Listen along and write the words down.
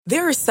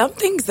There are some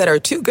things that are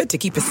too good to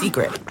keep a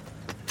secret.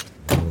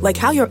 Like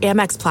how your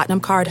Amex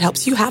Platinum card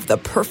helps you have the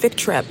perfect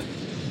trip.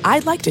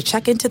 I'd like to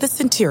check into the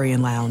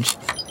Centurion Lounge.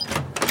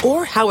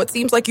 Or how it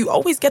seems like you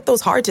always get those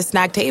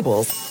hard-to-snag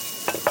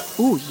tables.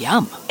 Ooh,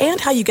 yum.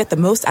 And how you get the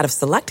most out of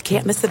select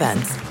can't-miss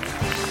events.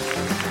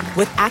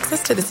 With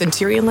access to the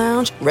Centurion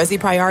Lounge, Resi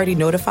Priority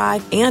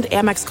Notified, and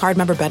Amex card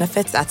member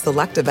benefits at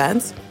select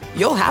events,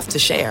 you'll have to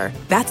share.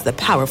 That's the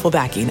powerful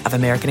backing of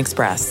American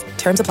Express.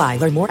 Terms apply.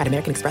 Learn more at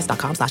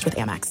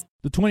americanexpress.com/withAmex.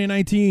 The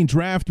 2019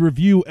 draft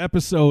review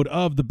episode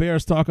of the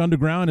Bears Talk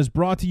Underground is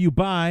brought to you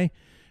by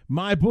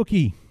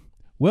MyBookie.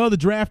 Well, the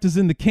draft is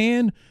in the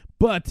can,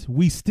 but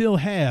we still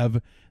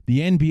have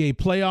the NBA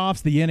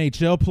playoffs, the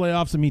NHL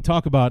playoffs. I mean,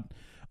 talk about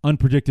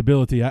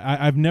unpredictability.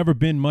 I've never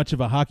been much of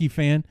a hockey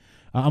fan.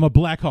 I'm a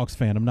Blackhawks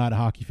fan. I'm not a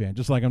hockey fan.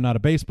 Just like I'm not a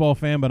baseball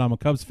fan, but I'm a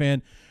Cubs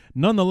fan.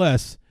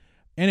 Nonetheless,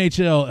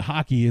 NHL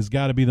hockey has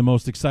got to be the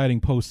most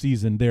exciting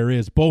postseason there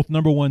is. Both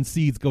number one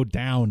seeds go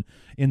down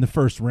in the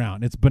first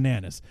round. It's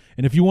bananas.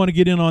 And if you want to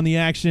get in on the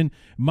action,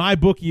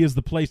 MyBookie is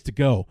the place to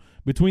go.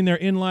 Between their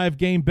in-live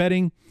game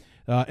betting,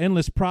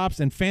 endless props,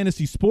 and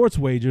fantasy sports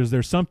wagers,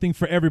 there's something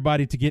for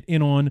everybody to get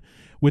in on.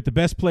 With the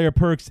best player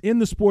perks in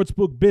the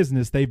sportsbook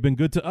business, they've been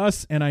good to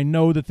us, and I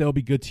know that they'll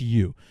be good to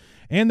you.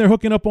 And they're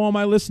hooking up all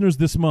my listeners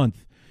this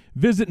month.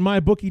 Visit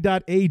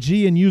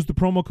mybookie.ag and use the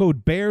promo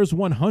code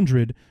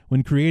BEARS100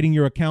 when creating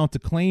your account to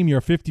claim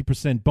your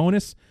 50%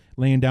 bonus.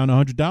 Laying down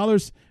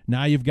 $100,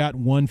 now you've got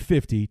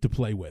 $150 to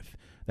play with.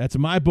 That's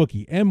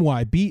MyBookie,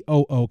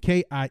 MyBookie.ag,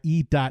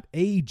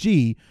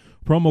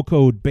 promo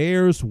code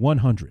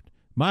BEARS100.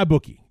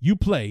 MyBookie, you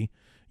play,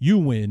 you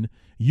win,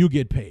 you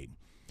get paid.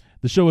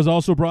 The show is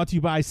also brought to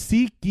you by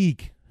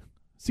SeatGeek.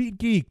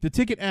 SeatGeek, the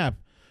ticket app.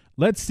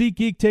 Let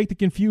SeatGeek take the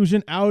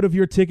confusion out of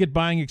your ticket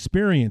buying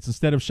experience.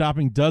 Instead of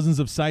shopping dozens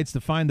of sites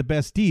to find the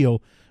best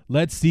deal,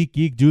 let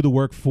SeatGeek do the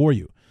work for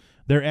you.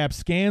 Their app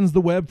scans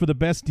the web for the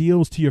best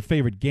deals to your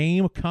favorite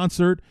game,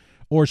 concert,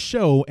 or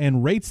show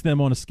and rates them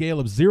on a scale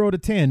of 0 to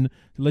 10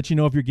 to let you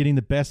know if you're getting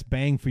the best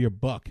bang for your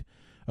buck.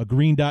 A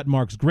green dot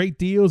marks great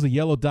deals. A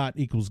yellow dot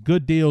equals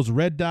good deals.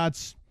 Red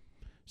dots,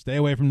 stay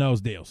away from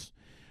those deals.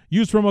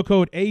 Use promo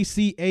code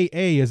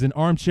ACAA as in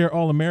Armchair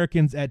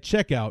All-Americans at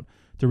checkout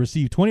to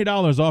receive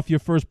 $20 off your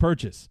first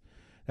purchase.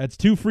 That's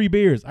 2 free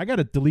beers. I got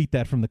to delete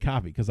that from the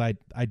copy because I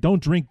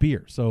don't drink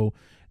beer. So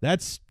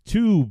that's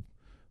 2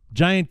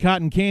 giant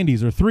cotton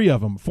candies, or 3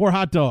 of them, 4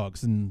 hot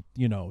dogs, and,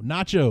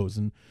 nachos.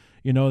 And,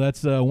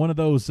 that's one of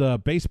those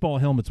baseball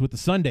helmets with the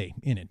sundae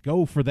in it.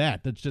 Go for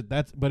that.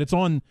 But it's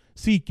on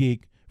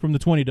SeatGeek from the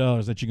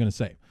 $20 that you're going to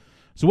save.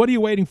 So what are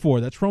you waiting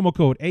for? That's promo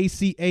code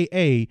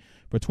ACAA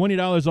for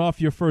 $20 off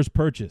your first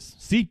purchase.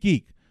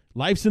 SeatGeek,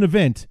 life's an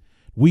event.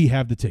 We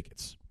have the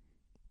tickets.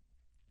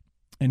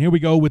 And here we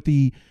go with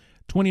the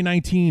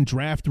 2019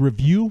 draft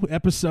review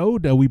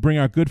episode. We bring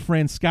our good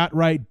friend Scott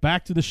Wright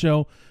back to the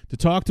show to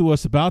talk to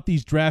us about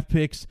these draft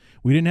picks.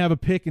 We didn't have a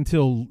pick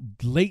until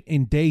late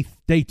in day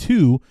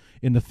 2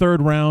 in the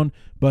 3rd round,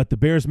 but the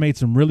Bears made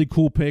some really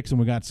cool picks, and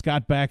we got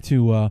Scott back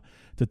to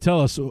tell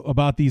us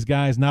about these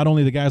guys, not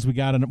only the guys we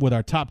got with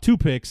our top 2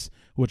 picks,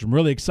 which I'm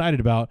really excited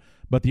about,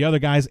 but the other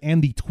guys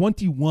and the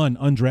 21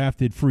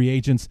 undrafted free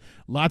agents.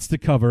 Lots to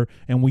cover,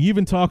 and we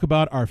even talk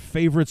about our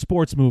favorite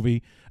sports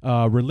movie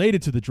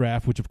related to the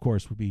draft, which, of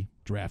course, would be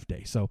Draft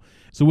Day. So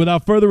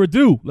without further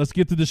ado, let's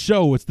get to the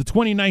show. It's the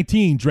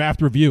 2019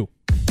 Draft Review.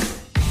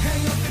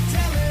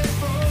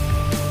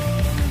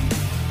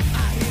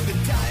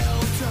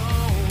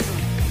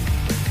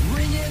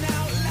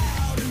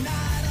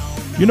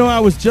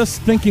 I was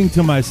just thinking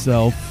to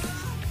myself,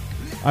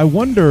 I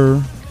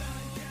wonder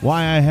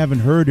why I haven't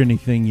heard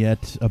anything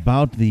yet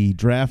about the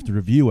draft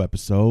review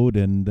episode.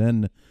 And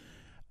then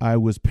I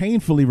was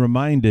painfully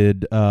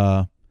reminded,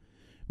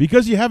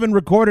 because you haven't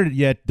recorded it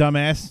yet,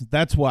 dumbass.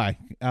 That's why.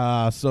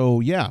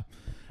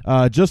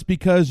 Just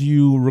because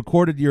you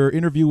recorded your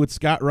interview with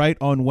Scott Wright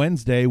on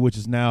Wednesday, which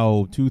is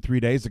now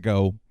 2-3 days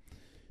ago,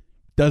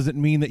 doesn't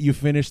mean that you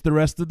finished the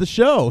rest of the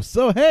show.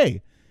 So,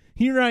 hey,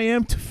 here I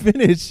am to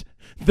finish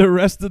the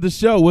rest of the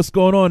show. What's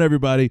going on,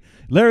 everybody?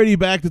 Larry D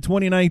back, the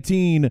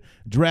 2019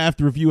 draft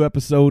review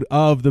episode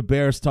of the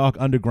Bears Talk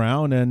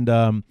Underground. And,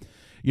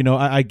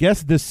 I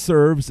guess this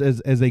serves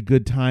as a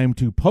good time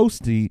to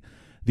post the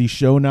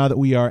show now that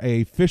we are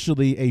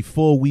officially a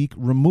full week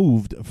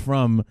removed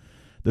from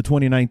the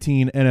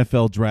 2019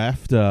 NFL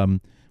draft.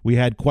 We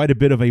had quite a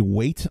bit of a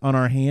weight on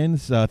our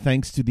hands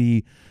thanks to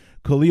the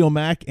Khalil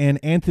Mack and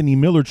Anthony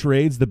Miller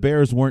trades. The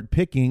Bears weren't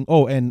picking.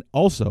 Oh, and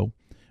also,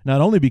 not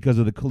only because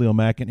of the Khalil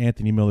Mack and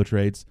Anthony Miller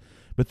trades,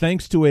 but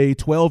thanks to a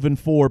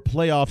 12-4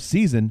 playoff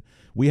season,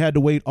 we had to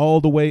wait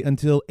all the way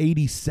until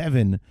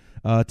 87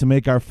 to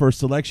make our first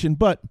selection.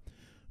 But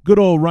good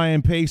old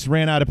Ryan Pace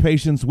ran out of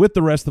patience with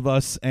the rest of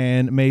us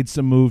and made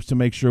some moves to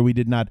make sure we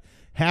did not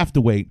have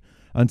to wait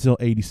until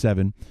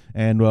 87.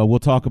 And we'll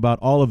talk about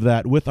all of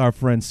that with our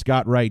friend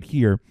Scott Wright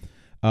here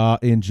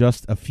in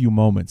just a few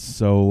moments.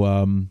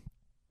 So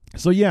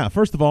yeah,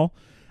 first of all,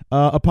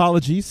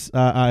 apologies.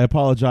 I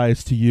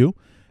apologize to you.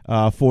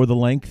 for the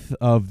length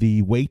of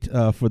the wait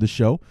for the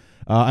show.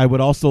 I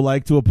would also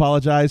like to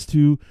apologize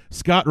to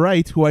Scott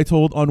Wright, who I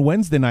told on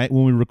Wednesday night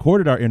when we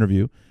recorded our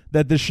interview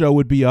that the show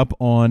would be up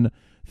on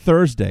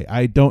Thursday.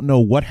 I don't know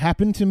what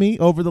happened to me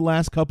over the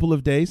last couple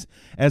of days,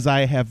 as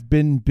I have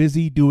been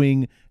busy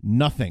doing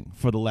nothing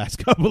for the last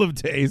couple of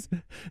days.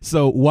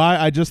 So why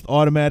I just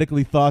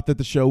automatically thought that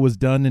the show was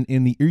done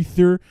in the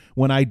ether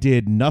when I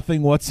did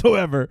nothing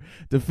whatsoever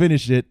to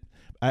finish it,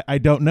 I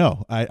don't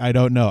know. I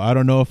don't know. I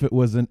don't know if it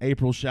was an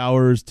April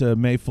showers to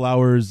May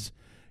flowers,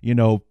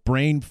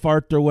 brain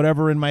fart or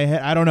whatever in my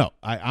head. I don't know.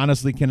 I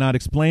honestly cannot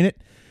explain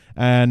it.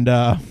 And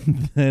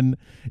then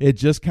it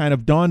just kind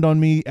of dawned on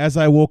me as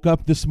I woke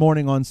up this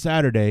morning on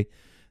Saturday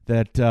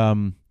that,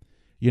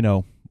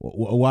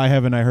 why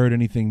haven't I heard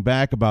anything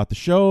back about the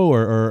show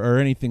or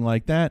anything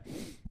like that?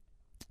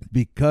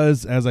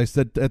 Because, as I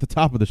said at the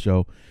top of the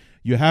show,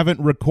 you haven't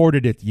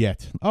recorded it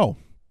yet. Oh,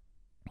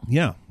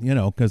 yeah,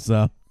 because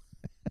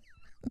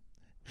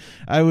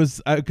I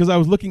was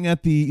looking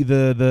at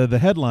the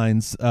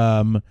headlines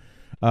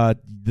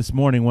this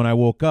morning when I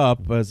woke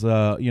up, as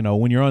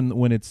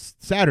when it's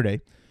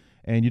Saturday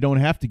and you don't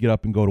have to get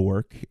up and go to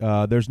work.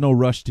 There's no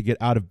rush to get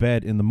out of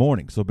bed in the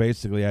morning. So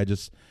basically, I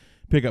just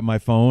pick up my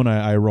phone,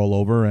 I roll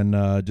over,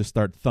 and just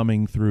start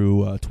thumbing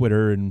through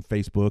Twitter and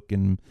Facebook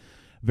and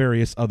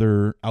various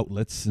other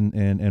outlets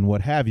and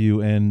what have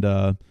you. And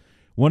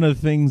one of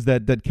the things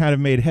that kind of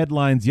made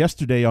headlines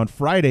yesterday on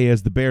Friday,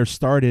 as the Bears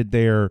started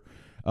their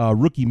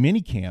rookie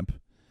minicamp,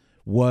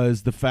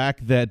 was the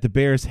fact that the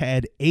Bears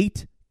had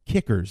 8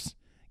 kickers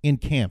in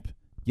camp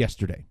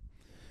yesterday.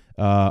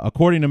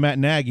 According to Matt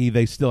Nagy,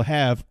 they still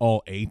have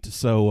all 8.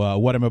 So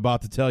what I'm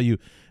about to tell you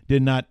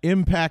did not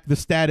impact the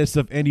status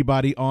of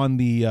anybody on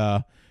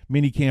the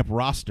minicamp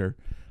roster.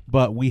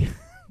 But we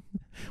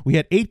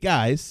had 8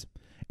 guys,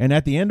 and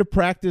at the end of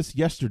practice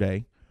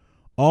yesterday,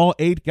 all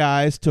 8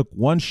 guys took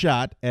one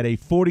shot at a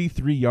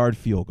 43-yard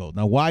field goal.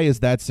 Now, why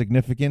is that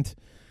significant?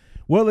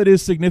 Well, it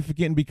is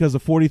significant because a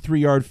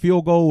 43-yard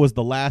field goal was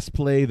the last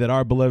play that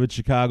our beloved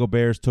Chicago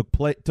Bears took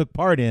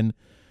part in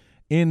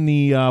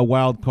the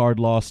wild card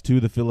loss to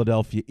the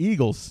Philadelphia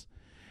Eagles.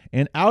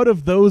 And out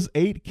of those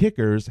 8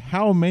 kickers,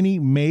 how many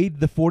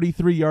made the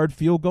 43-yard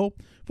field goal?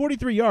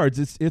 43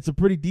 yards, it's a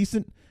pretty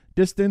decent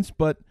distance,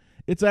 but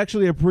it's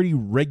actually a pretty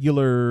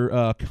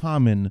regular,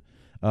 common,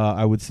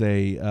 I would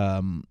say,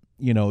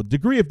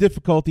 degree of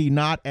difficulty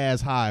not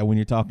as high when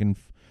you're talking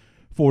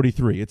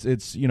 43.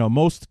 It's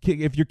most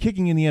if you're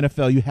kicking in the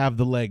NFL, you have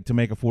the leg to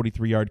make a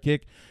 43-yard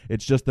kick.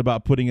 It's just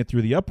about putting it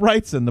through the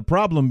uprights, and the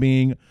problem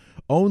being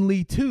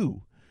only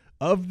 2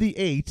 of the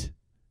 8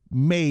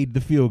 made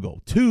the field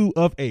goal. 2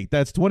 of 8.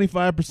 That's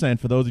 25%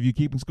 for those of you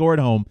keeping score at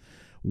home.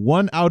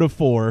 1 out of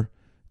 4,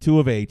 2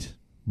 of 8.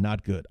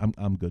 Not good.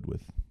 I'm good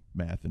with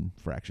math and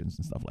fractions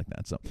and stuff like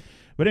that. So,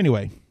 but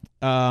anyway,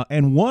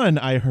 and one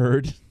I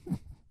heard,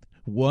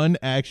 one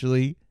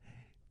actually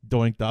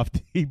doinked off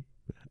the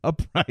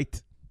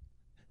upright.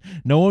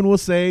 No one will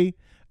say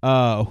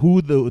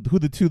who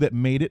the 2 that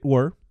made it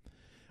were,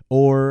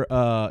 or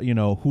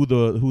who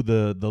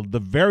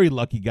the very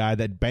lucky guy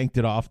that banked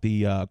it off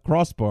the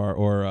crossbar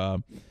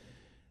or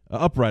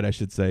upright, I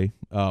should say,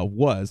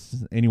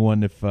 was.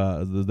 Anyone, if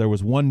there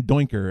was one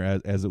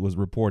doinker as it was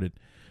reported,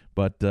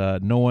 but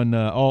no one.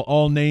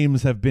 All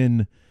names have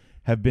been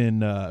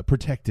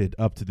protected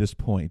up to this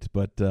point.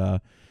 But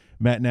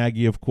Matt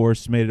Nagy, of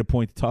course, made it a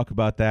point to talk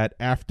about that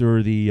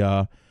after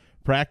the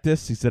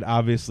practice. He said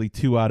obviously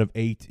 2 out of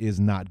 8 is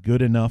not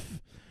good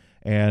enough,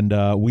 and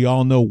we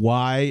all know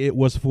why it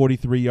was a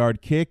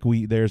 43-yard kick.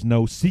 There's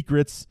no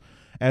secrets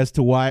as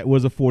to why it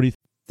was a 40.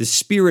 The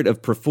spirit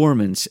of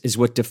performance is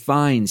what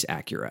defines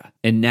Acura,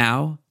 and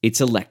now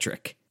it's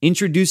electric.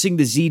 Introducing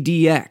the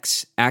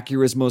ZDX,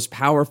 Acura's most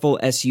powerful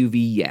SUV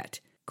yet.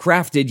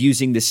 Crafted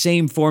using the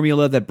same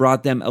formula that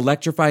brought them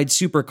electrified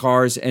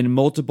supercars and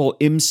multiple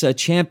IMSA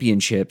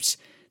championships,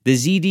 the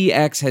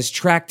ZDX has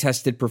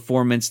track-tested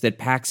performance that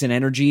packs an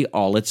energy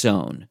all its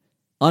own.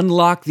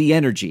 Unlock the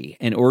energy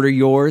and order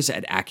yours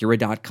at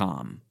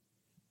Acura.com.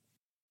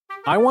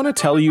 I want to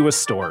tell you a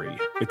story.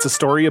 It's a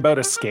story about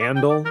a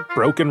scandal,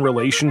 broken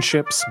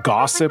relationships,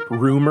 gossip,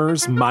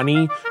 rumors,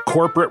 money,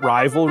 corporate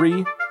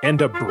rivalry,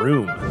 and a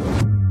broom.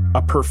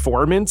 A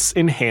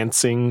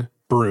performance-enhancing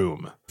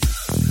broom.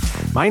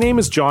 My name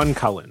is John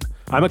Cullen.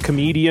 I'm a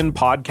comedian,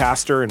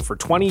 podcaster, and for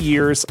 20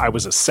 years, I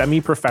was a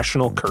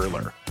semi-professional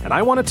curler. And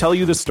I want to tell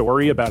you the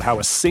story about how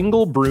a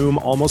single broom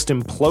almost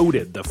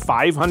imploded the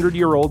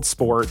 500-year-old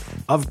sport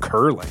of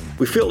curling.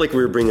 We felt like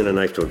we were bringing a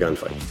knife to a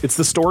gunfight. It's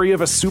the story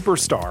of a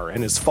superstar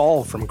and his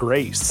fall from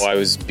grace. Well, I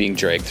was being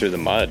dragged through the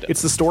mud.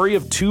 It's the story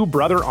of 2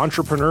 brother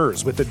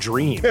entrepreneurs with a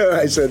dream.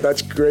 I said,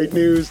 that's great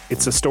news.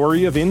 It's a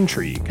story of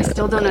intrigue. I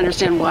still don't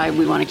understand why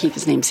we want to keep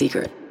his name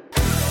secret.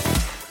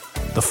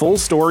 The full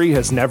story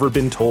has never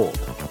been told,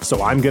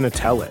 so I'm going to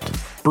tell it.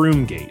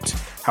 Broomgate,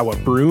 how a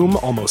broom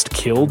almost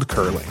killed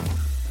curling.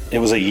 It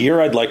was a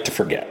year I'd like to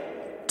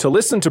forget. To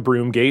listen to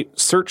Broomgate,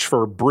 search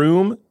for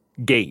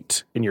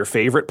Broomgate in your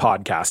favorite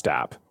podcast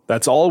app.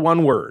 That's all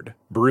one word,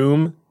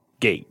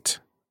 Broomgate.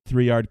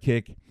 3-yard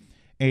kick.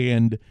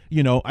 And,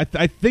 you know,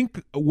 I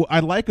think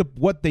I like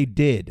what they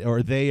did,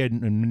 or they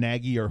and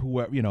Nagy or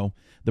whoever, you know,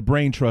 the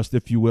brain trust,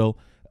 if you will.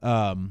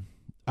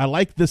 I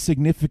like the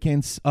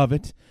significance of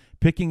it,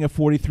 picking a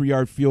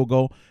 43-yard field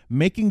goal,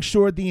 making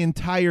sure the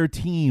entire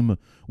team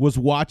was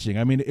watching.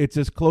 I mean, it's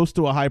as close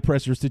to a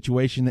high-pressure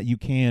situation that you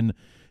can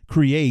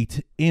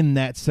create in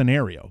that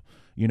scenario.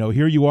 You know,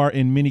 here you are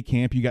in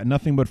minicamp. You got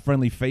nothing but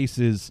friendly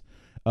faces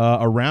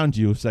around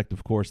you, except,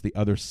 of course, the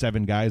other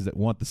 7 guys that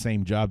want the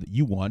same job that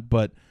you want.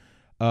 But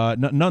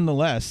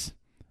nonetheless,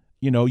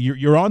 you know,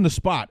 you're on the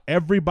spot.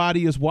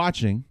 Everybody is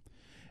watching.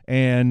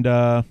 And,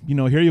 you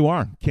know, here you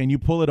are. Can you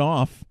pull it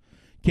off?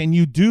 Can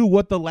you do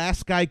what the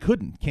last guy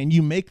couldn't? Can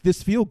you make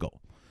this field goal?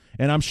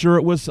 And I'm sure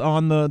it was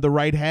on the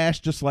right hash,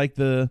 just like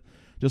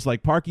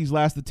Parkey's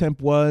last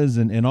attempt was,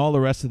 and all the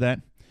rest of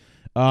that.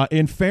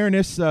 In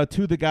fairness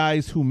to the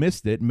guys who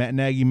missed it, Matt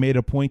Nagy made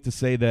a point to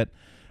say that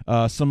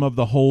some of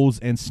the holes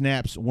and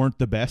snaps weren't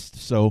the best,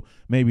 so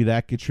maybe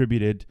that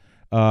contributed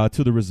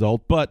to the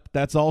result. But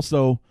that's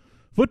also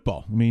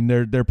football. I mean,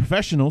 they're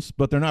professionals,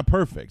 but they're not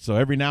perfect. So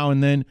every now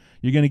and then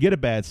you're going to get a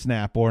bad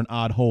snap or an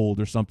odd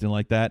hold or something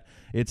like that.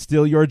 It's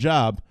still your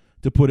job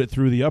to put it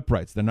through the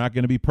uprights. They're not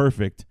going to be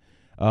perfect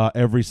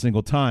every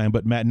single time.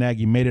 But Matt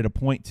Nagy made it a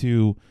point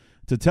to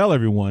tell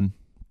everyone,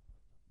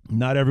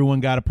 not everyone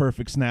got a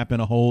perfect snap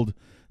and a hold,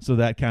 so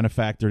that kind of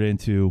factored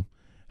into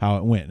how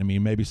it went. I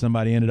mean, maybe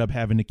somebody ended up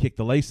having to kick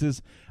the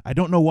laces. I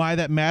don't know why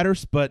that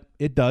matters, but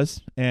it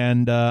does.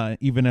 And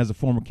even as a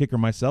former kicker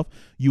myself,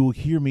 you will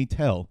hear me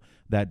tell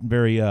that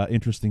very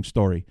interesting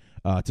story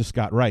to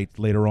Scott Wright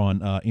later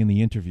on in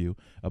the interview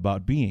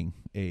about being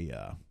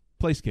a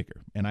place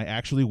kicker. And I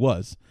actually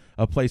was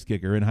a place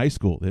kicker in high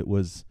school. It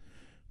was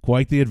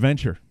quite the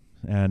adventure.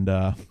 And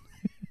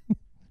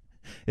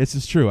this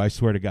is true, I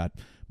swear to God.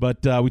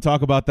 But we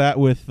talk about that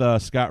with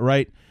Scott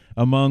Wright,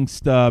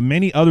 amongst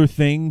many other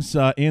things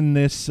in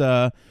this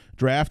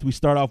draft. We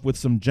start off with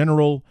some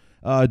general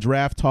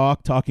draft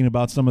talk, talking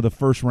about some of the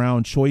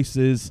first-round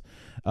choices,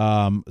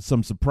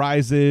 some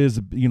surprises.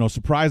 You know,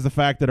 surprise the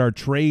fact that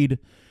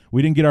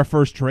we didn't get our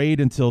first trade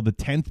until the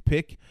 10th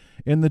pick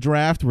in the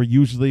draft. We're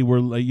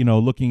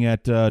looking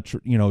at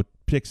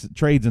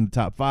trades in the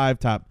top 5,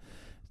 top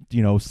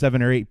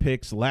 7 or 8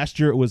 picks. Last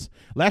year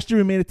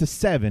we made it to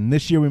 7.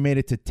 This year we made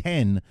it to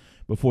 10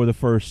 before the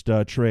first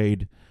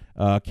trade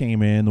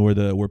came in,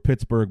 where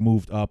Pittsburgh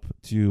moved up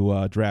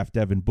to draft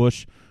Devin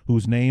Bush,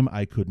 whose name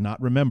I could not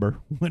remember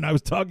when I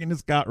was talking to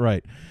Scott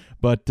Wright.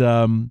 But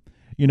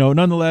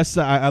nonetheless,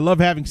 I love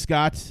having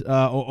Scott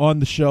on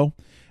the show,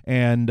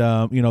 and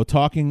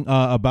talking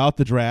about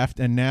the draft.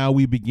 And now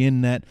we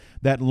begin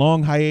that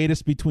long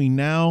hiatus between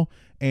now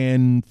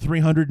and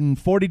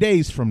 340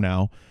 days from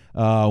now,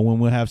 when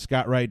we'll have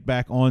Scott Wright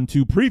back on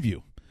to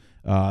preview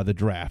the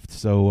draft.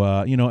 So,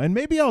 and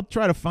maybe I'll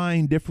try to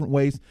find different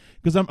ways,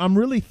 because I'm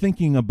really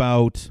thinking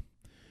about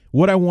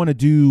what I want to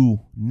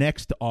do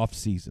next off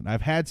season.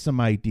 I've had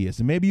some ideas,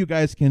 and maybe you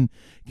guys can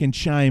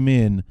chime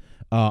in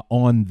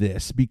on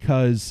this,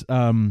 because,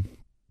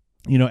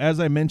 as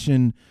I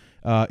mentioned,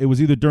 it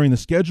was either during the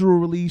schedule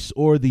release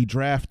or the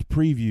draft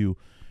preview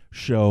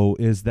show,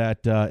 is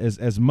that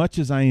as much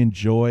as I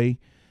enjoy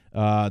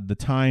the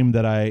time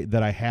that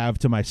I have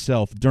to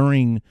myself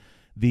during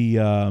the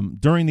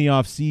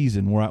off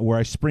season, where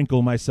I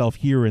sprinkle myself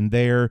here and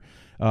there.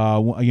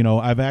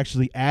 I've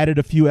actually added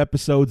a few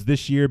episodes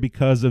this year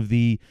because of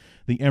the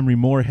Emery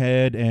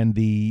Moorhead and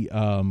the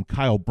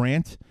Kyle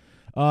Brandt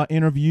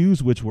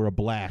interviews, which were a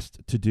blast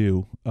to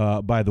do,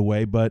 by the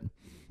way. But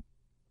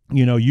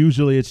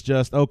usually it's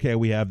just, okay,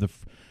 we have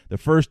the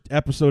first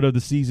episode of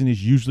the season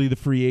is usually the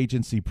free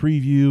agency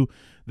preview.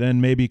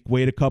 Then maybe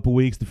wait a couple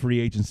weeks, the free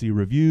agency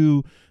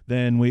review.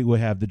 Then we will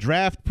have the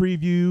draft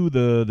preview,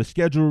 the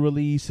schedule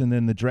release, and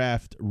then the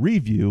draft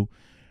review.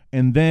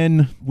 And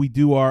then we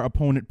do our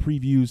opponent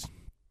previews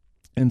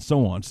and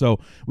so on. So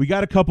we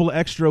got a couple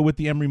extra with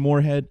the Emery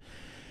Moorhead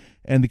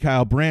and the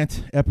Kyle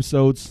Brandt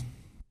episodes.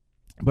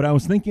 But I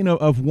was thinking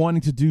of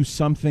wanting to do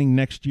something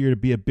next year to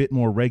be a bit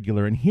more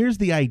regular. And here's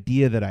the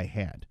idea that I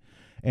had.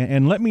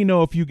 And let me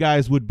know if you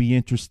guys would be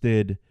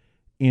interested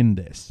in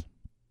this.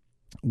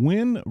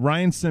 When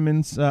Ryan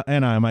Simmons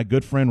and my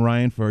good friend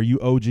Ryan, for you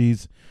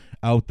OGs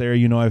out there,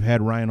 I've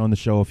had Ryan on the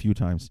show a few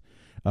times.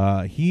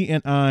 He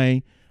and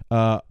I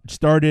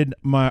started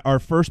our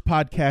first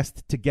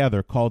podcast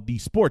together called the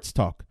Sports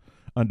Talk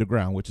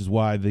Underground, which is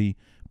why the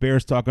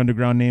Bears Talk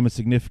Underground name is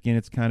significant.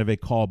 It's kind of a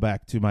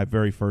callback to my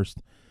very first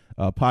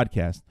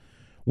podcast.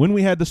 When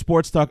we had the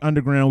Sports Talk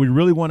Underground, we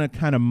really want to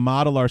kind of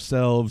model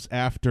ourselves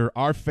after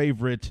our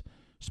favorite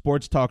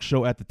sports talk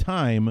show at the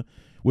time,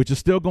 which is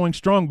still going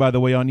strong, by the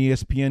way, on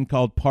ESPN,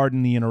 called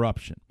Pardon the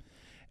Interruption.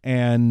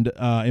 And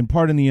in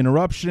Pardon the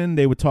Interruption,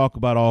 they would talk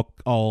about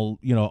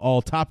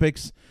all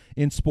topics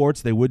in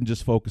sports. They wouldn't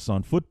just focus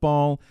on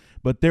football.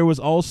 But there was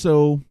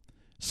also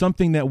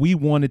something that we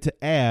wanted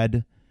to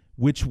add,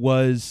 which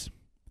was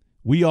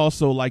we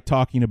also like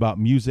talking about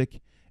music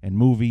and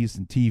movies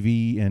and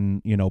TV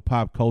and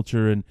pop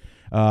culture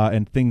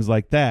and things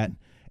like that.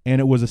 and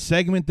it was a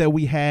segment that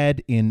we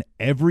had in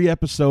every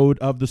episode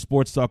of the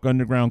Sports Talk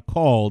Underground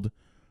called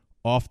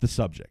Off the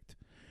Subject.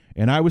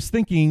 And I was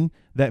thinking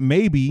that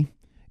maybe,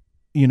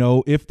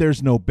 if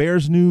there's no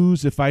Bears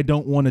news, if I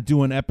don't want to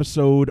do an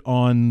episode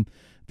on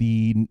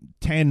the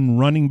 10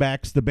 running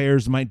backs the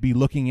Bears might be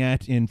looking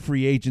at in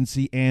free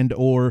agency and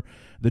or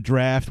the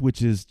draft,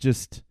 which is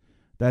just,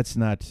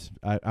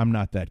 I'm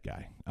not that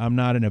guy. I'm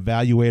not an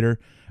evaluator.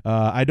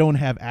 I don't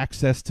have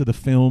access to the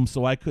film,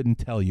 so I couldn't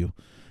tell you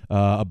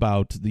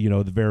about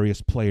the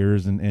various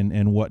players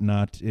and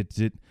whatnot.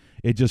 It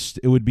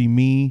would be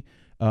me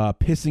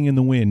pissing in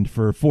the wind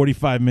for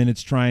 45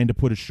 minutes trying to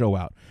put a show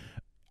out.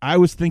 I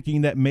was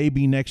thinking that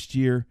maybe next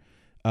year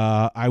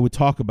I would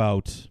talk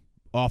about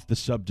off the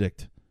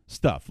subject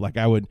stuff. Like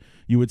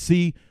you would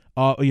see,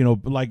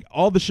 like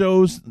all the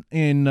shows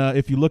in,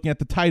 if you're looking at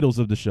the titles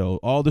of the show,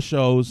 all the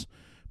shows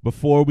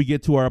before we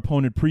get to our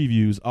opponent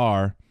previews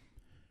are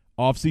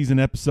off-season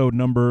episode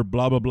number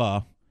blah, blah,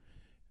 blah.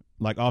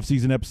 Like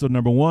off-season episode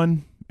number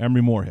 1,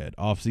 Emory Moorhead.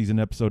 Off-season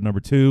episode number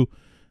 2,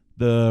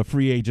 the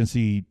free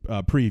agency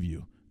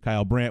preview.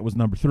 Kyle Brandt was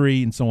number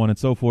 3, and so on and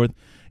so forth.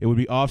 It would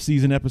be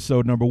off-season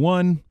episode number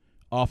 1,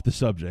 off the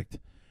subject,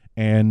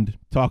 and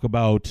talk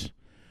about,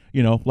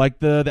 like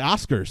the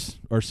Oscars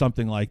or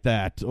something like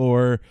that.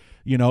 Or,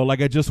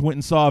 like I just went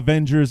and saw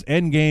Avengers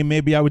Endgame.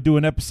 Maybe I would do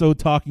an episode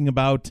talking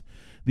about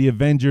the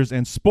Avengers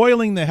and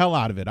spoiling the hell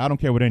out of it. I don't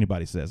care what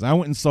anybody says. I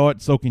went and saw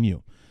it, so can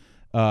you.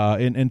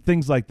 And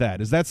things like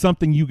that. Is that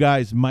something you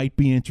guys might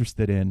be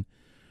interested in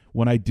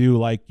when I do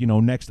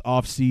next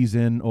off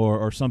season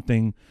or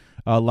something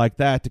like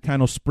that to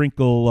kind of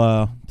sprinkle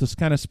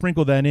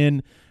that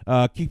in,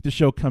 keep the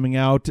show coming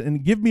out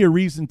and give me a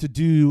reason to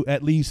do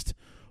at least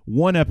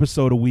one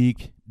episode a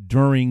week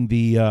during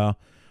the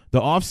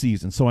off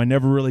season. So I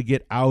never really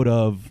get out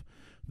of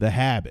the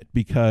habit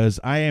because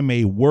I am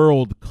a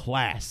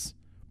world-class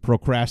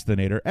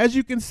procrastinator, as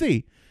you can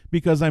see,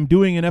 because I'm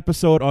doing an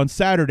episode on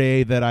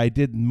Saturday that I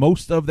did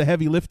most of the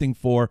heavy lifting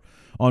for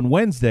on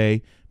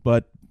Wednesday,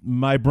 but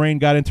my brain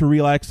got into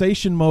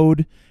relaxation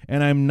mode,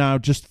 and I'm now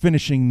just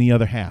finishing the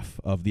other half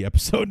of the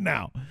episode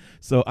now.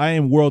 So I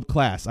am world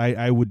class.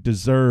 I would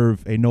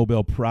deserve a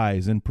Nobel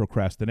Prize in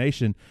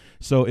procrastination.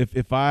 So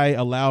if I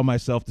allow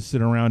myself to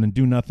sit around and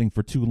do nothing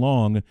for too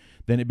long,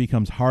 then it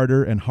becomes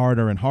harder and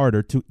harder and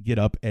harder to get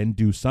up and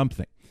do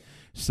something.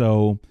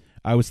 So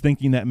I was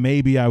thinking that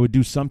maybe I would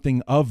do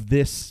something of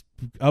this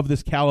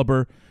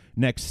caliber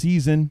next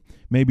season.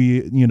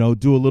 Maybe,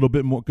 do a little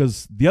bit more,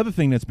 because the other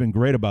thing that's been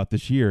great about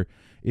this year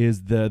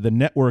is the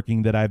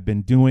networking that I've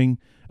been doing.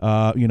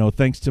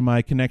 Thanks to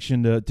my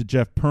connection to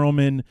Jeff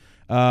Pearlman,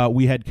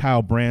 we had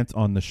Kyle Brandt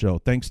on the show.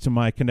 Thanks to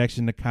my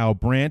connection to Kyle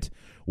Brandt,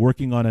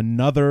 working on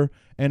another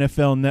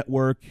NFL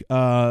Network,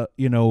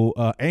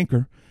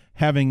 anchor,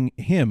 having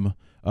him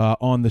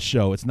on the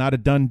show. It's not a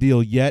done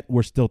deal yet.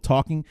 We're still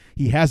talking.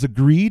 He has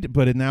agreed,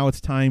 but now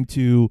it's time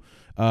to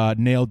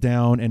nail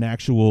down an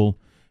actual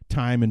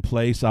time and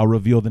place. I'll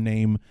reveal the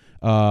name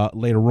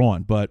later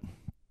on, but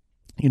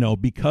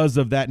because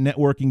of that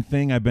networking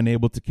thing, I've been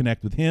able to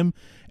connect with him,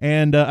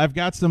 and I've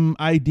got some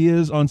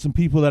ideas on some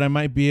people that I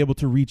might be able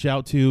to reach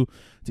out to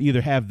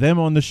either have them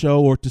on the show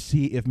or to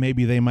see if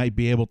maybe they might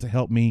be able to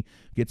help me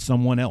get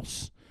someone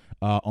else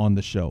on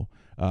the show,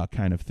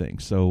 kind of thing.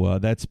 So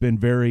that's been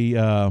very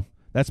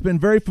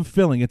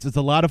fulfilling. It's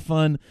a lot of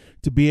fun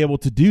to be able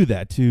to do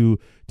that. To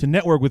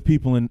network with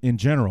people in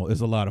general is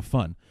a lot of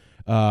fun.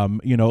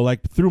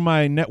 Like through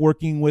my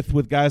networking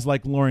with guys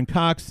like Lauren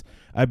Cox,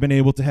 I've been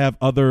able to have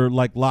other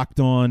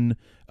Locked On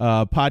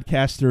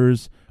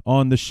podcasters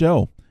on the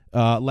show.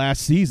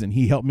 Last season,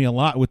 he helped me a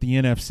lot with the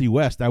NFC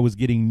West. I was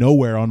getting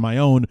nowhere on my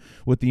own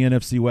with the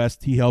NFC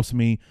West. He helps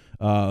me.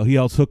 He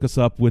helps hook us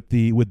up with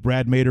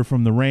Brad Mader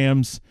from the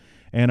Rams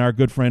and our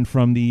good friend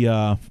from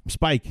the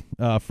Spike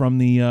from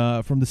the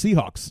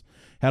Seahawks.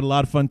 Had a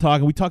lot of fun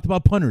talking. We talked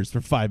about punters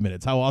for 5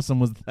 minutes. How awesome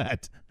was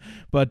that?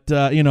 But,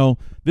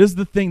 this is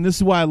the thing. This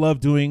is why I love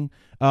doing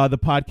the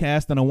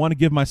podcast, and I want to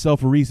give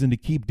myself a reason to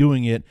keep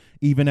doing it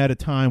even at a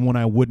time when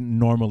I wouldn't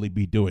normally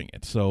be doing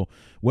it. So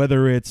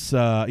whether it's,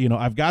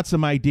 I've got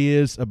some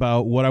ideas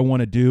about what I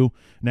want to do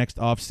next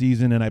off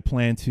season, and I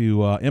plan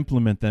to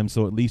implement them.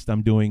 So at least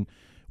I'm doing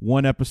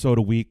one episode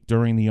a week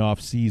during the off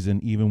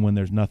season, even when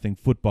there's nothing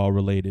football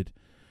related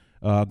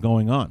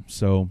going on.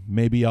 So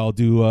maybe I'll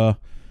do a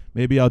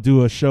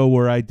show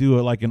where I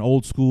do an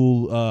old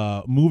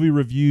school movie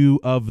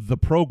review of The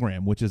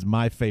Program, which is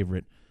my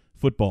favorite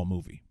football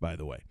movie, by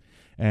the way,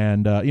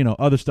 and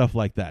other stuff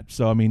like that.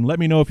 So let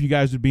me know if you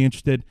guys would be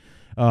interested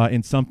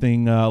in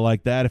something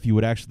like that. If you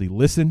would actually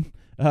listen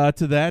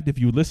to that, if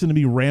you would listen to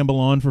me ramble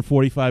on for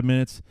 45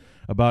 minutes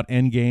about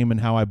Endgame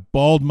and how I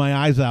bawled my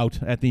eyes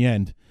out at the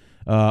end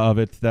of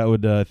it, that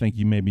would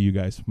maybe you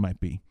guys might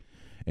be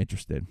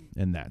interested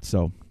in that.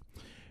 So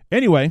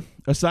anyway,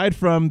 aside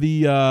from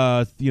the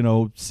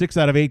 6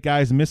 out of 8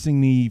 guys missing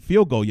the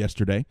field goal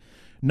yesterday,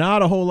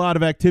 not a whole lot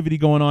of activity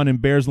going on in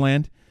Bears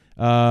land.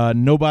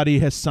 Nobody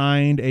has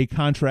signed a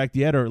contract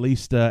yet, or at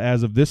least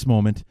as of this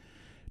moment,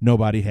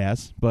 nobody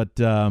has. But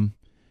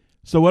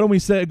So why don't we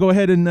go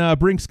ahead and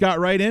bring Scott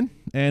Wright in,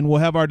 and we'll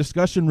have our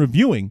discussion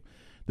reviewing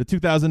the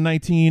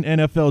 2019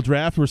 NFL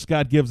Draft, where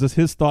Scott gives us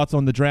his thoughts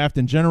on the draft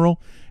in general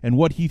and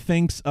what he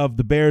thinks of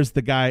the guys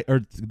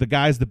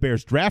the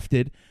Bears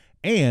drafted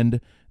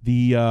and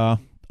the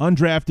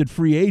undrafted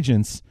free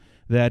agents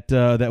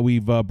that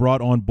we've brought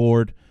on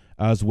board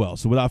as well.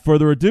 So without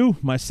further ado,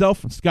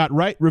 myself and Scott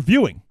Wright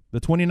reviewing the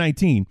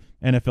 2019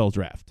 NFL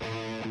Draft.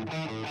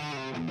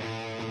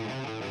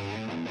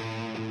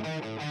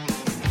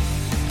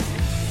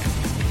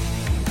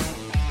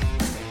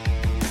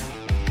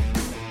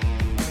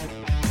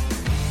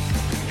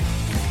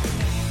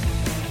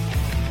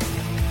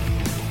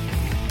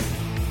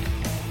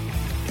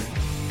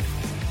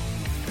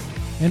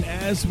 And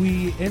as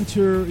we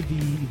enter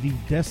the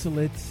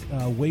desolate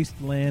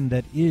wasteland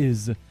that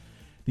is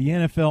the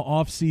NFL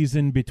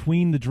offseason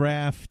between the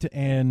draft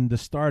and the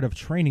start of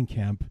training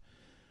camp,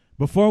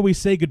 before we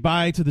say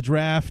goodbye to the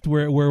draft,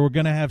 where we're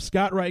going to have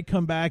Scott Wright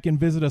come back and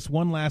visit us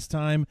one last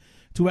time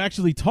to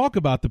actually talk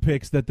about the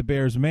picks that the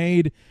Bears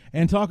made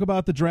and talk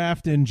about the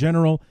draft in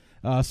general.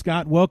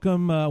 Scott,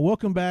 welcome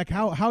back.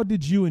 How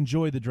did you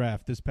enjoy the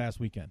draft this past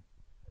weekend?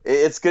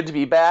 It's good to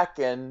be back,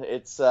 and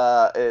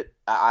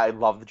I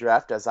love the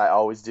draft, as I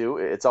always do.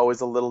 It's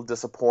always a little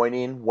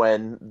disappointing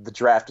when the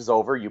draft is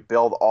over. You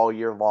build all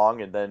year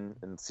long, and then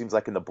it seems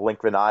like in the blink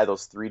of an eye,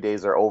 those 3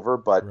 days are over.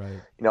 But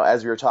right.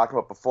 As we were talking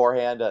about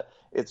beforehand,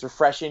 it's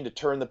refreshing to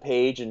turn the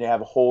page and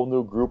have a whole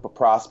new group of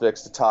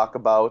prospects to talk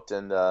about,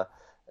 and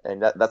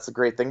that's the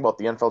great thing about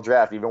the NFL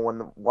draft. Even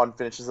when one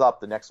finishes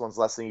up, the next one's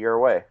less than a year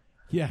away.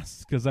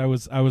 Yes, because I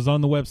was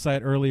on the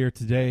website earlier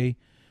today,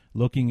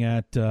 looking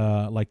at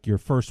like your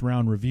first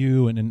round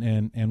review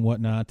and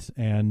whatnot,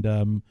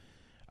 and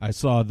I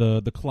saw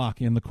the clock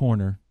in the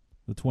corner,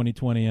 the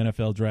 2020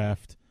 NFL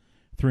Draft,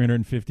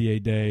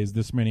 358 days,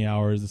 this many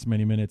hours, this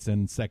many minutes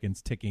and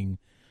seconds ticking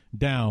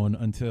down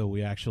until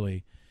we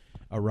actually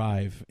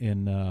arrive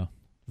in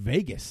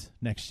Vegas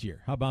next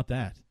year. How about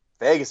that?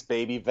 Vegas,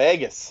 baby,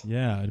 Vegas.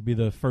 Yeah, it'd be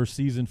the first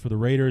season for the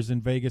Raiders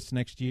in Vegas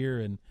next year,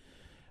 and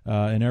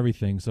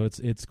everything. So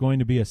it's going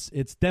to be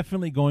it's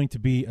definitely going to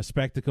be a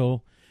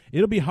spectacle.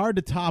 It'll be hard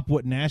to top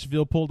what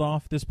Nashville pulled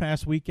off this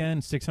past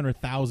weekend.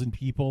 600,000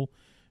 people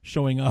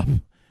showing up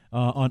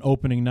on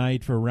opening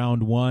night for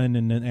round one,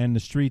 and the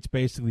streets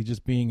basically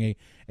just being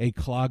a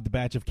clogged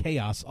batch of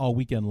chaos all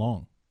weekend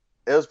long.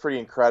 It was pretty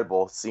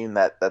incredible seeing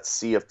that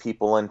sea of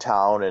people in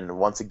town, and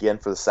once again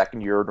for the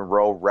second year in a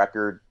row,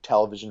 record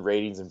television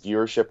ratings and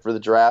viewership for the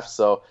draft.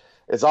 So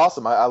it's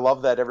awesome. I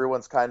love that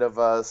everyone's kind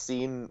of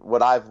seen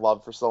what I've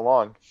loved for so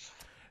long.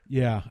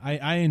 Yeah,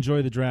 I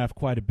enjoy the draft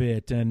quite a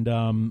bit, and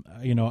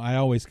I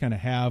always kind of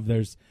have.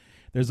 There's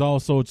all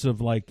sorts of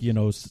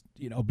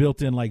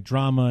built in like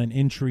drama and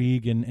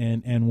intrigue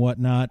and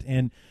whatnot,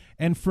 and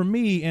for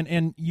me,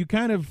 and you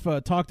kind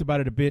of talked about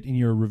it a bit in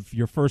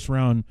your first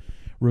round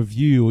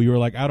review. You were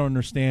like, I don't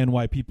understand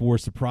why people were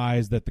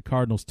surprised that the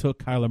Cardinals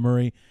took Kyler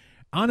Murray.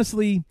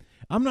 Honestly,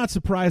 I'm not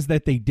surprised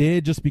that they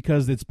did, just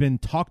because it's been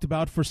talked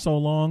about for so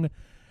long.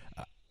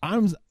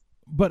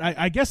 But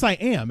I guess I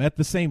am at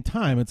the same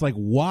time. It's like,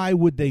 why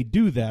would they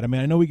do that? I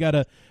mean, I know we got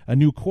a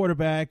new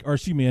quarterback, or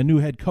excuse me, a new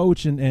head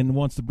coach, and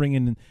wants to bring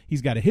in,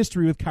 he's got a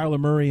history with Kyler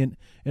Murray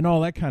and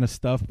all that kind of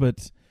stuff.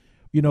 But,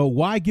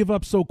 why give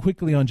up so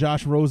quickly on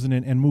Josh Rosen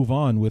and move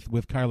on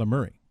with Kyler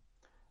Murray?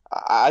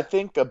 I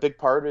think a big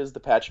part is the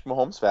Patrick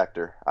Mahomes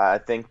factor. I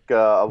think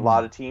a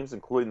lot of teams,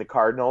 including the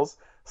Cardinals,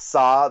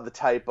 saw the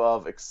type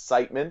of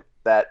excitement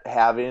that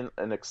having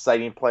an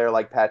exciting player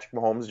like Patrick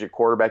Mahomes, your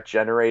quarterback,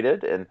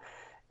 generated. And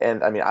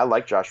I mean, I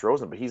like Josh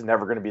Rosen, but he's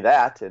never going to be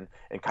that. And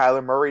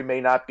Kyler Murray may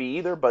not be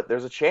either, but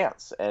there's a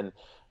chance. And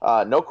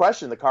no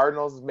question, the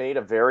Cardinals made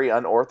a very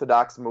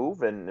unorthodox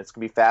move, and it's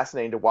going to be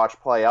fascinating to watch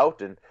play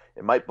out. And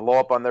it might blow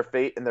up on their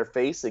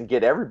face and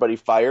get everybody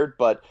fired.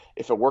 But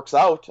if it works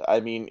out, I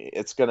mean,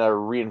 it's going to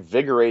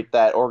reinvigorate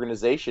that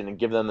organization and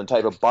give them the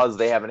type of buzz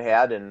they haven't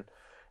had in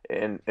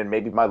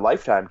maybe my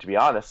lifetime, to be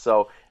honest.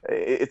 So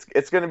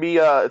it's going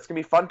to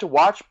be fun to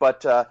watch,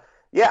 but.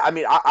 Yeah, I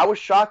mean, I was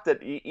shocked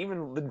that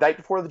even the night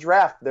before the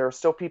draft, there are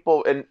still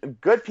people, and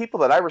good people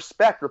that I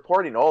respect,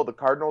 reporting, the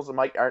Cardinals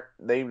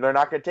they're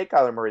not going to take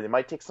Kyler Murray. They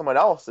might take someone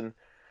else. And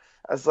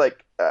I was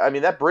like, I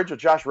mean, that bridge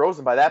with Josh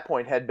Rosen by that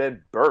point had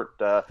been burnt.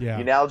 The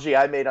analogy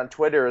I made on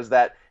Twitter is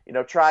that,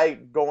 try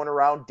going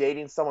around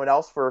dating someone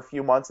else for a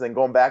few months and then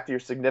going back to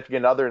your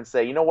significant other and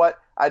say, you know what,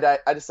 I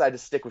decided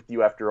to stick with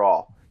you after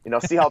all.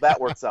 See how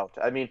that works out.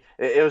 I mean,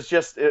 it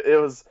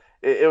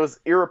was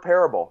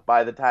irreparable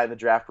by the time the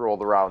draft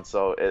rolled around.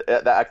 So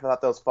I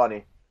thought that was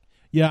funny.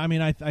 Yeah, I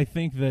mean, I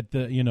think that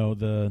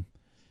the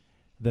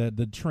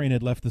train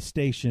had left the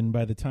station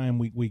by the time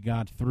we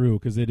got through,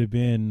 because it had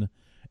been,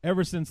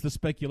 ever since the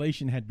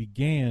speculation had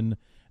began,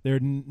 there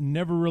had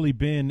never really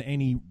been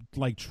any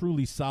like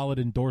truly solid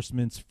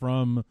endorsements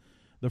from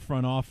the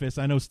front office.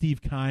 I know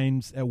Steve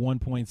Kimes at one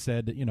point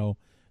said that,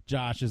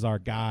 Josh is our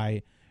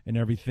guy and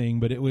everything,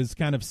 but it was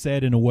kind of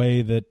said in a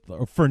way that,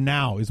 for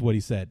now, is what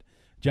he said.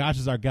 Josh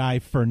is our guy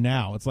for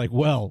now. It's like,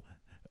 well,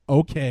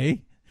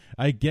 okay.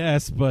 I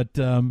guess. But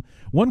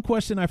one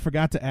question I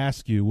forgot to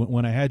ask you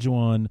when I had you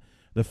on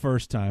the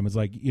first time is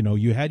like,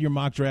 you had your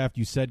mock draft.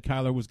 You said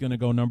Kyler was going to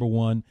go number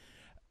one.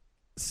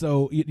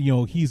 So,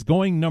 he's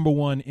going number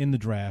one in the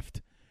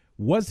draft.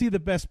 Was he the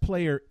best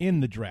player in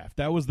the draft?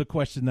 That was the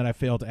question that I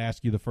failed to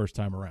ask you the first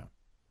time around.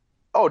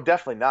 Oh,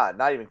 definitely not.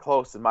 Not even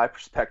close in my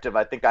perspective.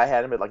 I think I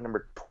had him at like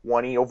number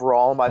 20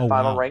 overall in my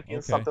final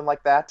rankings, something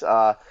like that.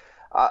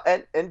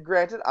 And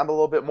granted, I'm a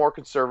little bit more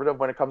conservative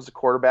when it comes to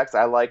quarterbacks.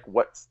 I like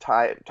what's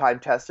time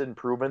tested and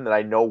proven that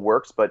I know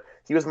works, but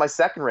he was my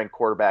second ranked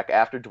quarterback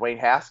after Dwayne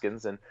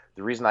Haskins, and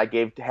the reason I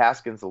gave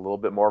Haskins a little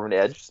bit more of an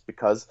edge is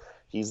because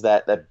he's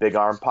that big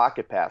arm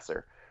pocket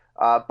passer.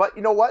 But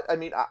you know what? I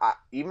mean,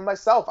 even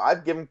myself, I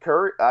gave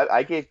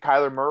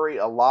Kyler Murray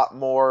a lot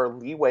more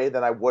leeway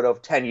than I would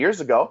have 10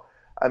 years ago.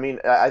 I mean,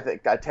 I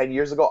think 10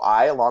 years ago,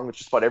 along with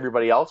just about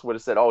everybody else, would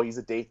have said, "Oh, he's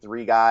a day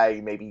 3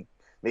 guy. Maybe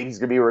he's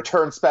going to be a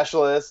return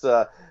specialist.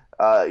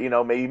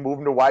 Maybe move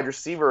him to wide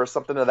receiver or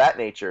something of that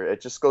nature."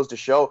 It just goes to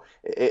show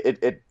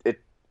it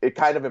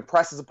kind of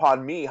impresses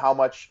upon me how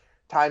much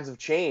times have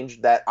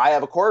changed that I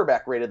have a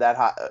quarterback rated that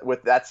high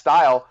with that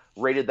style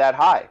rated that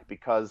high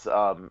because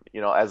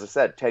as I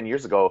said, 10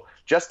 years ago,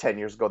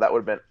 that would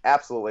have been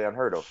absolutely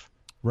unheard of.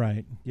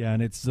 Right. Yeah,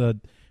 and it's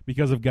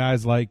because of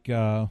guys like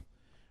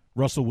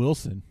Russell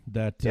Wilson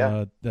that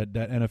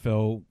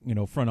NFL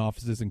front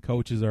offices and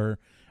coaches are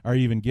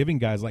even giving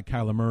guys like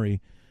Kyler Murray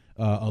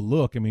a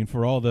look. I mean,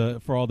 for all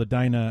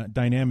the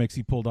dynamics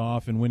he pulled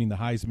off and winning the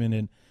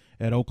Heisman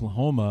at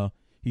Oklahoma,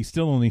 he's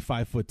still only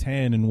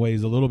 5'10" and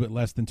weighs a little bit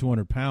less than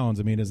 200 pounds.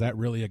 I mean, is that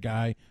really a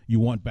guy you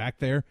want back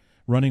there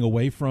running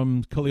away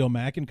from Khalil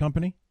Mack and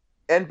company?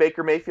 And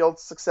Baker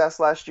Mayfield's success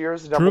last year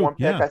as the number one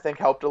pick, I think,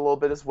 helped a little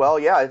bit as well.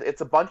 Yeah,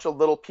 it's a bunch of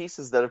little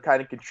pieces that have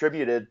kind of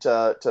contributed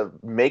to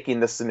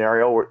making this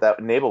scenario that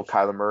enabled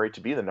Kyler Murray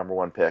to be the number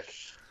one pick.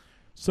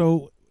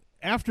 So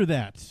after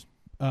that,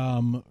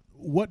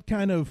 what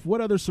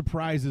other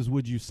surprises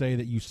would you say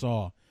that you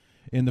saw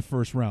in the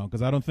first round?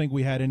 Because I don't think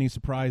we had any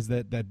surprise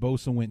that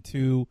Bosa went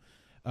 2.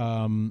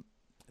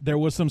 There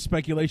was some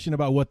speculation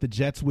about what the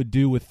Jets would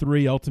do with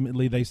 3.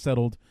 Ultimately, they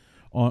settled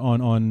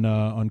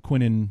on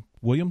Quinnen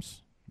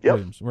Williams. Yep.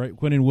 Williams, right?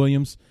 Quinnen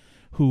Williams,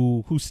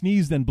 who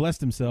sneezed and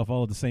blessed himself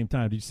all at the same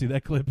time. Did you see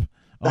that clip?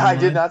 I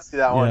did not see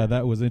that one. Yeah,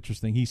 that was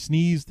interesting. He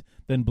sneezed,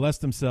 then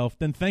blessed himself,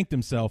 then thanked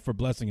himself for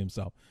blessing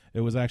himself.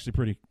 It was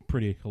actually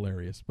pretty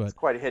hilarious. But it's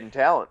quite a hidden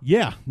talent.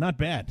 Yeah, not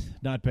bad.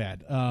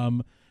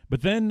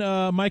 But then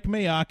Mike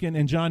Mayock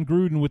and John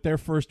Gruden with their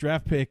first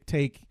draft pick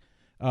take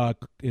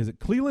is it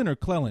Cleland or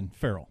Clellan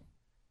Ferrell?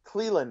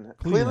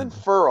 Cleland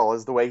Ferrell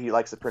is the way he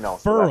likes to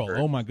pronounce it. Ferrell.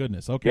 Oh my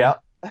goodness. Okay. Yeah.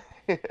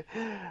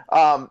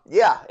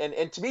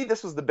 And to me,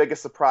 this was the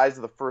biggest surprise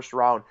of the first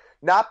round.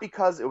 Not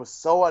because it was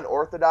so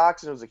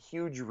unorthodox and it was a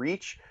huge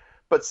reach,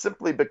 but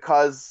simply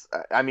because,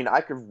 I mean,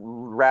 I could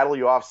rattle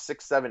you off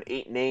 6, 7,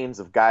 8 names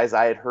of guys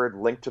I had heard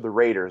linked to the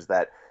Raiders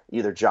that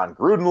either John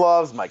Gruden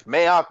loves, Mike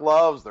Mayock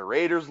loves, the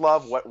Raiders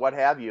love, what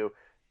have you.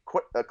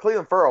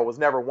 Cleland Ferrell was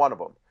never one of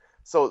them.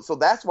 So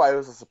that's why it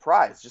was a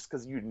surprise, just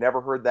because you'd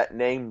never heard that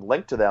name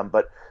linked to them.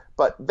 But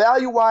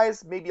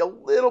value-wise, maybe a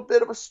little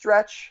bit of a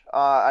stretch.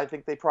 I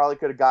think they probably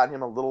could have gotten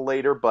him a little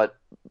later, but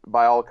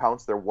by all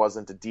accounts, there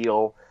wasn't a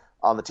deal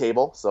on the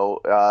table.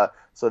 So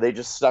they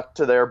just stuck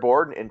to their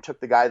board and took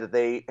the guy that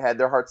they had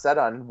their heart set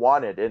on and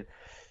wanted. And,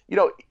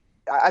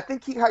 I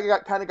think he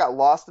kind of got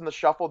lost in the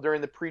shuffle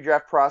during the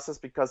pre-draft process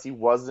because he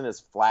wasn't as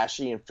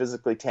flashy and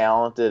physically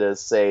talented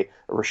as, say,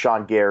 a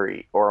Rashawn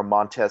Gary or a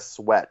Montez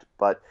Sweat.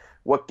 But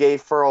what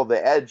gave Ferrell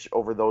the edge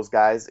over those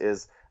guys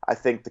is, I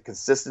think, the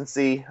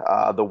consistency,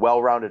 the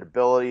well-rounded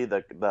ability,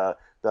 the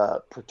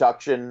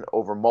production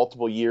over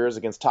multiple years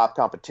against top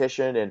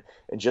competition, and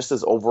just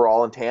his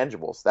overall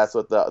intangibles. That's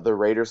what the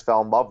Raiders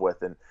fell in love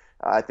with. And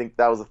I think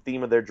that was the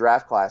theme of their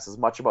draft class. As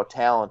much about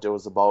talent, it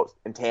was about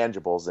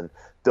intangibles and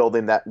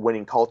building that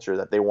winning culture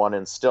that they want to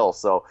instill.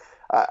 So,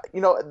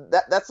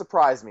 that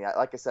surprised me.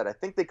 Like I said, I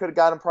think they could have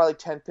gotten him probably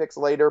 10 picks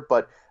later,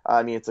 but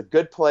I mean, it's a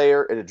good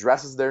player. It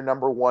addresses their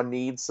number one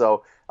need.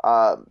 So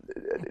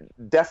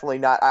definitely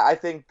not. I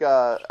think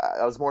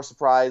I was more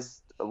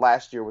surprised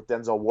last year with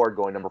Denzel Ward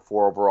going number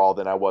 4 overall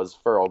than I was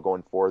Ferrell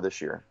going 4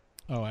 this year.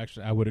 Oh,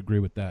 actually, I would agree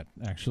with that.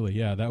 Actually,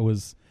 yeah, that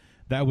was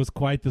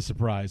quite the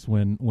surprise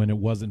when it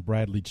wasn't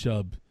Bradley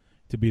Chubb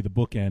to be the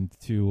bookend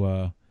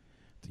to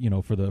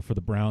for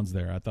the Browns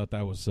there. I thought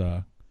that was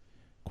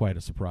quite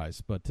a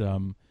surprise. But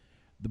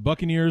the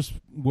Buccaneers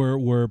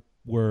were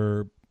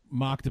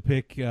mocked to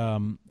pick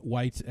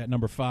White at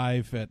number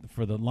 5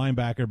 for the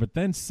linebacker, but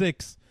then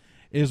 6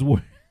 is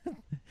where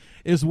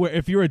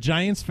if you're a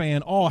Giants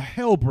fan, all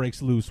hell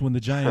breaks loose when the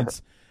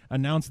Giants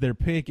announce their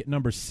pick at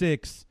number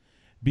 6.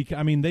 Because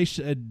I mean, I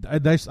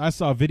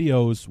saw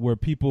videos where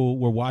people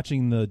were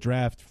watching the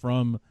draft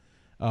from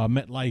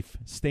MetLife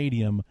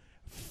Stadium,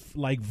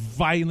 like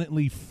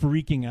violently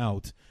freaking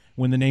out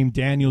when the name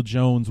Daniel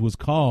Jones was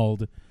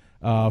called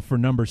for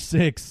number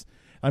 6.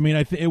 I mean,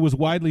 it was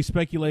widely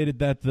speculated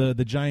that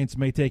the Giants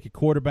may take a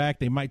quarterback.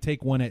 They might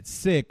take one at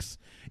 6.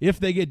 If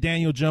they get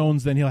Daniel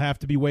Jones, then he'll have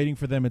to be waiting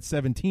for them at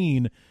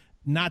 17,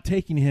 not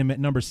taking him at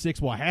number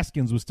 6 while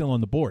Haskins was still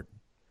on the board.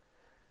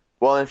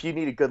 Well, and if you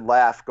need a good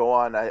laugh, go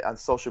on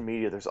social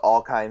media. There's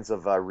all kinds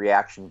of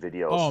reaction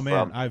videos. Oh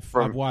man, I've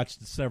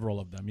watched several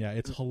of them. Yeah,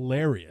 it's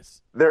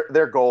hilarious.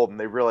 They're golden.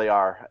 They really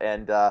are.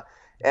 And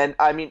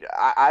I mean,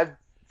 I've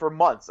for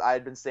months I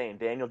had been saying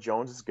Daniel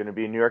Jones is going to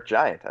be a New York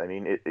Giant. I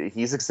mean,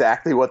 he's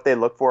exactly what they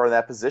look for in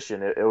that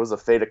position. It was a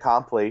fait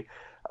accompli.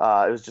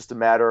 It was just a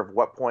matter of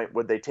what point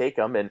would they take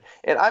him, and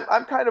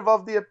I'm kind of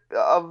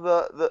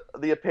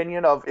the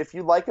opinion of if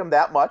you like him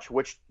that much,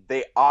 which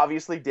they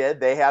obviously did,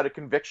 they had a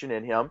conviction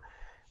in him.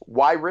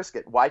 Why risk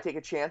it? Why take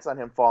a chance on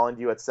him falling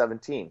to you at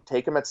 17?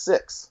 Take him at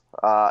 6.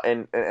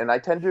 And I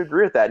tend to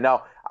agree with that.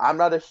 Now, I'm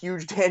not a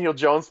huge Daniel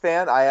Jones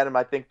fan. I had him,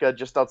 I think,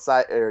 just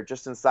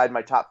inside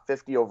my top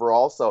 50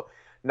 overall. So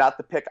not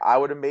the pick I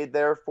would have made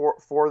there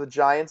for the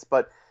Giants.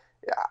 But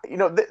you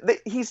know,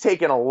 he's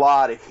taken a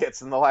lot of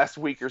hits in the last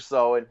week or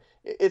so, and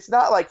it's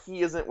not like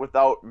he isn't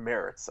without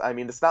merits. I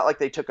mean, it's not like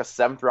they took a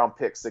 7th round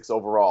pick, 6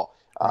 overall.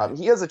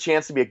 He has a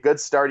chance to be a good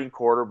starting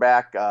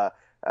quarterback.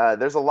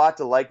 There's a lot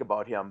to like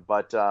about him,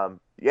 but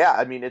yeah,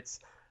 I mean,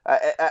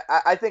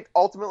 I think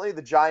ultimately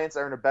the Giants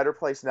are in a better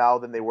place now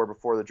than they were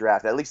before the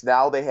draft. At least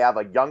now they have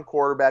a young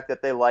quarterback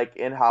that they like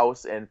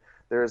in-house, and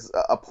there's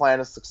a plan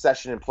of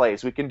succession in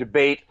place. We can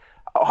debate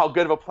how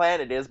good of a plan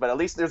it is, but at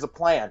least there's a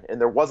plan,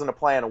 and there wasn't a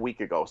plan a week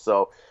ago.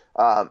 So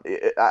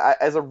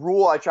as a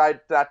rule, I try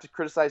not to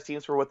criticize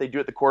teams for what they do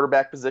at the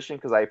quarterback position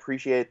because I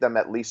appreciate them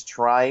at least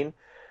trying.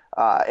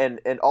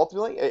 And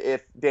ultimately,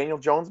 if Daniel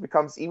Jones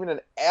becomes even an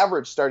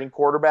average starting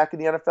quarterback in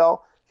the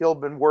NFL, he'll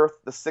have been worth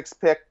the 6th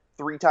pick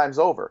 3 times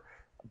over.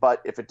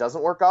 But if it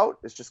doesn't work out,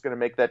 it's just going to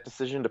make that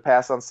decision to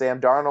pass on Sam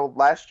Darnold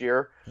last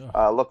year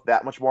look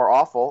that much more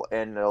awful,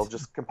 and it'll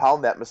just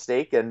compound that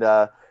mistake, and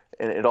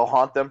it'll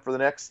haunt them for the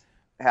next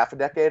half a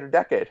decade or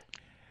decade.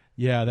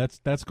 Yeah,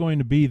 that's going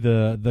to be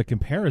the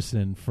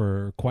comparison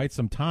for quite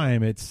some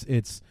time.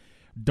 It's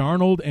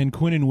Darnold and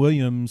Quinnen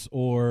Williams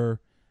or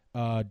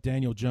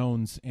Daniel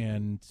Jones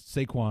and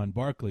Saquon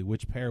Barkley.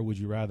 Which pair would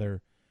you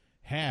rather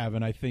have?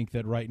 And I think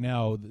that right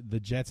now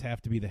the Jets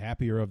have to be the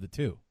happier of the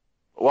two.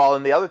 Well,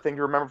 and the other thing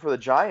to remember for the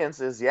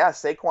Giants is,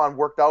 Saquon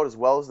worked out as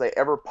well as they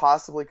ever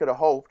possibly could have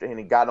hoped, and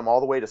he got them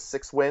all the way to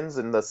 6 wins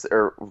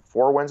or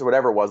 4 wins or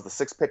whatever it was, the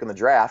 6th pick in the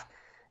draft.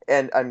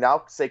 And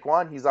now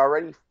Saquon, he's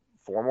already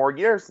 4 more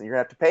years, and you're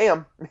going to have to pay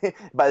him.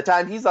 By the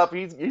time he's up,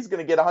 he's going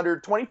to get a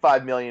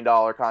 $125 million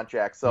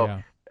contract.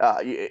 So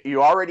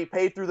you already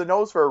paid through the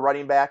nose for a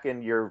running back,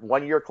 and you're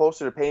 1 year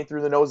closer to paying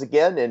through the nose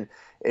again,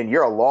 and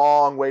you're a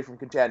long way from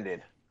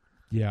contending.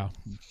 Yeah,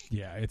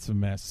 it's a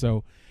mess.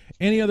 So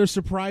any other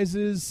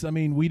surprises? I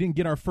mean, we didn't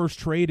get our first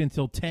trade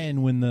until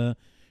 10 when the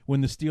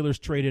Steelers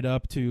traded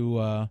up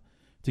to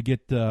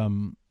get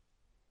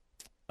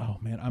oh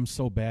man, I'm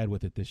so bad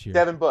with it this year.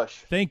 Devin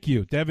Bush. Thank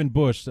you, Devin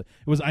Bush.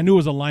 I knew it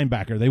was a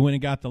linebacker. They went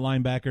and got the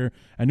linebacker.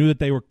 I knew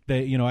that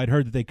I'd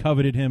heard that they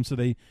coveted him, so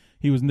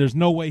there's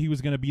no way he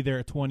was going to be there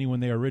at 20 when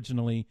they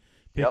originally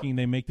picking. Yep.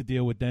 They make the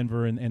deal with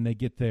Denver and they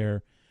get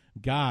their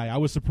guy. I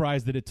was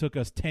surprised that it took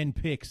us 10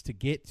 picks to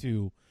get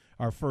to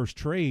our first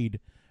trade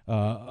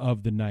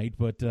of the night.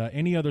 But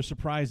any other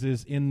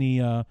surprises in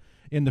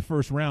the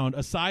first round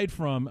aside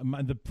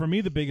from for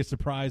me the biggest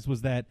surprise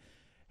was that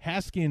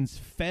Haskins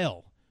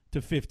fell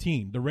to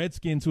 15. The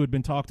Redskins, who had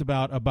been talked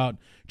about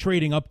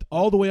trading up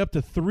all the way up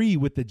to 3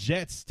 with the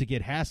Jets to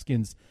get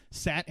Haskins,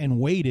 sat and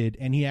waited,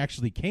 and he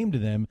actually came to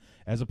them,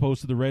 as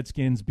opposed to the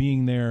Redskins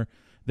being their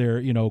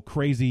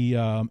crazy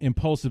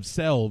impulsive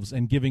selves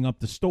and giving up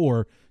the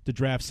store to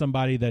draft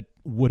somebody that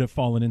would have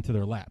fallen into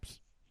their laps.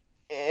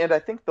 And I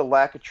think the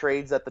lack of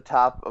trades at the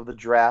top of the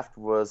draft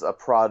was a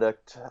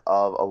product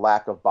of a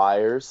lack of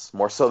buyers,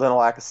 more so than a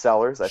lack of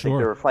sellers. I think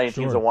there were plenty of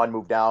teams that wanted to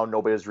move down.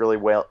 Nobody was really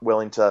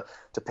willing to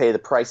pay the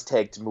price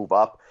tag to move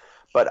up.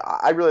 But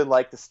I really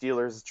like the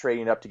Steelers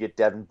trading up to get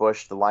Devin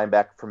Bush, the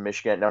linebacker from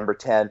Michigan, at number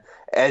 10.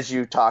 As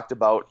you talked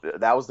about,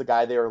 that was the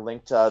guy they were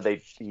linked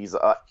to. He's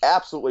an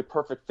absolutely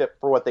perfect fit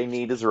for what they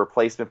need as a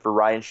replacement for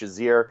Ryan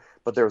Shazier.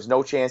 But there was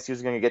no chance he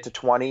was going to get to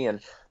 20, and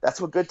that's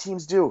what good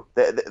teams do.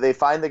 They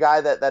find the guy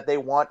that they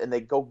want, and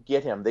they go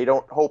get him. They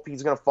don't hope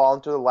he's going to fall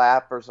into the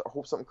lap or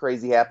hope something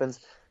crazy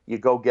happens. You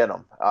go get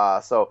him.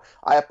 So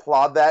I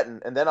applaud that.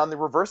 And then on the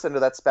reverse end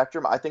of that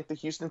spectrum, I think the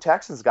Houston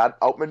Texans got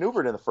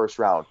outmaneuvered in the first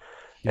round.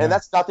 Yeah. And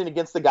that's nothing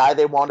against the guy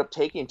they wound up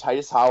taking,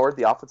 Titus Howard,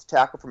 the offensive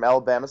tackle from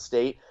Alabama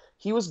State.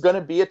 He was going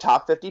to be a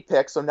top 50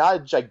 pick, so not a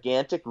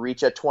gigantic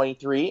reach at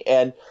 23.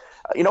 And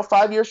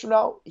 5 years from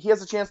now, he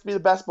has a chance to be the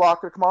best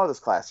blocker to come out of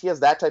this class. He has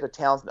that type of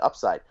talent and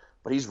upside,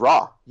 but he's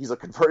raw. He's a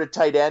converted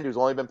tight end who's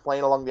only been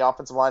playing along the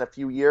offensive line a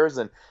few years,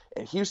 and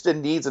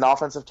Houston needs an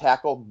offensive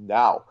tackle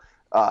now.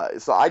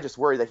 So I just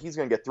worry that he's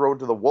going to get thrown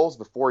to the wolves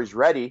before he's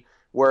ready,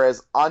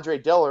 whereas Andre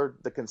Dillard,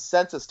 the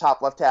consensus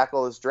top left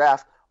tackle of this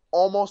draft,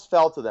 almost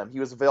fell to them. He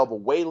was available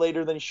way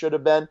later than he should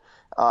have been,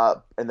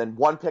 and then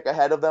one pick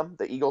ahead of them,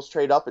 the Eagles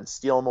trade up and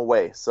steal him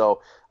away.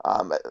 So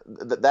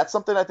that's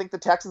something I think the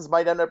Texans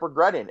might end up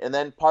regretting. And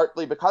then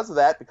partly because of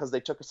that, because they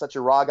took such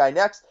a raw guy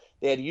next,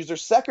 they had to use their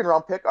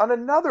second-round pick on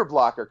another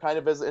blocker, kind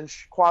of as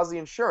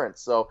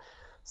quasi-insurance. So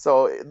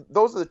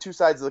those are the two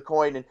sides of the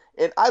coin.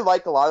 And I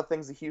like a lot of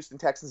things the Houston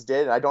Texans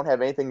did, and I don't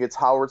have anything against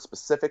Howard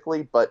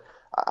specifically, but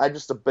I'm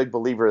just a big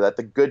believer that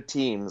the good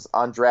teams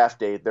on draft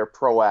day, they're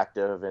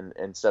proactive and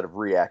instead of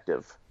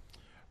reactive.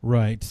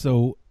 Right.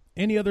 So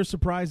any other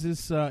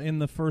surprises in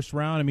the first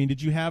round? I mean,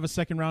 did you have a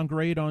second-round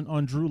grade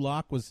on Drew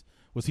Lock? Was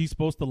he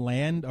supposed to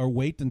land or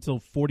wait until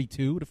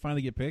 42 to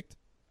finally get picked?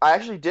 I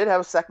actually did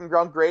have a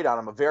second-round grade on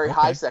him, a very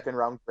high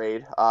second-round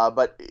grade,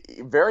 but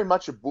very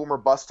much a boomer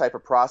bust type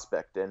of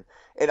prospect. And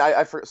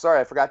I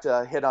forgot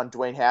to hit on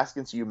Dwayne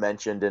Haskins you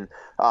mentioned, and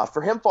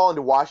for him falling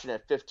to Washington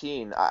at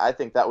 15, I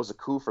think that was a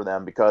coup for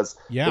them because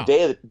the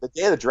day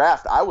of the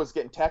draft, I was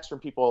getting texts from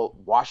people,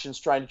 Washington's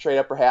trying to trade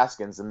up for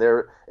Haskins, and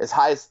they're as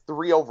high as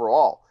 3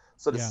 overall.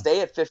 So to stay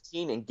at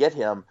 15 and get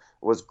him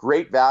was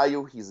great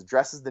value. He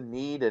addresses the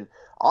need, and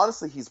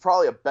honestly, he's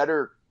probably a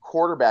better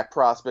quarterback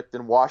prospect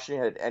than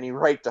Washington had any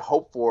right to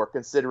hope for,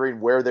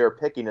 considering where they're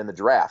picking in the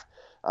draft.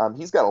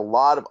 He's got a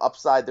lot of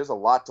upside. There's a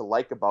lot to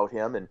like about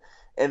him,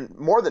 and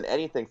more than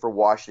anything for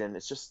Washington,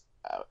 it's just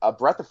a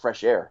breath of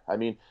fresh air. I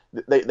mean,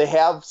 they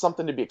have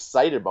something to be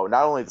excited about,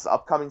 not only this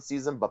upcoming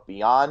season, but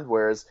beyond,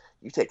 whereas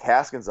you take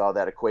Haskins out of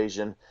that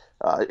equation,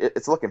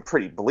 it's looking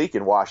pretty bleak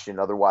in Washington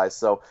otherwise.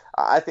 So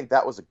I think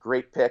that was a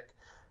great pick.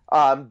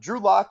 Drew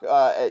Lock,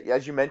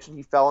 as you mentioned,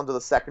 he fell into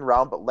the second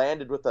round, but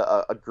landed with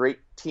a great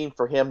team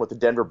for him with the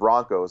Denver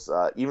Broncos.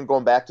 Even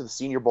going back to the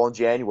Senior Bowl in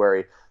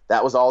January,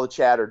 that was all the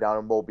chatter down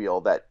in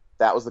Mobile, that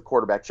was the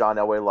quarterback John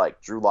Elway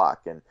liked, Drew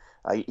Lock. And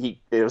it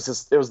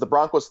was the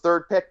Broncos'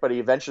 third pick, but he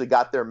eventually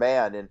got their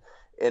man.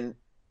 And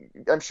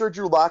I'm sure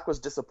Drew Lock was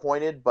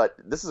disappointed, but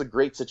this is a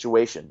great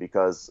situation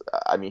because,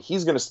 I mean,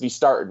 he's going to be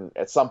starting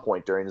at some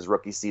point during his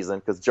rookie season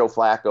because Joe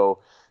Flacco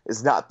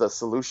is not the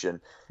solution.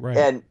 Right.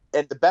 And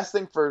the best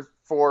thing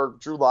for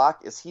Drew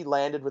Lock is he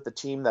landed with a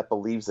team that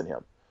believes in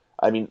him.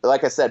 I mean,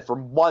 like I said, for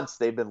months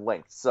they've been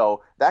linked.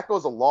 So that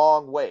goes a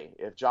long way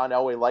if John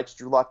Elway likes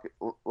Drew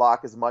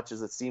Lock as much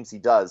as it seems he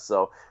does.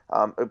 So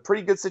a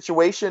pretty good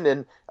situation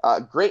and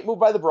great move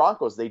by the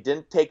Broncos. They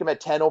didn't take him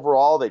at 10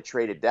 overall. They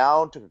traded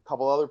down, took a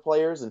couple other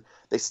players, and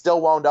they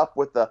still wound up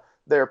with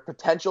their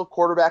potential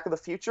quarterback of the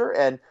future.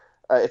 And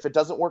if it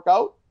doesn't work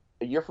out,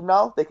 a year from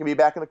now, they can be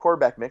back in the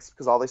quarterback mix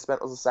because all they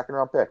spent was a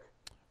second-round pick.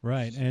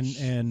 Right,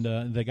 and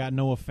they got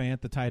Noah Fant,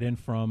 the tight end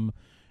from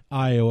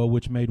Iowa,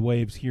 which made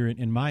waves here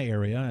in my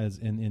area, as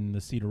in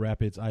the Cedar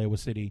Rapids, Iowa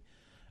City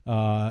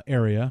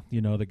area.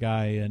 You know, the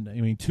guy, and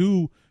I mean,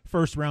 2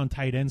 first-round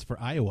tight ends for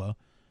Iowa.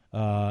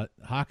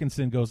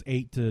 Hawkinson goes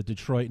 8 to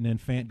Detroit, and then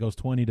Fant goes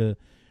 20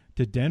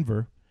 to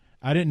Denver.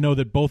 I didn't know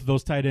that both of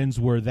those tight ends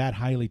were that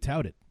highly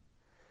touted.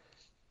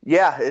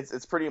 Yeah,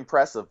 it's pretty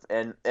impressive.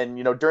 And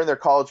you know, during their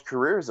college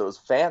careers, it was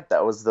Fant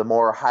that was the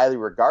more highly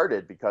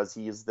regarded because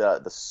he is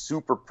the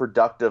super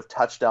productive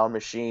touchdown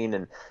machine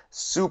and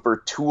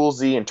super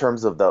toolsy in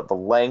terms of the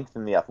length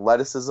and the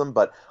athleticism.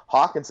 But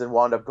Hawkinson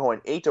wound up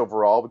going 8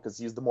 overall because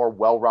he's the more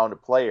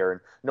well-rounded player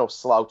and no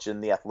slouch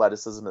in the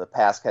athleticism and the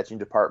pass-catching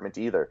department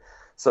either.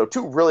 So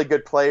 2 really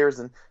good players,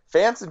 and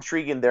Fant's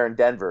intriguing there in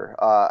Denver.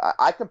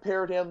 I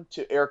compared him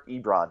to Eric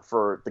Ebron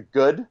for the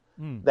good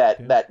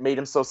that made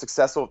him so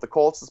successful with the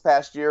Colts this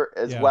past year,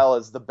 as well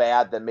as the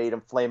bad that made him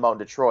flame out in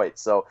Detroit.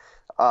 So,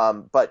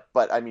 but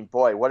I mean,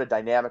 boy, what a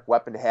dynamic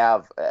weapon to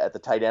have at the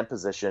tight end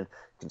position.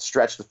 You can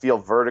stretch the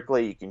field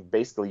vertically. You can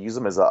basically use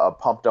him as a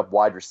pumped-up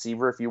wide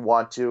receiver if you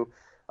want to.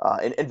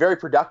 And very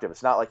productive.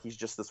 It's not like he's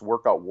just this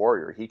workout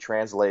warrior. He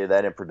translated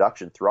that in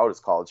production throughout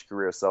his college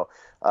career. So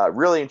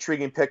really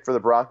intriguing pick for the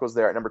Broncos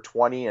there at number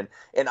 20. And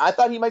I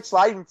thought he might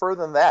slide even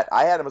further than that.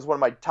 I had him as one of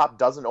my top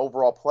dozen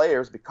overall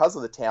players because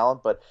of the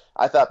talent, but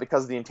I thought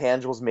because of the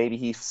intangibles, maybe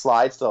he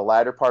slides to the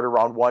latter part of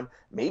round 1.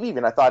 Maybe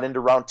even I thought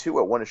into round 2.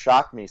 It wouldn't have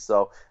shocked me.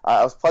 So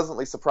I was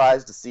pleasantly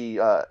surprised to see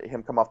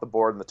him come off the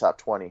board in the top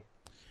 20.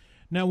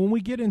 Now, when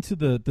we get into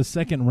the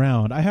second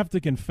round, I have to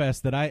confess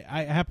that I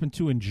happen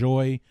to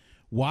enjoy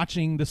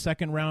watching the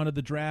second round of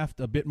the draft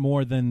a bit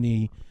more than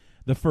the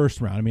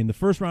first round. I mean, the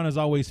first round is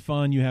always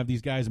fun. You have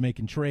these guys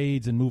making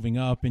trades and moving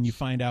up, and you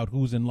find out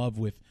who's in love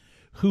with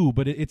who.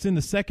 But it's in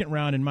the second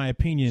round, in my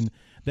opinion,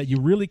 that you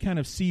really kind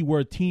of see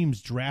where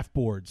teams' draft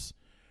boards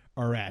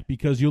are at,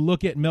 because you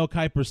look at Mel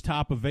Kiper's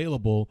top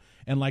available,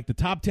 and like the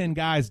top 10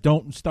 guys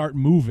don't start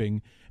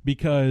moving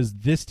because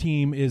this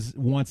team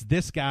wants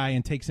this guy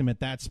and takes him at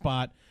that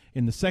spot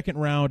in the second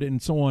round,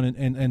 and so on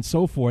and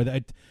so forth.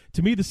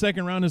 To me, the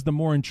second round is the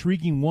more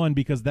intriguing one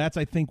because that's,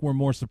 I think, where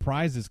more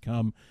surprises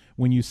come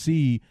when you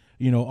see,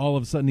 you know, all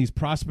of a sudden these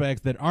prospects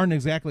that aren't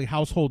exactly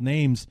household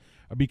names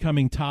are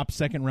becoming top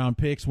second round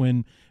picks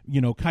when, you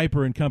know,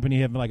 Kiper and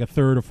company have like a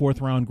third or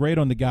fourth round grade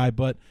on the guy,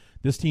 but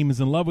this team is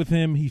in love with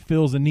him. He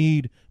fills a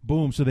need.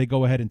 Boom. So they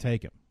go ahead and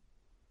take him.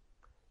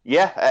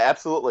 Yeah,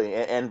 absolutely.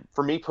 And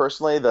for me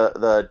personally,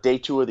 the day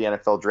two of the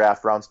NFL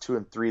draft, rounds 2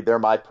 and 3, they're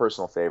my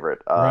personal favorite.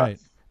 Right.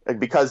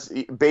 Because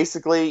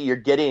basically you're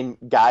getting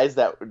guys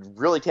that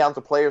really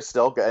talented players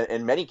still,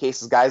 in many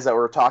cases, guys that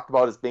were talked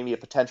about as maybe a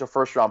potential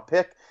first round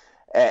pick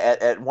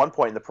at one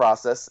point in the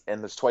process,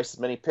 and there's twice as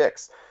many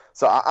picks.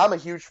 So I'm a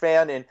huge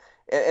fan, and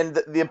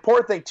the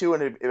important thing too,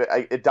 and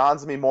it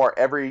dawns on me more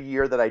every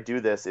year that I do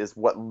this, is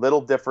what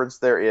little difference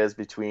there is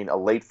between a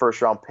late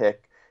first round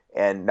pick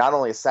and not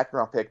only a second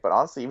round pick, but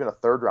honestly even a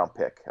third round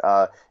pick.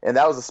 And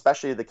that was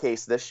especially the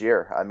case this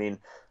year. I mean,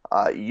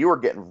 you were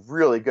getting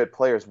really good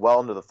players well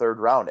into the third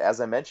round.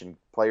 As I mentioned,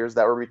 players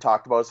that we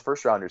talked about as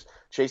first rounders.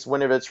 Chase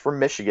Winovich from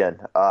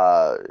Michigan.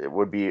 It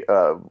would be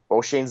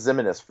O'Shane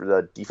Ziminis for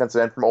the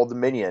defensive end from Old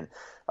Dominion.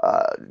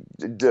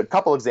 A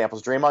couple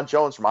examples, Draymond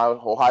Jones from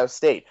Ohio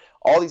State.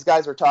 All these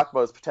guys were talked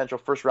about as potential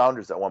first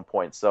rounders at one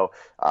point. So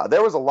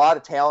there was a lot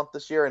of talent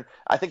this year, and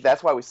I think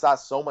that's why we saw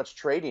so much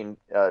trading,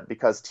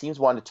 because teams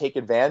wanted to take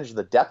advantage of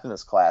the depth in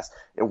this class.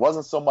 It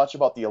wasn't so much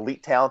about the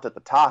elite talent at the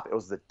top, it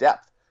was the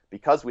depth,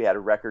 because we had a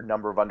record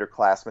number of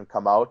underclassmen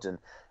come out, and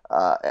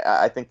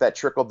I think that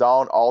trickled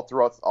down all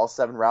throughout all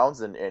 7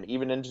 rounds, and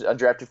even in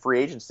undrafted free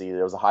agency.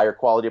 There was a higher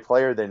quality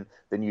player than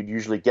you'd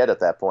usually get at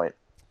that point.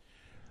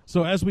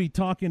 So as we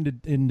talk into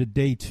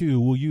day 2,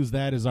 we'll use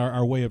that as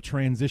our way of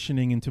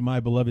transitioning into my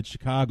beloved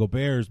Chicago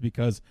Bears,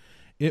 because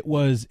it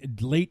was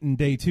late in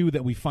day 2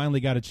 that we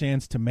finally got a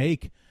chance to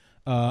make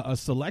a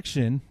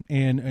selection.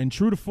 And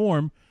true to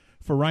form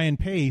for Ryan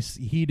Pace,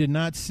 he did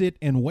not sit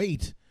and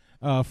wait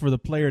for the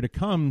player to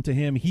come to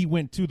him. He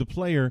went to the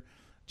player,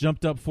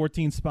 jumped up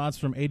 14 spots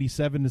from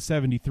 87 to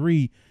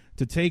 73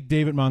 to take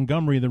David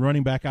Montgomery, the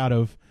running back out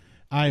of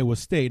Iowa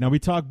State. Now, we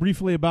talked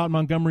briefly about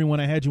Montgomery when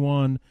I had you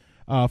on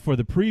for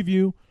the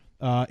preview.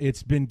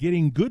 It's been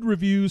getting good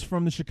reviews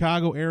from the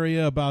Chicago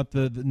area about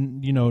the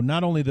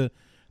not only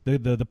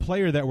the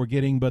player that we're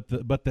getting, but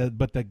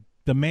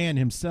the man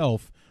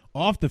himself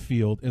off the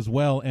field as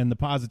well, and the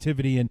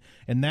positivity,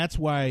 and that's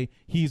why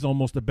he's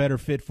almost a better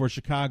fit for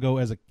Chicago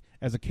as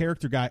a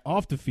character guy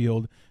off the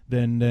field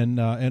than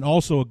and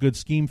also a good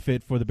scheme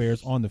fit for the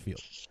Bears on the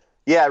field.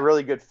 Yeah,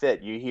 really good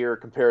fit. You hear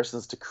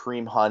comparisons to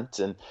Kareem Hunt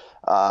and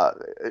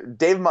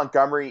David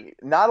Montgomery.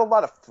 Not a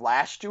lot of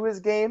flash to his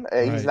game.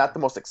 Right. He's not the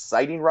most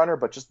exciting runner,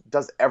 but just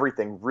does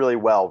everything really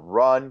well.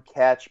 Run,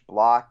 catch,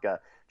 block.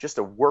 Just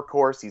a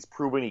workhorse. He's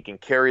proven he can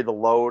carry the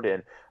load,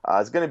 and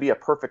is going to be a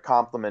perfect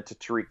complement to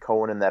Tariq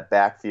Cohen in that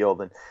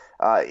backfield. And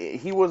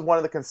he was one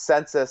of the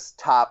consensus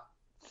top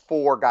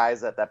 4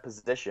 guys at that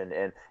position.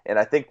 And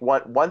I think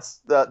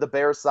once the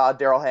Bears saw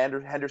Darrell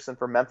Henderson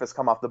from Memphis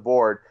come off the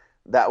board,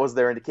 that was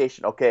their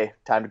indication. Okay,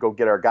 time to go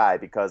get our guy,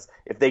 because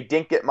if they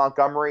didn't get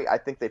Montgomery, I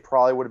think they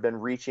probably would have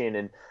been reaching.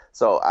 And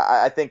so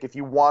I think if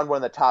you wanted one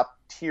of the top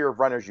tier of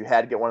runners, you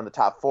had to get one of the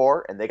top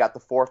 4, and they got the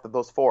 4th of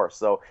those 4.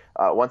 So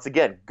once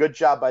again, good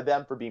job by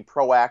them for being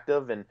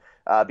proactive, and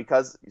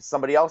because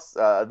somebody else,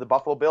 the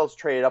Buffalo Bills,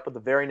 traded up with the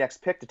very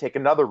next pick to take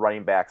another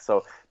running back.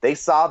 So they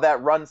saw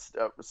that run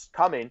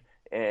coming,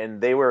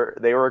 and they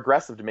were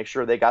aggressive to make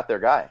sure they got their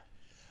guy.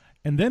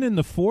 And then in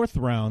the 4th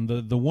round,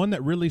 the one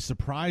that really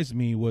surprised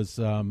me was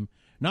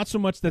not so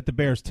much that the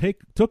Bears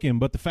took him,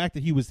 but the fact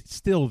that he was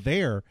still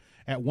there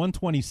at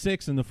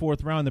 126 in the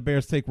 4th round. The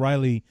Bears take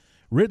Riley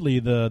Ridley,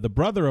 the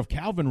brother of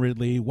Calvin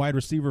Ridley, wide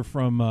receiver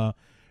from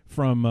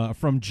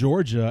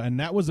Georgia, and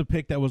that was a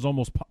pick that was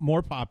almost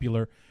more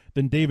popular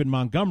than David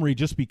Montgomery,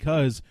 just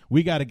because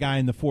we got a guy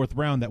in the 4th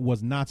round that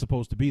was not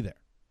supposed to be there.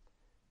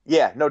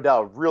 Yeah, no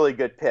doubt. Really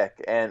good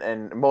pick.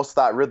 And most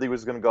thought Ridley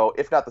was going to go,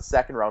 if not the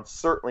 2nd round,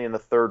 certainly in the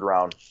 3rd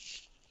round.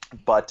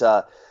 But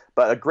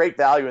a great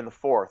value in the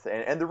 4th.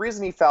 And the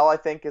reason he fell, I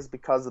think, is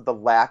because of the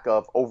lack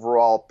of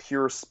overall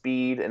pure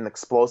speed and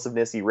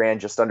explosiveness. He ran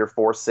just under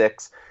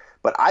 4.6.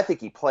 But I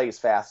think he plays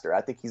faster. I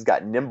think he's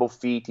got nimble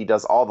feet. He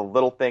does all the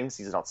little things.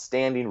 He's an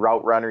outstanding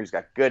route runner. He's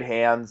got good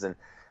hands. And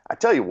I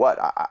tell you what,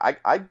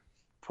 I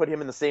put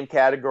him in the same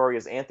category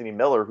as Anthony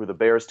Miller, who the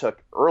Bears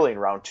took early in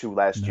round 2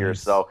 last year.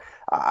 So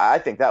I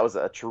think that was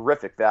a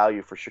terrific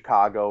value for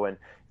Chicago, and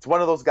it's one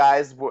of those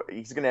guys,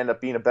 he's going to end up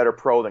being a better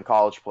pro than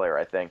college player,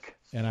 I think.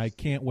 And I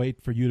can't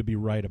wait for you to be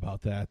right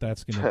about that.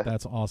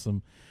 That's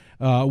awesome.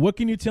 What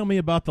can you tell me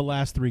about the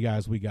last 3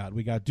 guys we got?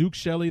 We got Duke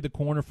Shelley, the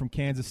corner from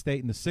Kansas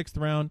State, in the 6th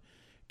round.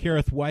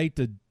 Kareth White,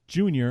 the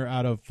junior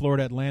out of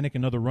Florida Atlantic,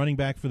 another running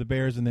back for the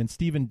Bears, and then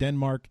Steven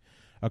Denmark,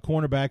 a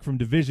cornerback from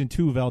Division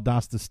II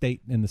Valdosta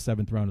State, in the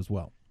 7th round as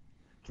well.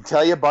 Can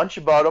tell you a bunch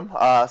about him.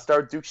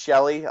 Start Duke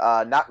Shelley,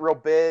 not real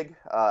big,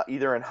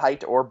 either in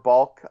height or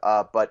bulk,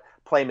 but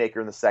playmaker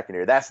in the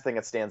secondary. That's the thing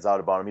that stands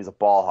out about him. He's a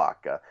ball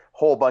hawk. A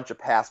whole bunch of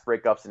pass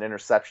breakups and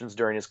interceptions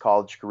during his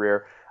college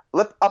career.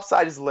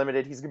 Upside is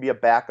limited. He's going to be a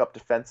backup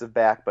defensive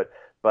back, but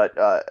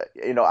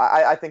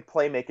I think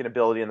playmaking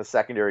ability in the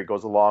secondary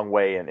goes a long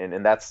way,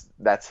 and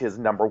that's his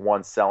number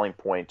one selling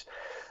point.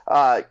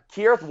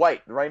 Kareth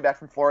White, the running back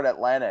from Florida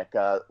Atlantic,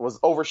 was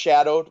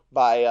overshadowed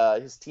by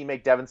his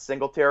teammate Devin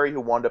Singletary, who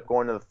wound up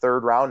going to the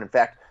 3rd round. In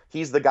fact,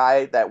 he's the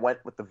guy that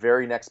went with the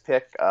very next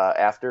pick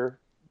after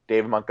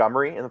David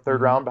Montgomery in the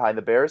 3rd round behind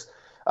the Bears.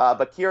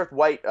 But Keith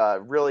White,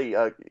 really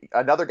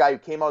another guy who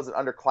came out as an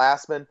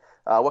underclassman.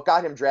 What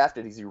got him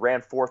drafted is he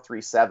ran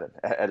 4.37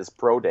 at his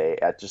pro day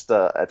at just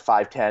at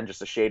 5'10",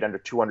 just a shade under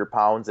 200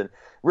 pounds. And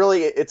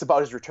really, it's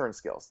about his return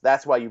skills.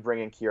 That's why you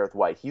bring in Keith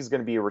White. He's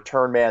going to be a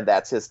return man.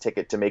 That's his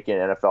ticket to making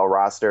an NFL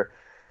roster.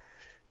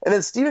 And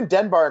then Steven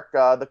Denmark,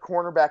 the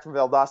cornerback from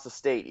Valdosta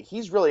State,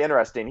 he's really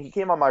interesting. He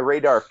came on my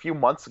radar a few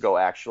months ago,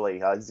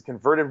 actually. He's a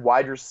converted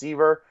wide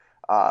receiver,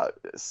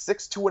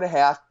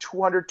 6'2.5",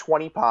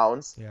 220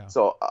 pounds. Yeah.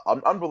 So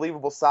an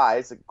unbelievable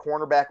size,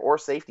 cornerback or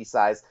safety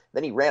size.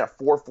 Then he ran a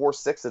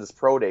 4.46 at his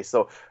pro day.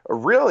 So a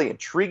really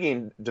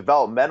intriguing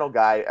developmental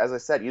guy, as I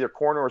said, either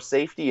corner or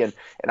safety. And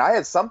I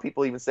had some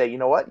people even say, you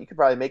know what, you could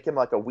probably make him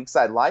like a weak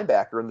side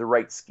linebacker in the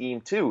right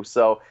scheme too.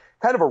 So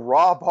kind of a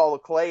raw ball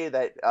of clay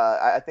that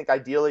I think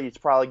ideally it's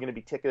probably going to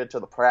be ticketed to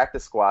the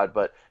practice squad,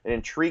 but an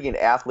intriguing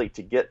athlete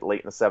to get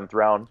late in the 7th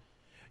round.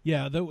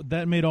 Yeah,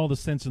 that made all the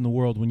sense in the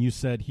world when you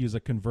said he was a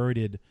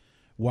converted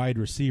wide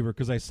receiver,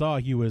 because I saw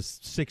he was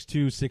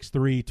 6'2",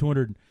 6'3",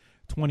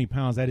 220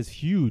 pounds. That is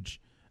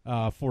huge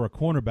for a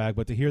cornerback,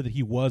 but to hear that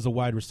he was a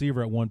wide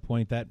receiver at one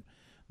point, that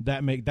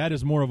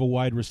is more of a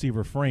wide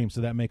receiver frame,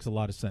 so that makes a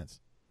lot of sense.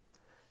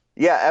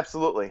 Yeah,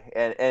 absolutely.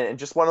 And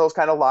just one of those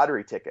kind of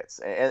lottery tickets.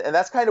 And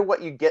that's kind of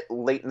what you get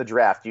late in the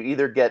draft. You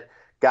either get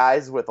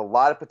guys with a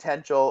lot of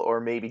potential or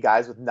maybe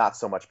guys with not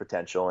so much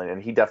potential,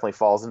 and he definitely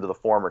falls into the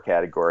former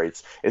category.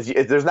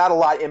 There's not a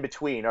lot in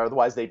between, or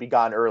otherwise they'd be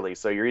gone early.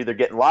 So you're either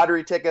getting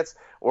lottery tickets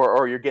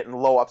or you're getting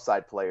low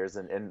upside players,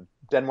 and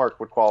Denmark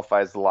would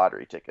qualify as the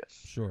lottery ticket.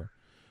 Sure.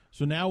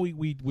 So now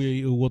we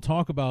will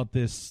talk about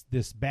this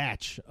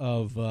batch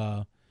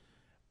of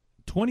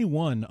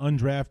 21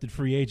 undrafted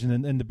free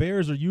agents, and the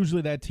Bears are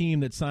usually that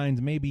team that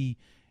signs maybe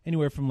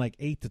anywhere from like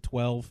 8 to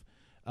 12.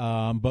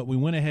 But we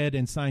went ahead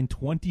and signed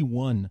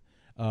 21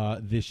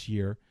 this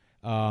year.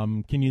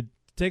 Can you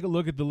take a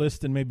look at the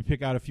list and maybe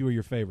pick out a few of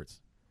your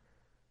favorites?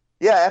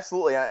 Yeah,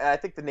 absolutely. I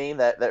think the name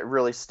that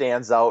really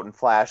stands out and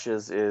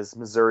flashes is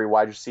Missouri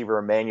wide receiver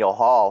Emmanuel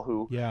Hall,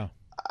 who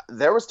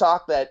there was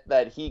talk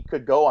that he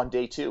could go on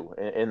day 2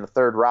 in the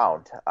 3rd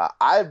round.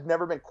 I've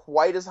never been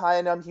quite as high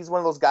on him. He's one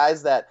of those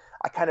guys that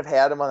I kind of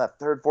had him on that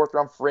 3rd, 4th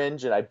round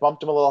fringe, and I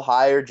bumped him a little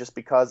higher just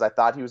because I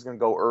thought he was going to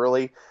go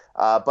early.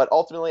 But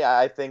ultimately,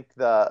 I think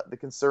the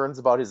concerns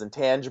about his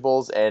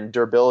intangibles and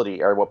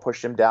durability are what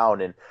pushed him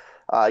down. And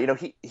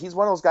he's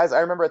one of those guys.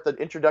 I remember at the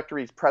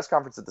introductory press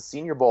conference at the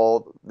Senior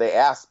Bowl, they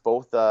asked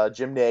both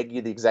Jim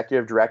Nagy, the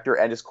executive director,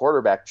 and his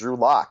quarterback, Drew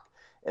Lock.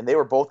 And they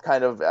were both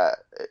kind of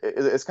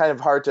it's kind of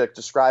hard to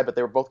describe, but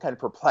they were both kind of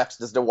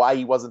perplexed as to why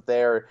he wasn't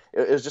there.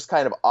 It was just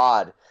kind of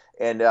odd.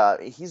 And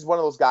he's one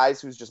of those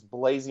guys who's just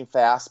blazing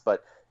fast,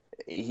 but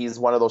he's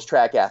one of those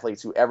track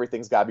athletes who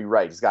everything's got to be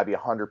right. He's got to be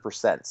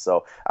 100%.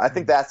 So I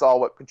think that's all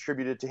what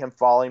contributed to him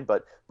falling,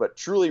 but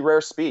truly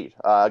rare speed.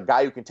 A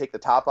guy who can take the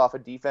top off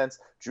of defense.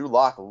 Drew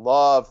Lock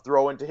loved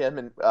throwing to him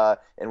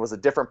and was a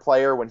different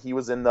player when he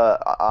was in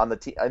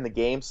the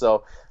game.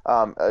 So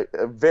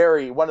a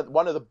very one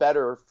of the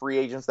better free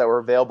agents that were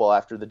available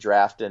after the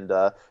draft, and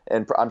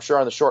I'm sure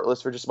on the short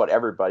list for just about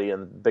everybody.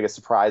 And the biggest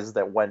surprise is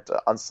that went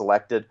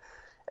unselected.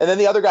 And then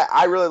the other guy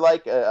I really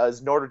like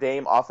is Notre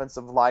Dame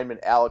offensive lineman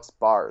Alex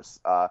Bars.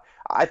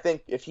 I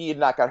think if he had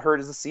not got hurt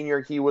as a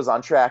senior, he was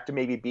on track to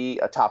maybe be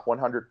a top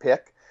 100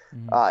 pick.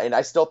 And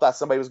I still thought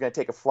somebody was going to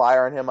take a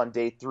flyer on him on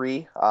day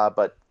 3,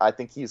 but I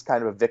think he's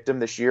kind of a victim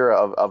this year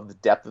of the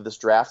depth of this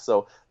draft.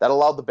 So that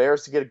allowed the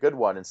Bears to get a good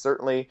one. And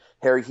certainly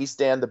Harry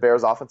Hiestand, the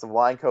Bears offensive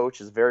line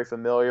coach, is very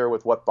familiar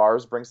with what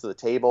Bars brings to the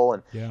table.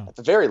 And at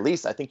the very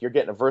least, I think you're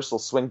getting a versatile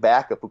swing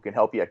backup who can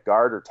help you at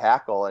guard or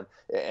tackle. And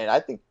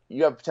I think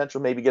you have potential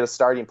maybe get a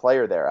starting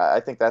player there. I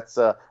think that's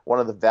one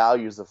of the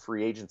values of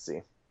free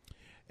agency.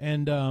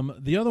 And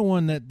the other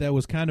one that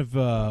was kind of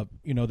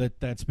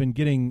that's been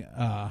getting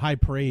high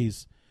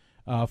praise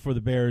for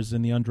the Bears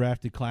in the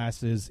undrafted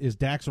class is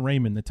Dax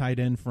Raymond, the tight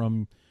end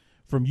from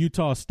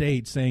Utah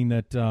State, saying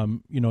that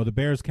the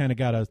Bears kind of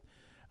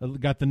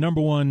got the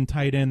number 1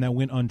 tight end that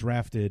went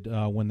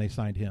undrafted when they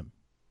signed him.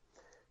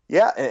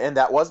 Yeah, and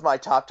that was my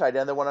top tight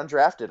end that went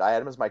undrafted. I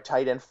had him as my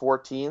tight end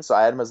 14, so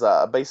I had him as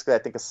basically I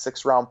think a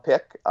 6th-round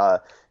pick.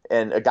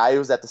 And a guy who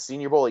was at the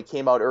Senior Bowl, he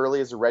came out early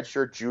as a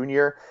redshirt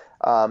junior.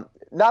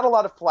 Not a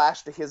lot of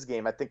flash to his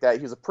game. I think that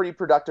he was a pretty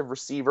productive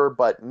receiver,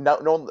 but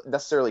no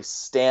necessarily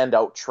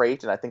standout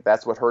trait, and I think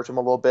that's what hurt him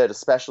a little bit,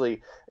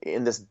 especially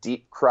in this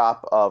deep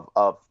crop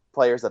of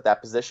players at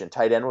that position.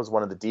 Tight end was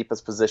one of the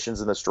deepest positions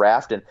in this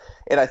draft, and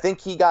I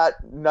think he got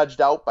nudged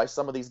out by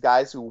some of these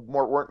guys who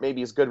weren't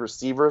maybe as good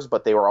receivers,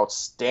 but they were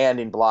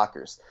outstanding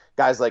blockers.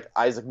 Guys like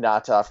Isaac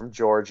Nata from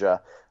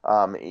Georgia.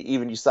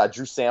 Even you saw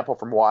Drew Sample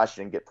from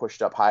Washington get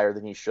pushed up higher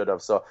than he should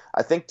have. So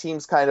I think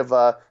teams kind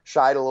of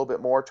shied a little bit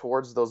more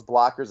towards those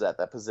blockers at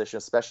that position,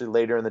 especially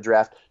later in the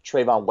draft.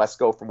 Trayvon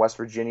Wesco from West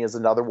Virginia is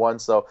another one.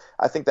 So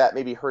I think that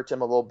maybe hurt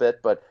him a little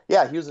bit. But,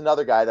 yeah, he was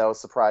another guy that I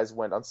was surprised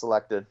went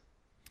unselected.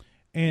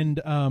 And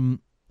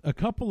a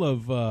couple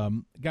of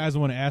guys I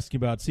want to ask you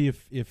about, see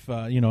if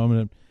I'm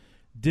going to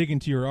dig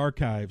into your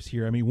archives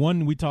here. I mean,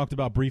 one we talked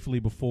about briefly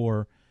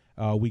before,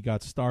 we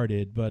got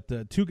started.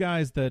 But two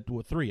guys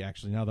three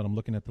actually, now that I'm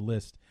looking at the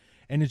list,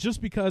 and it's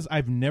just because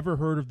I've never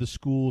heard of the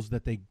schools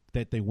that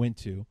they went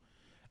to.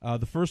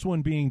 The first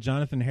one being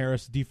Jonathan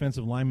Harris,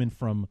 defensive lineman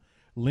from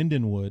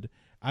Lindenwood.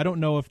 I don't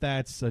know if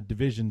that's a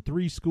Division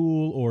III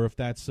school or if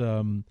that's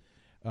a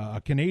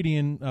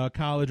Canadian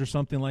college or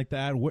something like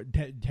that.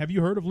 Have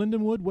you heard of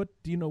Lindenwood? What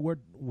do you know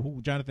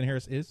who Jonathan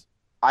Harris is?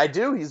 I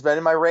do. He's been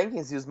in my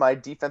rankings. He was my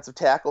defensive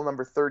tackle,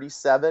 number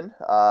 37.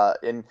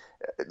 And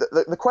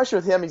the question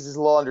with him is he's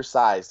a little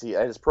undersized.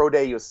 At his pro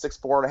day, he was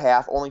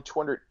 6'4.5", only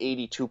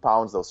 282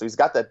 pounds, though. So he's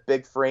got that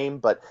big frame,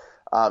 but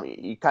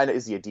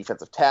is he a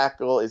defensive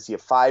tackle? Is he a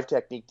 5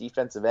 technique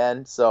defensive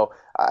end? So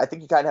I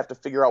think you kind of have to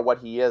figure out what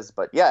he is.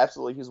 But yeah,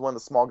 absolutely, he's one of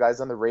the small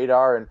guys on the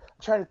radar. And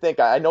I'm trying to think.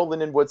 I know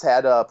Lindenwood's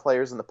had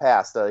players in the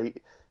past,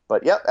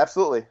 but yeah,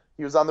 absolutely,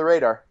 he was on the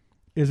radar.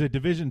 Is it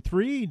Division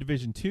III,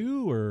 Division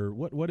II, or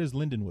what is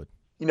Lindenwood?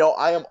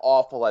 I am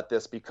awful at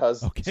this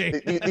because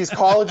these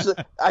colleges,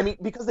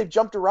 because they've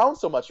jumped around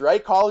so much,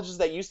 right? Colleges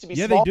that used to be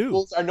small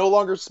schools are no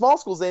longer small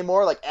schools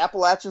anymore. Like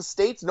Appalachian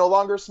State's no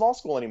longer a small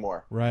school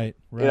anymore. Right.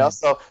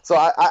 So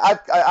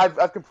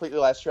I've completely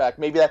lost track.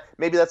 Maybe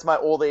that's my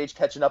old age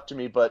catching up to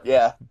me, but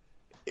yeah,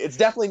 it's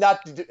definitely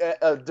not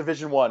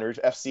Division I or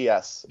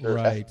FCS.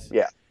 Right.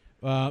 Yeah.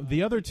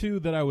 The other two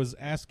that I was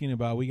asking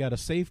about, we got a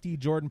safety,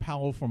 Jordan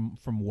Powell from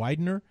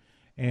Widener,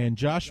 and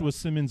Joshua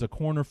Simmons, a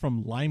corner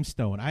from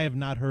Limestone. I have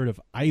not heard of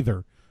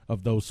either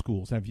of those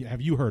schools. Have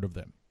you heard of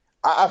them?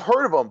 I've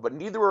heard of them, but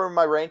neither were in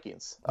my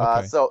rankings.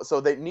 Okay. So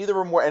they neither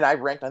were more, and I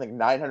ranked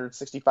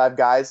 965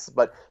 guys.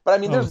 But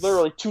there's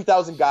literally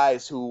 2,000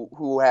 guys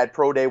who had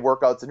pro day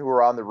workouts and who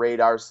were on the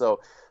radar. So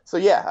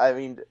yeah,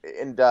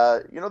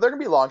 they're gonna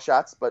be long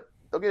shots, but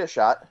they'll get a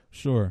shot.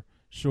 Sure.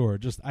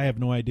 Just I have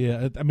no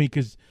idea.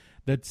 Because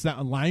that's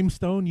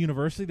Limestone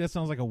University. That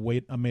sounds like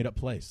a made up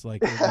place.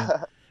 Like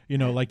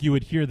like you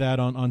would hear that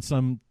on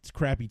some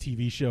crappy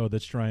TV show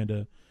that's trying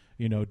to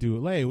do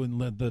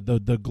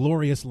the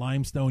glorious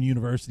Limestone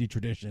University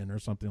tradition or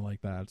something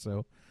like that.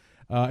 So,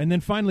 and then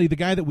finally, the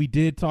guy that we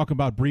did talk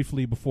about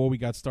briefly before we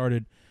got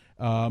started,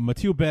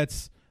 Mathieu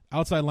Betts,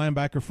 outside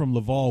linebacker from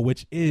Laval,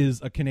 which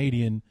is a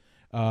Canadian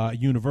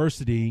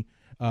university.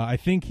 I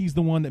think he's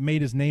the one that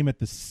made his name at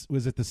the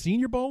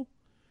Senior Bowl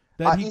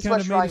that he kind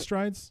of made his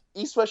strides.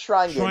 East-West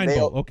Shrine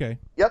Bowl. Okay.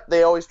 Yep,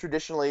 they always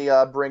traditionally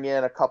bring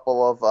in a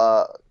couple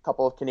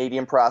of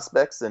Canadian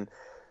prospects, and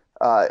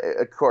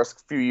of course,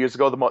 a few years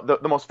ago,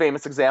 the most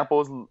famous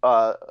example is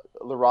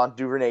Laurent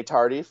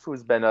Duvernay-Tardif,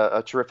 who's been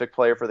a terrific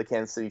player for the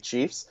Kansas City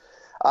Chiefs.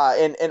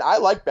 And I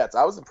like Betts.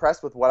 I was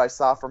impressed with what I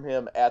saw from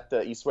him at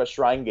the East-West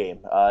Shrine game.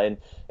 And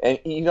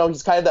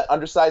he's kind of that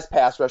undersized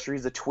pass rusher.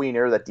 He's a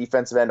tweener, that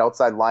defensive end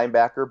outside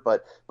linebacker,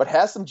 but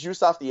has some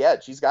juice off the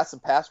edge. He's got some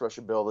pass rush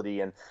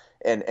ability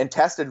and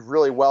tested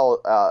really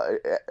well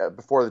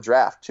before the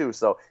draft too.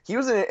 So he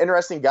was an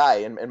interesting guy.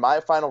 In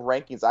my final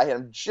rankings, I had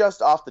him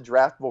just off the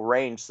draftable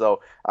range.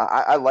 So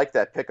I like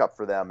that pickup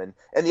for them.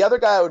 And the other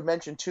guy I would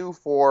mention too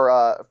for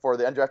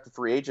the undrafted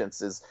free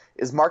agents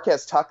is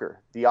Marquez Tucker,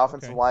 the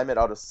offensive lineman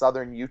out of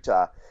Southern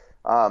Utah.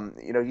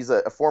 He's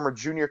a former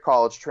junior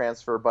college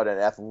transfer, but an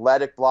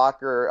athletic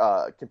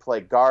blocker, can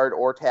play guard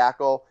or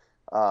tackle.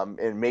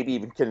 And maybe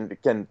even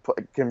can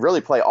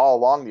really play all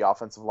along the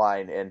offensive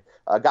line, and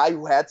a guy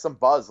who had some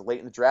buzz late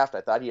in the draft.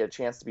 I thought he had a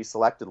chance to be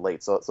selected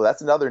late, so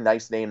that's another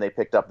nice name they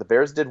picked up. The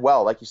Bears did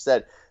well, like you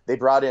said. They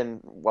brought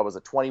in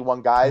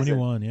 21 guys.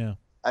 21, yeah.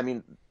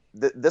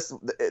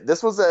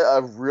 This was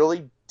a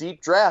really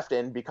deep draft,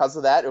 and because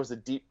of that, it was a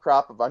deep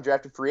crop of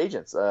undrafted free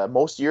agents.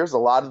 Most years,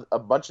 a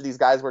bunch of these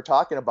guys we're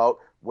talking about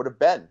would have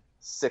been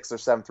 6th or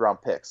 7th round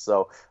picks.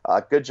 So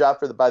good job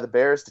by the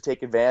Bears to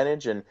take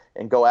advantage and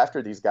go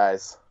after these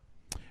guys.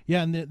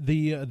 Yeah, and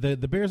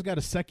the Bears got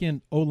a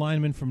second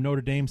O-lineman from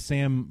Notre Dame,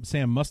 Sam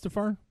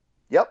Mustafar.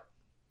 Yep.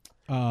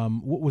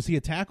 Was he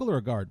a tackle or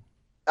a guard?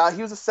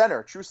 He was a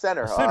center, true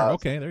center.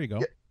 Okay, there you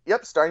go.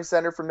 Yep, starting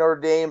center from Notre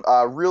Dame.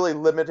 Really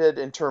limited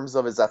in terms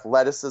of his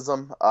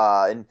athleticism,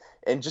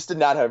 and just did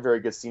not have a very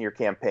good senior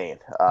campaign.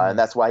 And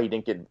that's why he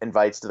didn't get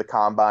invites to the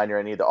Combine or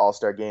any of the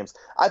All-Star games.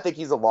 I think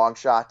he's a long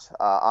shot,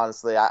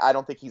 honestly. I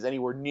don't think he's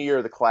anywhere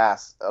near the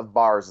class of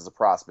Bars as a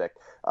prospect.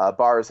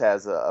 Bars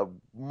has a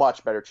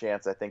much better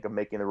chance, I think, of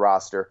making the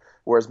roster,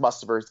 whereas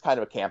Mustapher is kind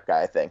of a camp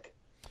guy, I think.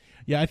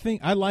 Yeah, I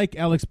think I like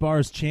Alex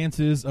Barr's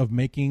chances of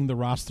making the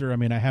roster.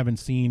 I haven't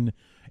seen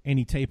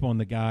any tape on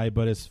the guy,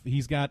 but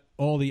he's got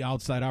all the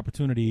outside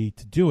opportunity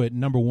to do it.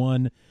 Number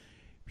one,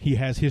 he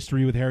has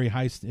history with Harry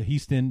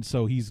Heaston,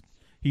 so he's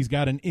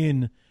got an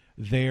in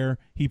there.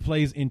 He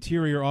plays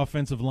interior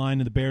offensive line,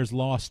 and the Bears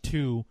lost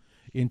 2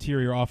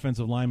 interior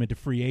offensive linemen to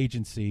free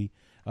agency,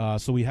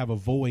 so we have a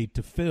void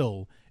to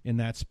fill in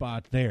that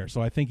spot there.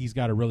 So I think he's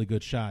got a really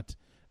good shot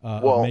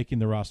of making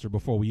the roster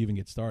before we even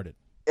get started.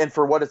 And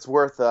for what it's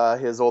worth,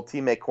 his old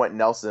teammate Quentin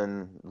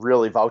Nelson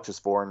really vouches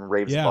for and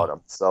raves about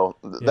him. So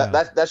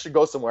that should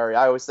go somewhere.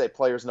 I always say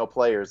players know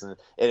players, and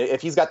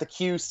if he's got the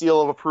Q seal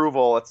of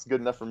approval, that's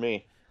good enough for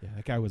me. Yeah,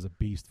 that guy was a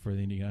beast for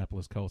the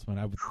Indianapolis Colts,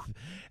 man.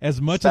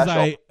 As much as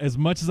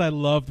I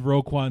loved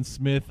Roquan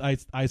Smith,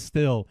 I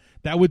still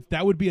that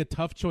would be a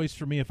tough choice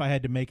for me if I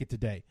had to make it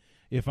today.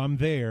 If I'm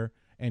there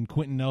and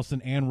Quentin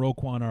Nelson and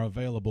Roquan are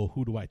available,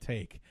 who do I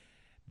take?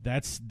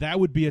 That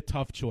would be a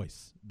tough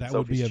choice. That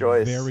would be a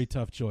very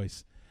tough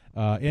choice.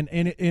 And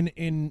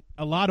in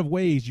a lot of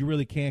ways, you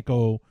really can't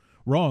go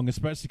wrong,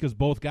 especially because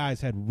both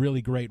guys had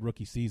really great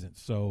rookie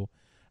seasons. So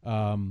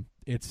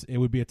it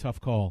would be a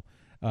tough call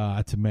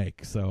to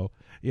make. So,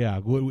 yeah,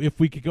 if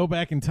we could go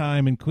back in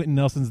time and Quentin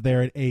Nelson's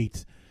there at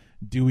 8,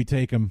 do we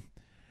take him?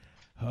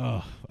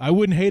 I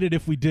wouldn't hate it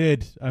if we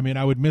did. I mean,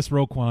 I would miss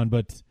Roquan,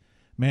 but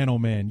man, oh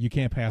man, you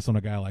can't pass on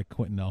a guy like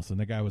Quentin Nelson.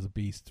 That guy was a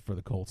beast for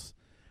the Colts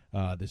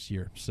this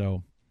year.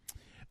 So,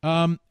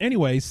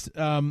 anyways,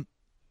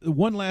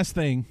 one last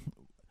thing.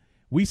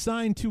 We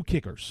signed 2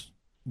 kickers.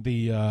 And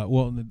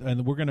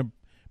we're going to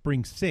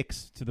bring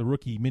 6 to the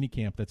rookie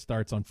minicamp that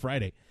starts on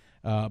Friday,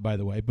 by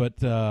the way.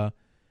 But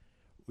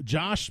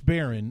Josh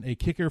Barron, a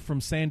kicker from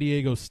San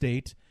Diego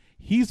State,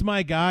 he's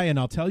my guy, and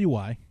I'll tell you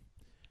why.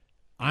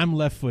 I'm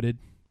left-footed,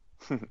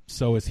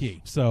 so is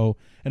he. So,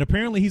 and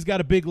apparently he's got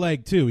a big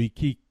leg too.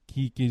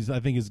 He's I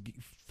think as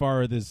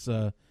far as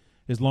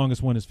his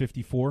longest one is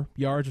 54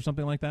 yards or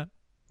something like that.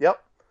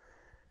 Yep.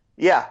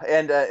 Yeah,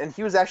 and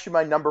he was actually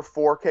my number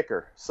 4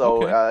 kicker.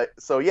 So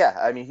okay. Yeah,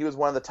 I mean he was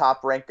one of the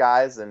top ranked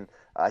guys, and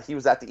he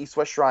was at the East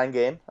West Shrine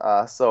game.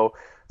 So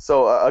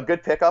a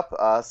good pickup.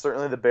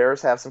 Certainly the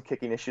Bears have some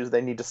kicking issues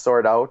they need to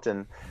sort out,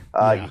 and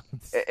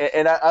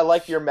I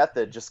like your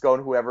method, just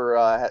going whoever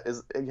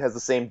has the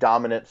same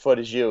dominant foot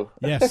as you.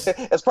 Yes,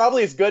 it's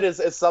probably as good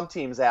as some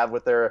teams have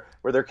with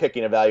their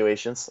kicking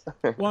evaluations.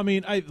 Well, I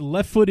mean,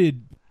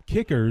 left-footed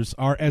kickers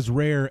are as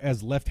rare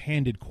as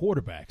left-handed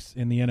quarterbacks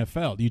in the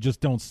NFL. You just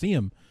don't see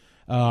them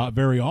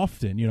very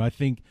often. You know, I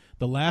think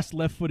the last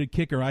left-footed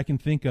kicker I can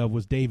think of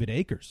was David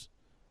Akers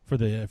for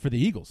the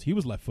Eagles. He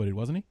was left-footed,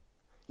 wasn't he?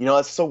 You know,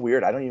 that's so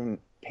weird. I don't even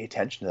pay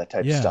attention to that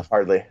type of stuff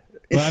hardly.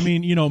 Well, I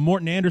mean, you know,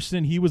 Morton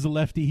Anderson, he was a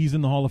lefty. He's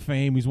in the Hall of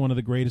Fame. He's one of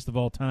the greatest of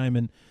all time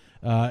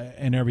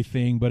and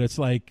everything. But it's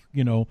like,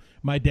 you know,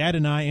 my dad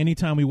and I,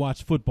 anytime we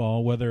watch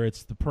football, whether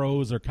it's the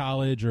pros or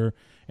college or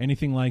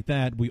anything like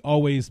that, we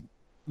always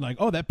like,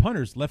 oh, that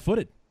punter's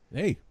left-footed.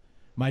 Hey,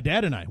 my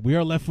dad and I, we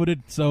are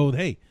left-footed, so,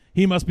 hey,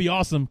 he must be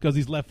awesome because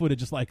he's left-footed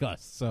just like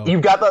us. So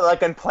you've got that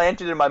like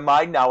implanted in my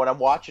mind now when I'm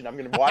watching. I'm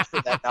going to watch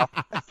for that now.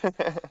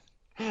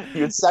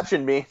 You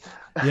inception me.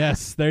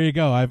 Yes, there you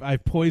go.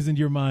 I've poisoned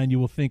your mind. You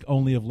will think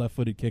only of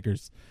left-footed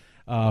kickers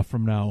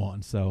from now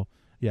on. So,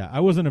 yeah,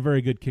 I wasn't a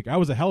very good kicker. I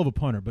was a hell of a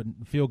punter, but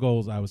field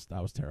goals, I was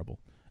terrible.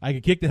 I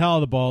could kick the hell out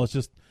of the ball. It's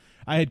just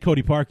I had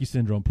Cody Parkey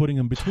syndrome. Putting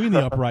him between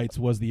the uprights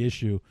was the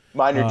issue.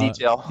 Minor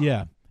detail.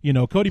 Yeah. You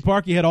know, Cody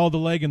Parkey had all the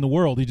leg in the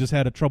world. He just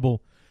had a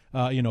trouble,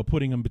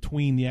 putting him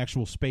between the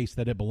actual space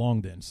that it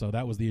belonged in. So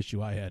that was the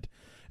issue I had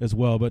as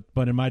well.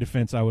 But in my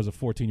defense, I was a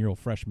 14-year-old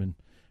freshman,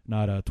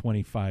 not a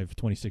 25,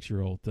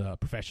 26-year-old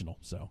professional.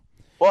 So,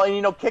 well, and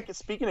you know,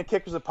 speaking of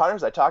kickers and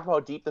punters, I talked about how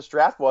deep this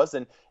draft was,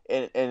 and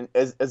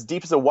as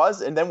deep as it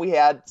was, and then we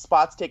had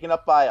spots taken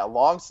up by a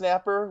long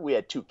snapper. We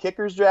had 2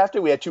 kickers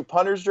drafted. We had 2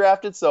 punters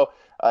drafted. So,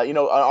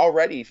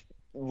 already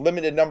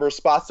limited number of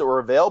spots that were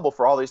available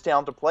for all these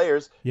talented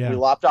players. Yeah. We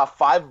lopped off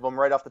 5 of them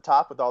right off the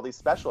top with all these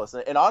specialists.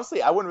 And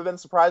honestly, I wouldn't have been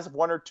surprised if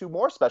 1 or 2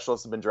 more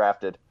specialists had been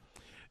drafted.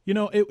 You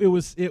know, it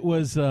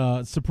was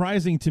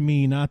surprising to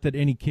me, not that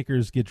any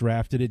kickers get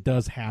drafted. It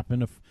does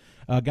happen.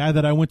 A guy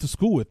that I went to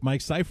school with, Mike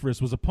Cyphers,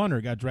 was a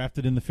punter, got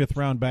drafted in the 5th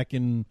round back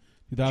in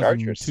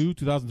 2002,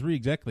 2003,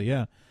 exactly,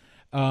 yeah.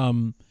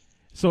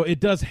 So it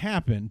does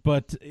happen,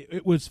 but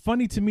it was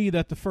funny to me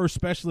that the first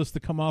specialist to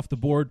come off the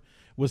board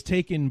was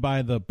taken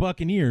by the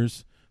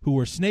Buccaneers, who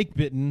were snake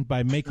bitten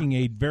by making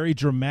a very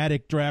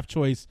dramatic draft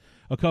choice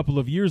a couple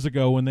of years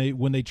ago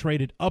when they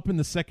traded up in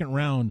the 2nd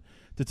round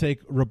to take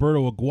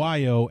Roberto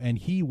Aguayo, and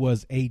he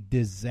was a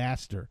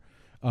disaster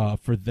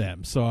for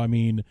them. So, I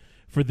mean,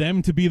 for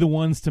them to be the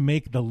ones to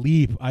make the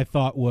leap, I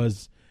thought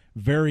was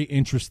very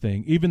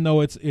interesting. Even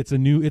though it's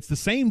the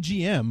same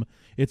GM,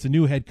 it's a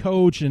new head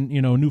coach and,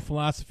 you know, new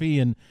philosophy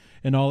and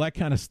all that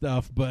kind of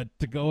stuff. But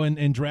to go in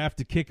and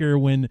draft a kicker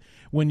when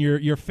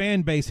your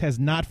fan base has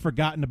not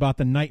forgotten about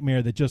the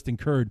nightmare that just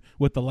occurred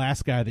with the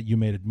last guy that you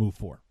made a move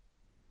for.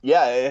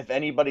 Yeah, if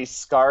anybody's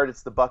scarred,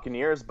 it's the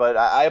Buccaneers, but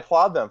I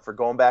applaud them for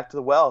going back to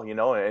the well, you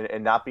know,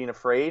 and not being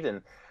afraid.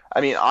 And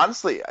I mean,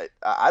 honestly,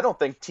 I don't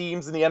think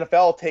teams in the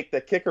NFL take the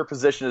kicker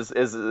position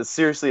as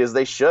seriously as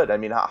they should. I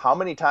mean, how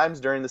many times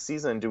during the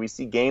season do we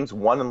see games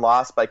won and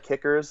lost by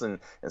kickers? And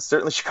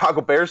certainly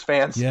Chicago Bears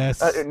fans.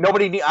 Yes. I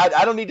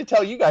don't need to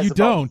tell you guys. You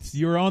don't.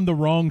 You're on the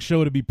wrong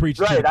show to be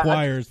preaching to the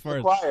choir as far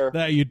as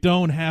that. You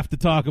don't have to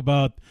talk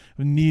about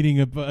needing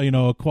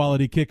a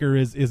quality kicker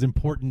is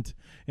important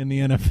in the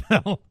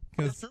NFL.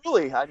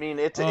 Truly, I mean,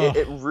 it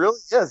really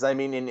is. I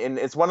mean, and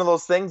it's one of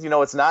those things, you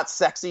know, it's not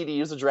sexy to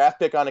use a draft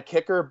pick on a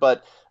kicker,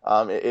 but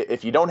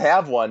if you don't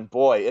have one,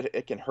 boy,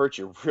 it can hurt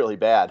you really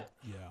bad.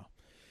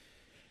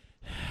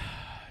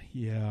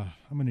 Yeah,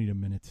 I'm going to need a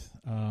minute.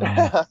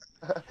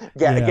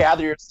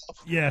 Gather yourself.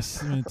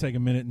 Yes, I'm going to take a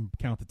minute and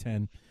count to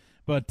 10.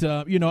 But,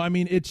 I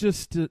mean, it's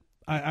just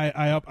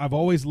I've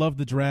always loved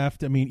the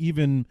draft. I mean,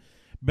 even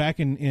back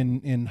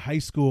in high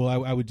school,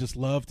 I would just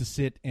love to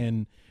sit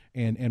and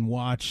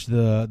watch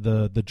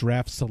the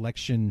draft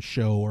selection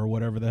show or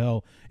whatever the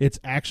hell it's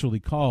actually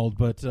called.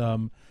 But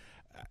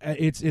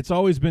it's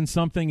always been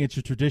something. It's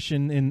a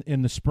tradition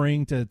in the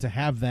spring to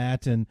have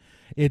that, and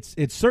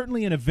it's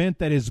certainly an event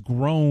that has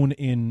grown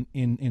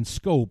in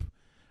scope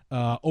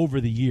over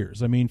the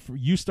years. I mean,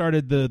 you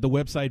started the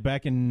website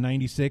back in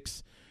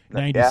 96,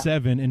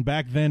 97, and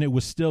back then it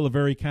was still a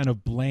very kind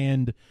of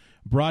bland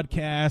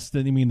broadcast.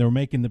 And I mean, they're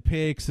making the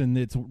picks, and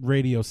it's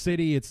Radio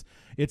City.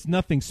 It's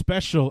nothing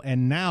special.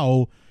 And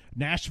now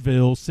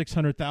Nashville,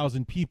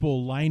 600,000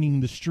 people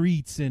lining the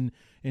streets in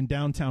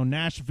downtown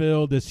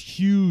Nashville. This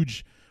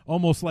huge,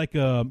 almost like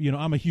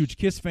I'm a huge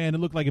Kiss fan. It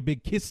looked like a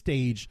big Kiss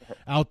stage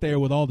out there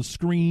with all the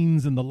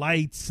screens and the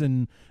lights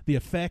and the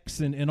effects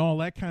and all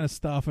that kind of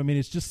stuff. I mean,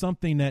 it's just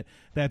something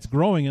that's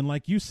growing. And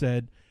like you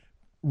said,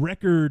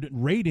 record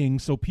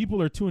ratings. So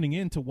people are tuning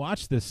in to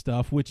watch this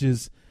stuff, which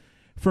is,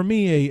 for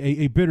me,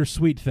 a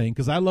bittersweet thing,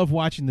 because I love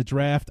watching the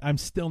draft. I'm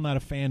still not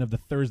a fan of the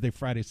Thursday,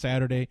 Friday,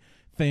 Saturday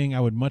thing.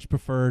 I would much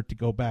prefer to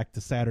go back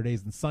to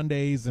Saturdays and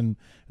Sundays, and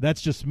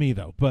that's just me,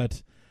 though.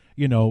 But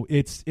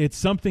it's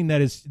something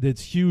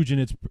that's huge,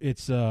 and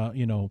it's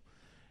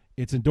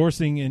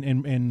endorsing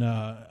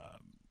and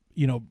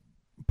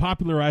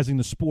popularizing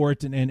the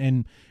sport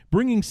and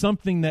bringing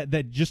something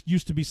that just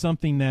used to be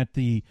something that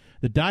the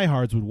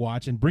diehards would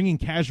watch, and bringing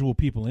casual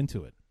people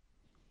into it.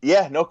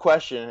 Yeah, no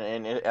question.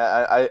 And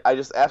I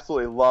just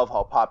absolutely love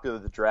how popular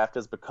the draft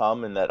has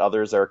become, and that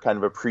others are kind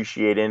of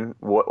appreciating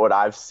what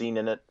I've seen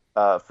in it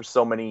for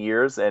so many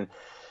years. And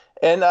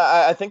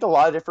I think a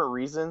lot of different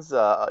reasons.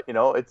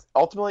 It's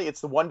ultimately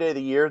the one day of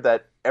the year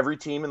that every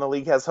team in the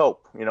league has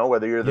hope.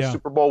 Whether you're the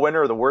Super Bowl winner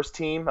or the worst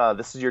team,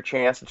 this is your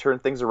chance to turn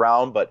things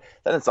around. But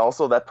then it's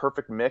also that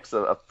perfect mix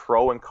of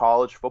pro and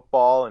college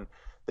football, and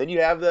then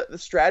you have the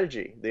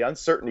strategy, the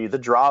uncertainty, the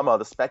drama,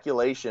 the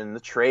speculation, the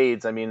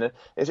trades. I mean,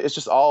 it's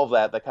just all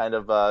of that kind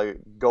of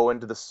go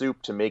into the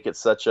soup to make it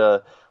such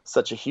a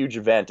huge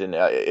event. And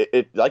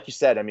it like you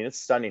said, I mean, it's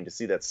stunning to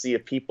see that sea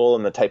of people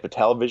and the type of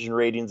television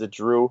ratings it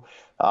drew.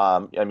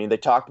 I mean, they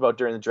talked about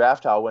during the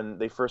draft how when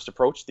they first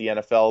approached the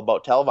NFL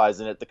about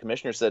televising it, the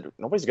commissioner said,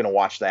 nobody's going to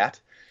watch that.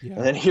 Yeah.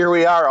 And then here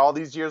we are all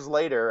these years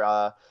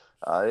later.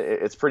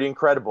 It's pretty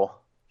incredible.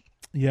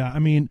 Yeah, I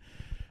mean,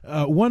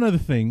 one other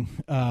thing,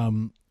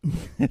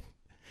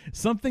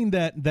 something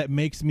that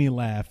makes me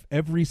laugh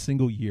every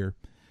single year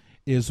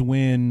is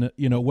when,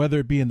 whether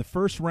it be in the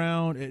first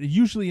round,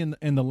 usually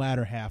in the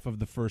latter half of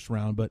the first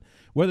round, but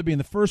whether it be in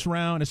the first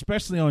round,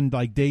 especially on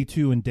like day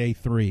 2 and day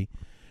 3,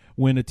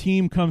 when a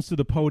team comes to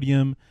the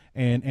podium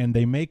and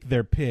they make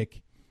their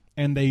pick,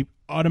 and they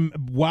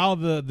while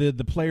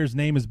the player's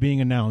name is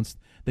being announced,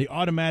 they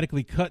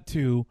automatically cut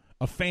to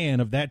a fan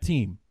of that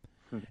team.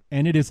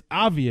 And it is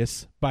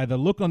obvious by the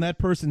look on that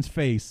person's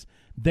face,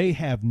 they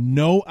have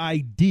no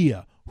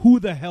idea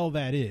who the hell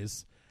that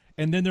is.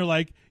 And then they're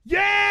like,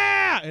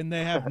 yeah! And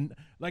they have,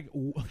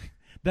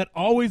 that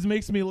always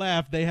makes me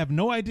laugh. They have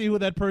no idea who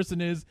that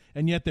person is,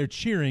 and yet they're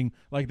cheering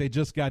like they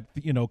just got,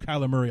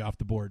 Kyler Murray off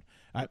the board.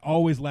 I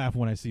always laugh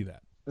when I see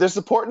that. They're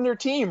supporting their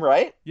team,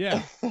 right?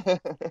 Yeah.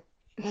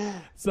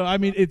 So, I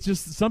mean, it's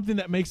just something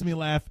that makes me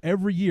laugh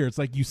every year. It's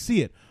like you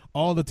see it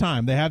all the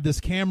time. They have this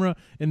camera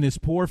in this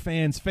poor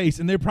fan's face,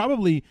 and they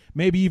probably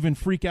maybe even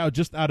freak out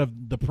just out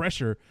of the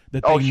pressure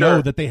that they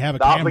know that they have a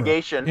camera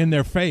obligation in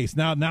their face.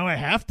 Now I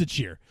have to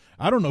cheer.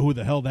 I don't know who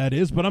the hell that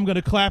is, but I'm going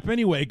to clap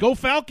anyway. Go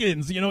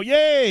Falcons!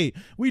 Yay!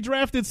 We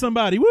drafted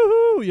somebody.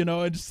 Woohoo!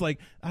 And just like,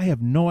 I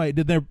have no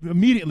idea. They're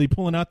immediately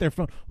pulling out their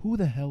phone. Who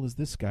the hell is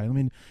this guy? I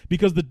mean,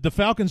 because the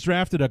Falcons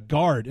drafted a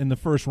guard in the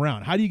first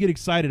round. How do you get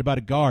excited about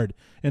a guard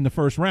in the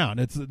first round?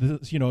 It's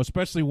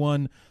especially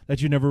one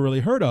that you never really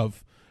heard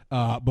of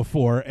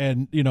before,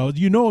 and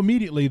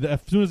immediately that as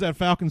soon as that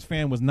Falcons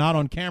fan was not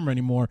on camera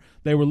anymore,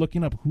 they were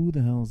looking up, who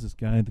the hell is this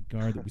guy, the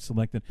guard that we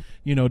selected,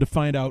 to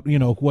find out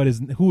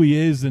who he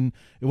is, and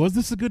was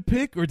this a good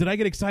pick, or did I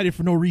get excited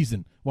for no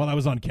reason while I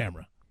was on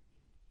camera?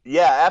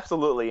 Yeah,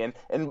 absolutely.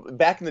 And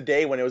back in the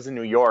day when it was in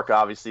New York,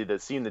 obviously,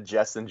 seeing the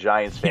Jets and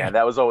Giants fan,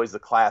 that was always the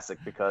classic,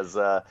 because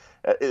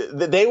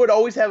they would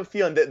always have a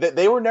feeling that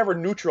they were never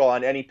neutral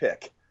on any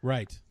pick.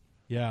 Right.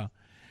 Yeah.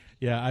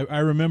 Yeah, I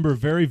remember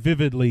very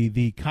vividly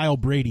the Kyle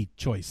Brady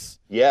choice.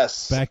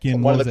 Yes, back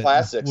in one of the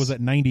classics. Was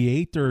it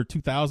 98 or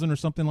 2000 or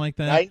something like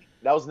that?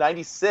 That was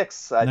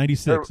 96.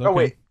 96. Okay. Oh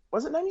wait,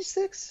 was it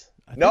 96?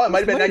 No, it might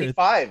have been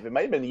 95. It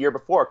might have been the year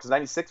before, because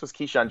 96 was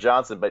Keyshawn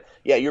Johnson. But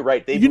yeah, you're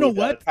right. They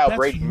what? Kyle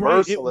Brady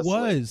mercilessly. It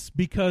was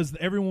because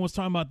everyone was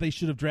talking about they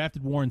should have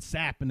drafted Warren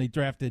Sapp, and they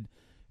drafted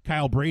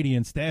Kyle Brady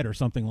instead, or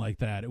something like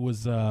that. It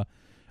was, I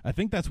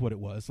think that's what it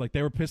was. Like,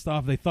 they were pissed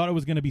off. They thought it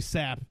was going to be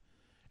Sapp,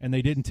 and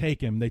they didn't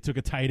take him. They took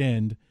a tight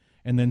end,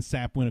 and then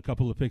Sapp went a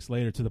couple of picks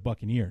later to the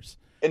Buccaneers.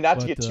 And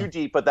not to get too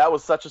deep, but that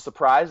was such a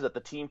surprise that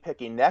the team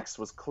picking next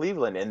was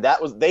Cleveland, and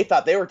they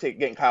thought they were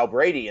getting Kyle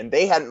Brady, and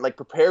they hadn't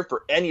prepared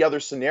for any other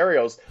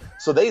scenarios,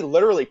 so they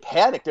literally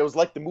panicked. It was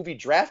like the movie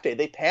Draft Day.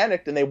 They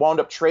panicked and they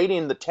wound up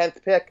trading the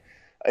 10th pick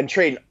and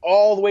trading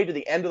all the way to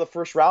the end of the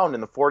first round,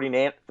 and the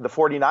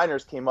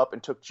 49ers came up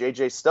and took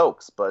J.J.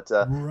 Stokes. But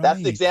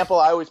that's the example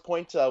I always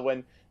point to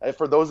when.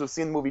 For those who've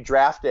seen the movie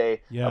Draft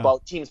Day,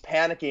 about teams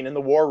panicking in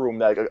the war room,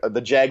 the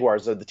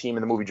Jaguars are the team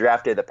in the movie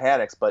Draft Day that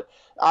panics. But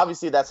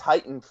obviously that's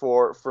heightened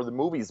for the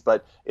movies,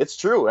 but it's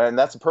true. And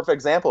that's a perfect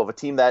example of a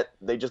team that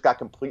they just got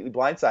completely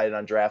blindsided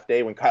on Draft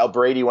Day when Kyle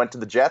Brady went to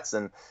the Jets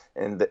and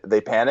they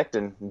panicked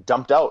and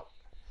dumped out.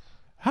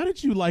 How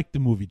did you like the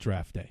movie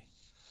Draft Day?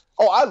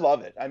 Oh, I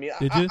love it. I mean,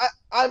 Did you?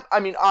 I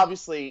mean,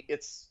 obviously,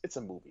 it's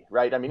a movie,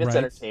 right? I mean, it's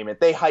right. entertainment.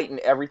 They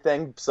heighten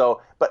everything.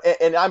 So,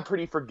 and I'm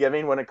pretty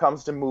forgiving when it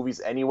comes to movies,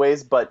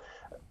 anyways. But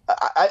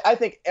I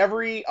think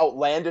every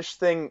outlandish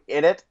thing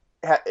in it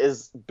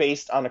is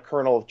based on a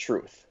kernel of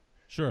truth.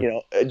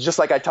 Sure. Just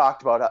like I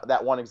talked about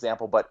that one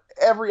example, but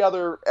every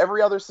other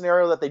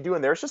scenario that they do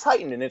in there is just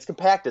heightened and it's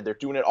compacted. They're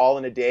doing it all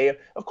in a day.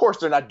 Of course,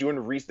 they're not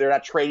they're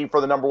not trading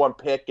for the number one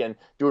pick and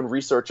doing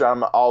research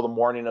on all the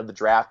morning of the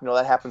draft.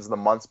 That happens in the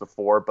months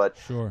before. But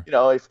sure.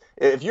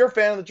 If you're a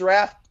fan of the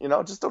draft,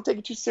 just don't take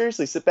it too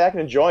seriously. Sit back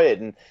and enjoy it.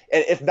 And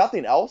if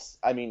nothing else,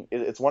 I mean,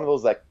 it's one of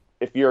those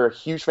if you're a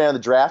huge fan of the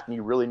draft and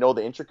you really know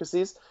the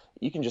intricacies,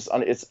 you can just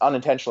it's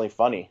unintentionally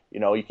funny.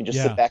 You can just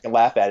sit back and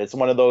laugh at it. It's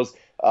one of those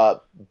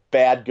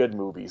bad good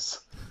movies.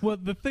 Well,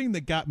 the thing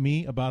that got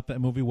me about that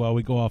movie, while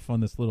we go off on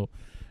this little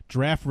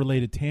draft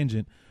related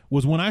tangent,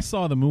 was when I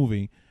saw the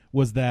movie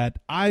was that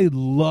I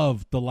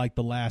loved the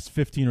last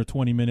 15 or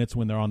 20 minutes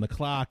when they're on the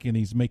clock and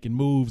he's making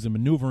moves and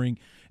maneuvering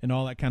and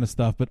all that kind of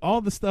stuff. But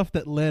all the stuff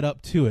that led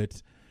up to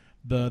it,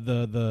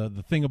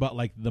 the thing about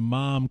the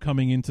mom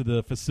coming into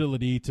the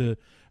facility to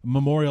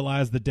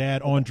memorialize the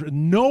dad on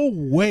no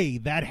way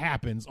that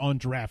happens on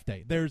Draft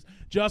Day. There's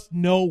just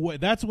no way.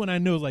 That's when I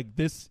knew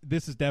this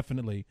is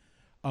definitely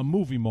a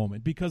movie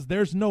moment, because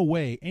there's no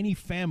way any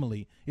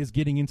family is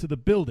getting into the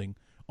building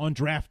on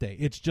Draft Day.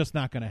 It's just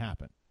not going to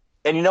happen.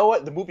 And you know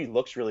what? The movie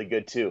looks really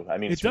good too. I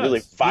mean, it's really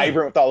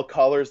vibrant with all the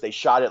colors. They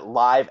shot it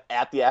live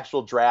at the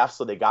actual draft,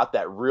 so they got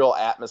that real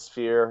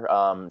atmosphere.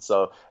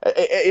 So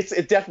it's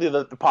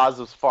definitely the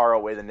positives far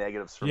outweigh the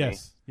negatives for me.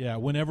 Yes, yeah.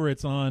 Whenever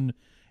it's on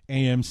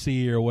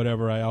AMC or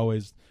whatever, I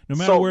always, no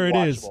matter where it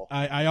is,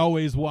 I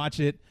always watch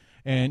it,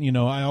 and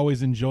I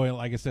always enjoy it.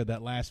 Like I said,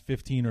 that last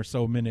 15 or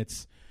so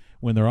minutes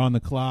when they're on the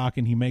clock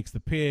and he makes the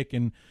pick,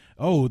 and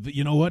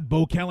you know what,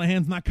 Bo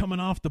Callahan's not coming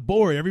off the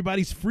board.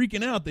 Everybody's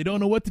freaking out. They don't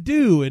know what to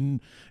do, and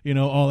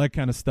all that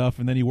kind of stuff.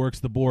 And then he works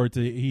the board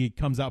he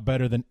comes out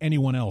better than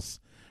anyone else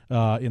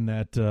in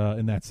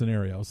that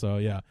scenario. So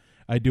yeah,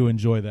 I do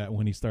enjoy that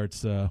when he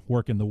starts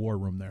working the war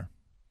room there.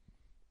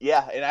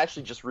 Yeah, and I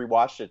actually just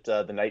rewatched it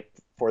the night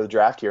before the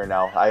draft here.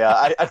 Now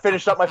I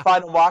finished up my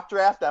final mock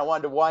draft. And I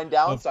wanted to wind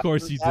down. Of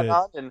course you did.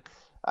 And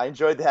I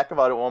enjoyed the heck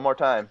about it one more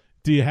time.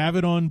 Do you have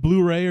it on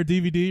Blu-ray or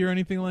DVD or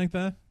anything like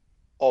that?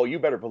 Oh, you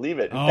better believe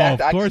it. In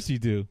fact, of course you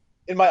do.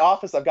 In my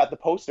office, I've got the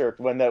poster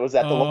when that was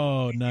at the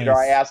local theater.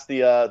 I asked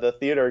the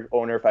theater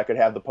owner if I could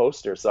have the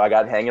poster, so I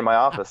got it hanging in my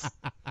office.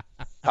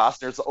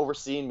 Costner's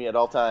overseeing me at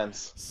all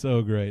times.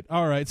 So great.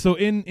 All right, so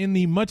in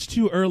the much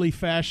too early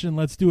fashion,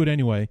 let's do it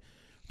anyway.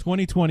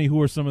 2020,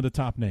 who are some of the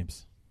top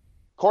names?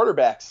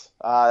 Quarterbacks.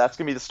 That's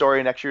going to be the story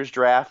of next year's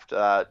draft.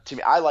 To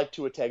me, I like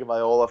Tua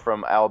Tagovailoa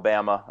from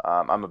Alabama.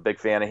 I'm a big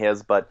fan of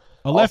his, but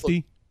a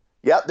lefty.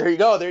 Yep, there you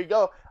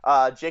go.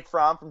 Jake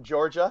Fromm from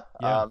Georgia.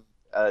 Yeah.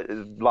 A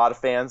lot of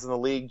fans in the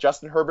league.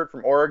 Justin Herbert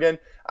from Oregon.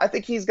 I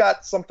think he's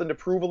got something to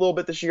prove a little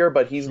bit this year,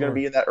 but he's going to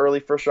be in that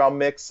early first-round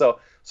mix. So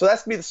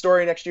that's going to be the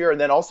story next year.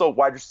 And then also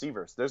wide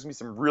receivers. There's going to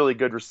be some really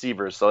good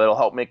receivers, so it'll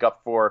help make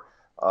up for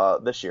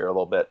this year a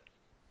little bit.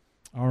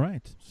 All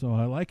right, so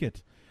I like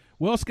it.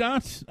 Well,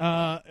 Scott,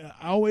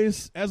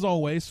 as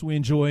always, we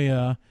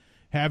enjoy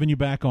having you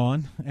back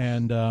on,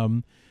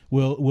 and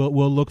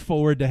we'll look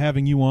forward to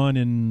having you on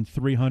in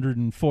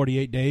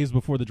 348 days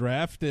before the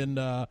draft, and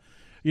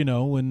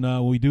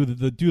when we do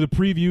the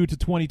preview to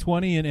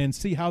 2020 and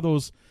see how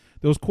those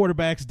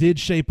quarterbacks did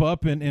shape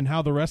up, and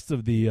how the rest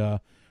of the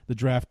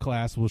draft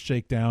class will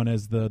shake down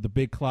as the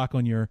big clock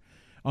on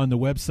the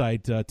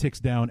website ticks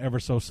down ever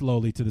so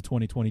slowly to the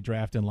 2020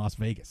 draft in Las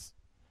Vegas.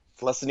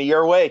 It's less than a year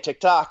away.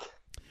 TikTok.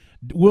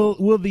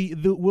 Will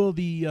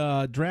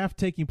the draft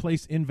taking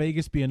place in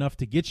Vegas be enough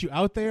to get you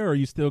out there, or are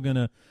you still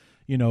gonna,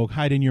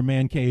 hide in your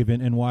man cave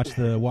and watch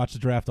the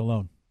draft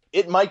alone?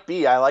 It might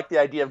be. I like the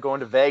idea of going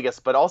to Vegas,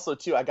 but also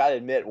too, I gotta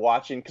admit,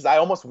 watching, because I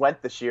almost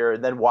went this year,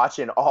 and then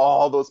watching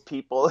all those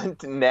people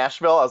in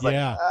Nashville, I was like,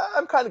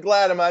 I'm kind of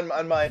glad I'm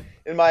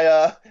in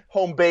my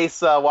home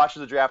base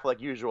watching the draft like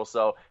usual.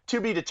 So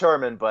to be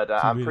determined, but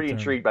I'm pretty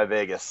intrigued by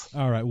Vegas.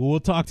 All right. Well, we'll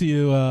talk to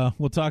you.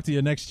 We'll talk to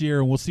you next year,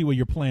 and we'll see what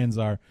your plans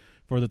are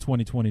for the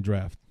 2020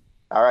 draft.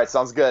 All right.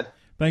 Sounds good.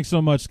 Thanks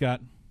so much,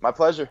 Scott. My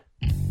pleasure.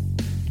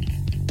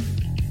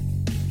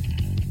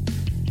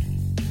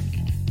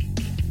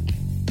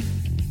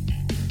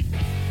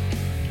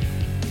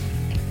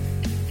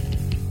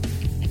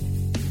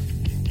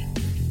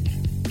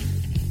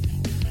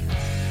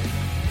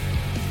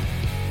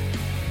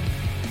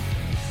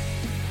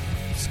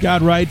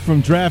 Scott Wright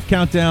from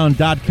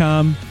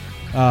DraftCountdown.com.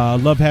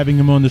 Love having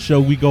him on the show.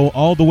 We go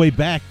all the way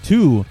back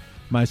to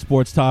my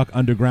Sports Talk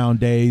Underground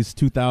days,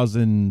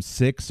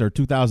 2006 or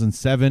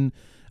 2007,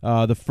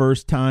 the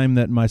first time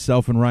that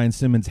myself and Ryan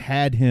Simmons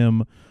had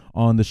him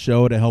on the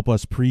show to help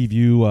us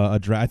preview a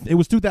draft. It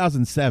was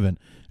 2007.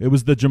 It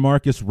was the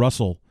Jamarcus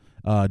Russell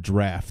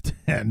draft,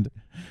 and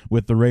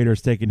with the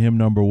Raiders taking him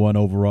number 1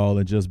 overall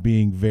and just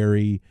being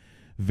very,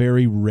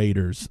 very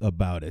Raiders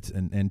about it,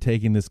 and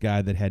taking this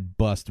guy that had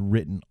bust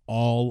written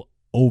all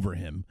over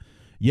him.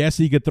 Yes,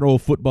 he could throw a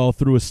football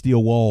through a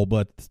steel wall,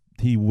 but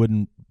he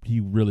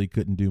really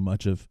couldn't do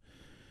much of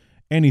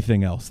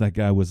anything else. That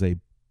guy was a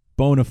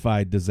bona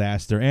fide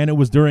disaster, and it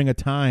was during a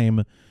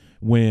time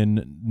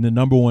when the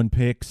number 1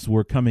 picks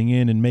were coming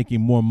in and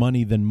making more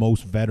money than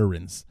most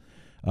veterans.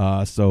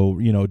 So,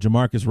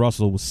 Jamarcus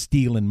Russell was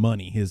stealing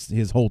money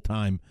his whole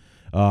time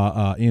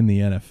in the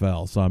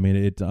NFL. So, I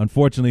mean,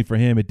 unfortunately for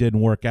him, it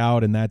didn't work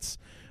out, and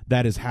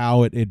that is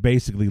how it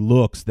basically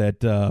looks that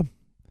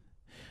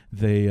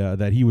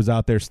that he was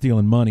out there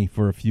stealing money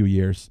for a few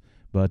years.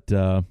 But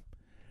but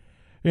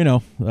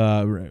to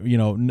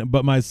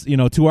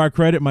our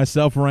credit,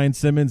 myself, Ryan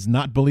Simmons,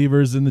 not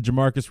believers in the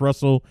Jamarcus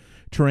Russell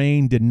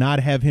train, did not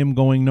have him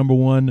going number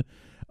 1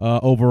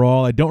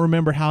 overall. I don't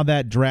remember how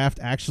that draft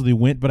actually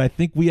went, but I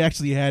think we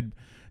actually had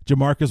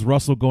Jamarcus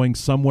Russell going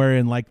somewhere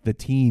in like the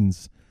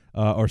teens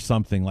or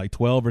something, like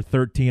 12 or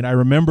 13. I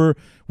remember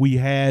we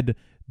had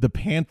the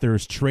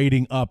Panthers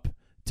trading up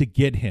to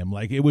get him.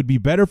 Like, it would be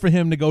better for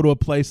him to go to a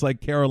place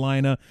like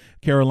Carolina.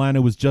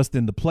 Carolina was just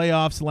in the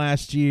playoffs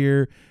last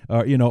year,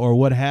 or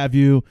what have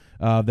you.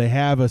 They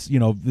have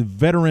the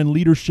veteran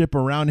leadership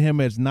around him.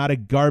 It's not a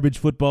garbage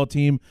football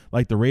team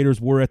like the Raiders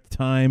were at the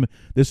time.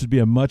 This would be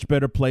a much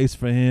better place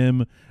for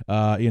him.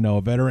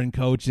 A veteran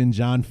coach in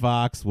John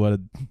Fox.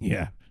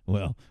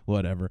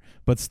 Whatever.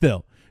 But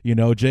still,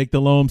 Jake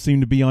Delhomme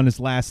seemed to be on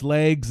his last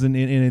legs, and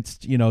it's,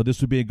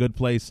 this would be a good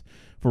place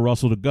for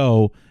Russell to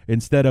go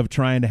instead of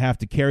trying to have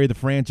to carry the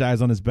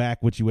franchise on his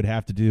back, which you would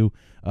have to do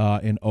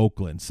in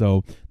Oakland.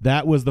 So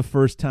that was the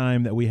first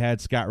time that we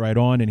had Scott Wright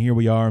on, and here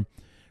we are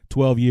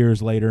 12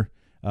 years later.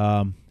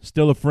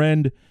 Still a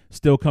friend,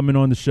 still coming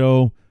on the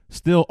show,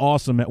 still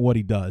awesome at what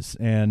he does.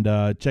 And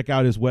check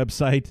out his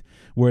website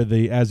where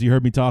as you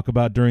heard me talk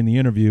about during the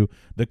interview,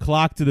 the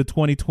clock to the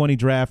 2020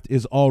 draft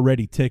is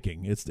already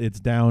ticking.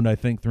 It's down, I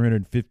think,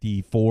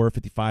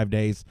 55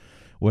 days,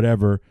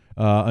 whatever,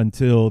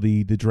 until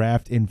the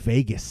draft in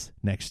Vegas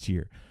next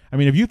year. I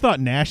mean, if you thought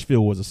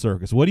Nashville was a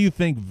circus, what do you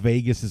think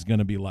Vegas is going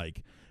to be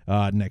like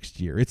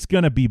next year? It's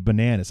going to be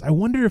bananas. I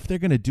wonder if they're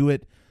going to do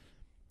it.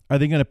 Are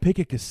they going to pick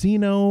a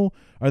casino?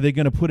 Are they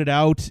going to put it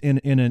out in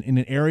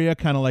an area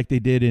kind of like they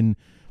did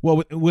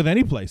with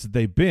any place that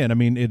they've been? I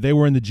mean, if they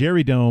were in the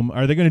Jerry Dome,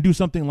 are they going to do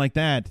something like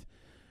that,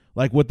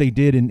 like what they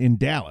did in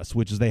Dallas,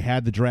 which is they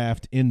had the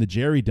draft in the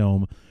Jerry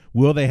Dome?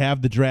 Will they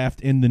have the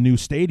draft in the new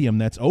stadium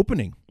that's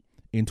opening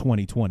in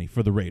 2020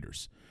 for the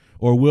Raiders?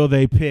 Or will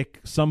they pick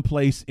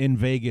someplace in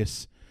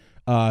Vegas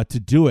to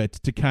do it,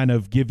 to kind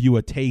of give you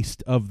a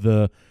taste of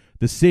the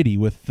city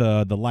with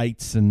the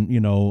lights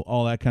and,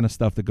 all that kind of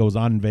stuff that goes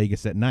on in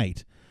Vegas at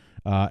night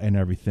and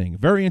everything?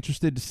 Very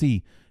interested to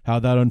see how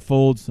that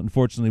unfolds.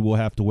 Unfortunately, we'll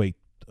have to wait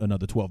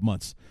another 12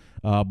 months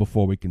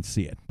before we can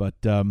see it. But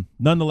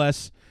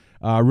nonetheless,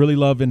 really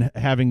loving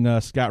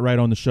having Scott Wright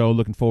on the show.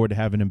 Looking forward to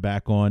having him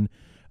back on.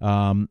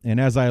 And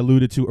as I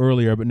alluded to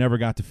earlier, but never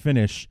got to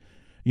finish,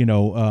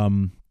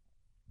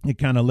 it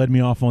kind of led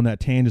me off on that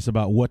tangent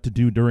about what to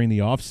do during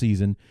the off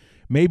season.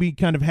 Maybe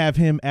kind of have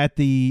him at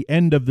the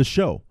end of the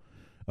show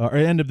or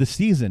end of the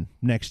season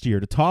next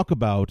year to talk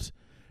about,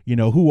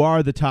 who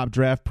are the top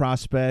draft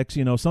prospects,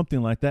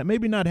 something like that.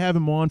 Maybe not have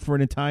him on for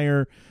an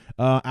entire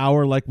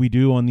hour like we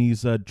do on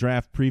these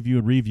draft preview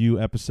and review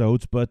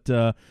episodes, but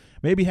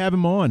maybe have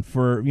him on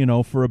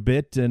for a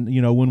bit, and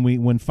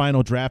when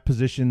final draft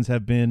positions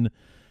have been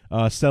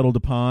settled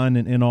upon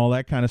and all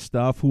that kind of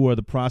stuff. Who are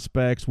the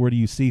prospects? Where do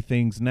you see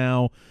things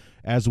now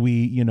as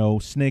we,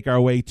 snake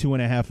our way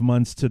 2.5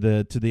 months to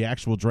the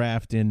actual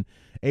draft in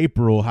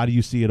April? How do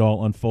you see it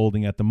all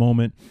unfolding at the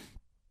moment,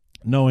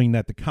 knowing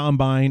that the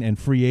combine and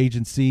free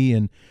agency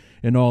and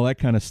all that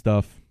kind of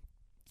stuff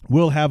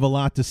will have a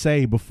lot to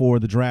say before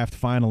the draft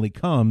finally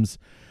comes,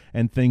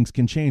 and things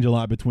can change a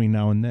lot between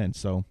now and then.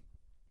 So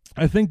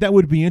I think that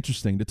would be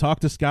interesting to talk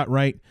to Scott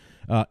Wright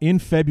in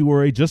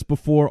February, just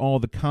before all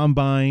the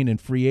combine and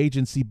free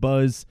agency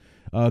buzz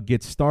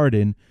gets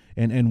started.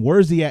 And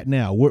where's he at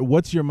now?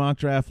 What's your mock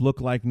draft look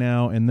like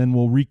now? And then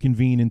we'll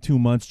reconvene in 2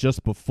 months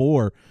just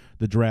before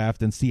the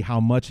draft and see how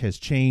much has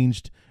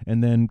changed,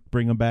 and then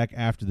bring him back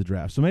after the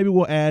draft. So maybe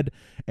we'll add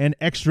an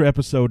extra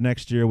episode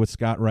next year with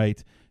Scott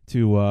Wright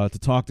to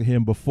talk to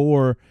him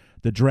before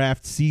the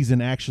draft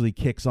season actually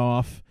kicks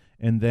off,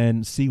 and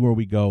then see where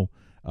we go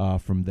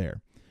from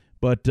there.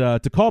 But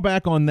to call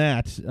back on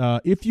that,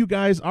 if you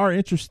guys are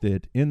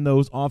interested in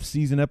those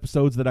off-season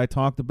episodes that I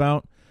talked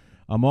about,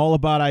 I'm all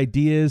about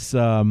ideas.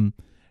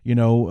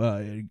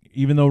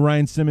 even though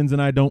Ryan Simmons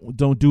and I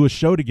don't do a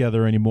show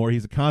together anymore,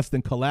 he's a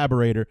constant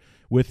collaborator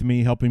with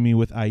me, helping me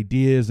with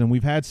ideas, and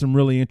we've had some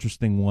really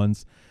interesting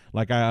ones.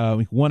 Like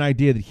one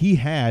idea that he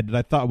had that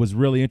I thought was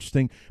really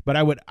interesting, but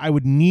I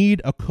would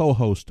need a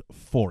co-host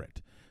for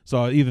it.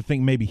 So I either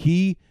think maybe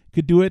he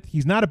could do it.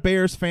 He's not a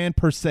Bears fan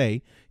per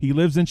se. He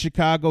lives in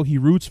Chicago. He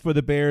roots for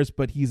the Bears,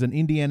 but he's an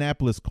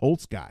Indianapolis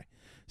Colts guy.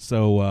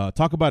 So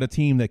talk about a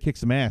team that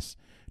kicks some ass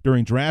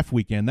during draft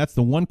weekend. That's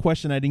the one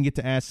question I didn't get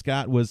to ask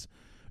Scott was,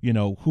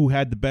 who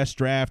had the best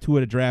draft, who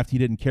had a draft he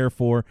didn't care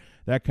for,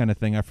 that kind of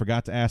thing. I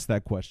forgot to ask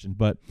that question.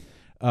 But,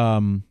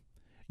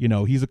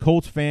 he's a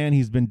Colts fan.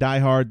 He's been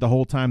diehard the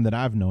whole time that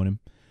I've known him.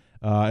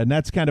 And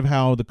that's kind of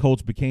how the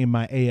Colts became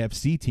my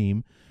AFC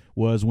team,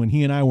 was when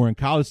he and I were in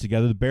college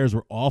together. The Bears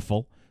were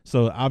awful.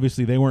 So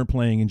obviously they weren't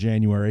playing in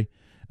January.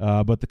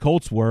 But the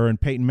Colts were, and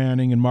Peyton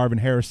Manning and Marvin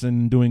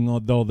Harrison doing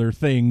all their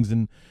things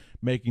and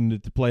making the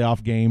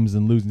playoff games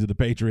and losing to the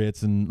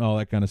Patriots and all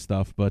that kind of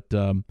stuff. But,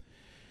 but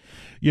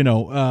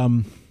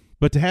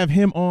to have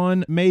him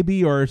on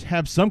maybe, or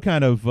have some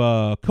kind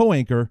of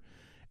co-anchor,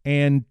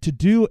 and to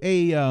do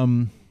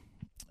a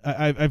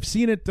I've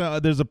seen it.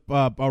 There's a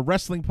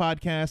wrestling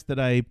podcast that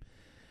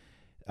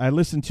I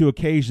listen to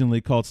occasionally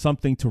called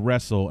Something to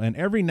Wrestle, and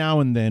every now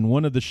and then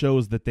one of the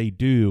shows that they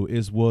do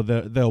is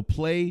they'll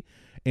play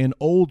an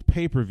old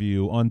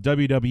pay-per-view on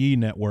WWE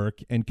Network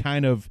and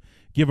kind of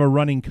give a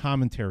running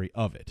commentary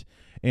of it.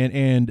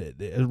 And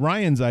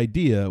Ryan's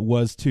idea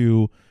was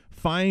to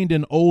find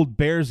an old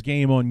Bears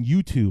game on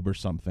YouTube or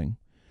something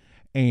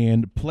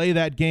and play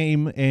that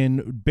game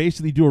and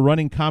basically do a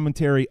running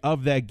commentary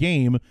of that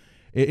game.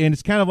 And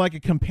it's kind of like a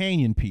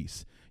companion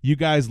piece. You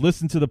guys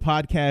listen to the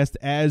podcast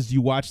as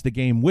you watch the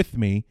game with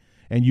me,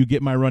 and you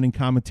get my running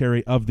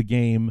commentary of the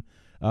game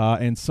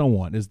and so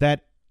on.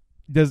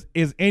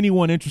 Is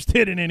anyone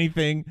interested in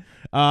anything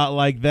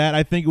like that?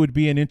 I think it would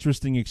be an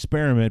interesting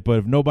experiment, but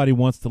if nobody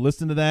wants to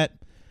listen to that,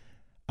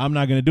 I'm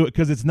not going to do it,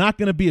 because it's not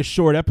going to be a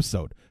short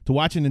episode. To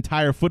watch an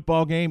entire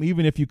football game,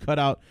 even if you cut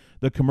out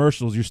the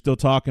commercials, you're still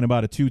talking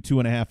about a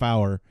 2.5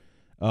 hour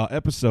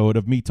episode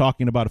of me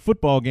talking about a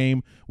football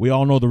game we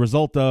all know the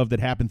result of that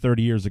happened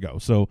 30 years ago.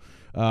 So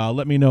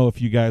let me know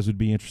if you guys would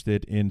be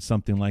interested in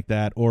something like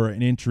that, or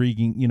an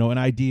intriguing, an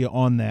idea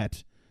on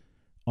that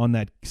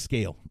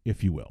scale,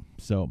 if you will.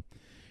 So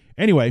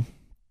anyway,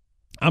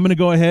 I'm going to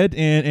go ahead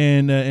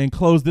and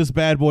close this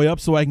bad boy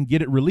up so I can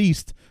get it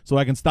released, so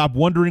I can stop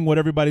wondering what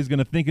everybody's going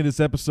to think of this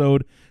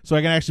episode, so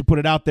I can actually put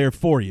it out there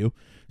for you.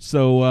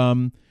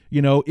 So,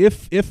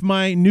 if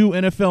my new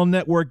NFL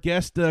Network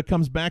guest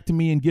comes back to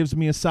me and gives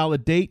me a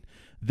solid date,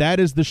 that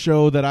is the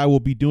show that I will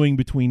be doing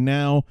between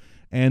now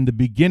and the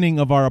beginning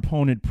of our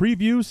opponent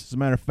previews. As a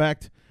matter of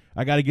fact,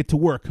 I got to get to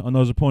work on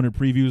those opponent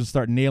previews and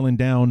start nailing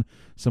down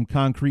some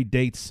concrete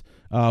dates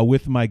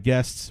with my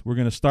guests. We're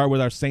going to start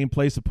with our same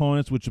place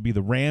opponents, which will be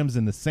the Rams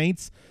and the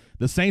Saints.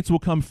 The Saints will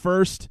come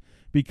first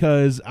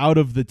because out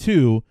of the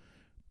two,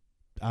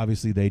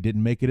 obviously they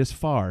didn't make it as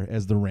far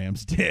as the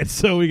Rams did.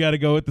 So we got to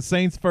go with the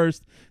Saints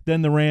first,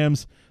 then the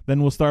Rams,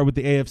 then we'll start with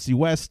the AFC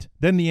West,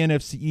 then the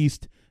NFC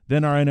East,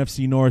 then our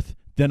NFC North,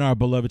 then our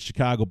beloved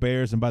Chicago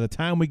Bears. And by the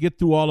time we get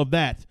through all of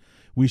that,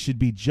 we should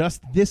be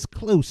just this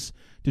close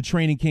to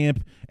training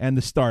camp and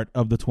the start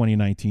of the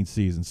 2019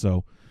 season.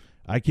 So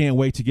I can't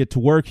wait to get to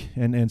work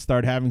and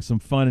start having some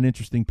fun and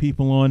interesting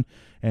people on,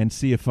 and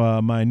see if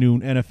my new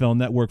NFL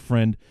Network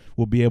friend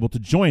will be able to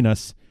join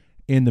us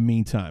in the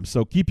meantime.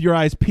 So keep your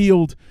eyes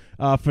peeled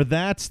for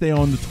that. Stay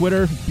on the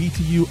Twitter,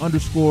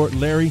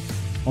 BTU_Larry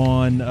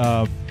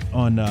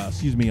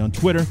on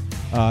Twitter.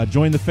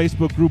 Join the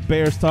Facebook group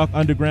Bears Talk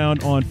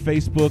Underground on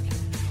Facebook.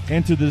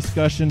 Enter the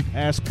discussion,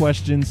 ask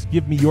questions,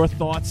 give me your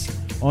thoughts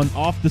on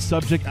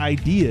off-the-subject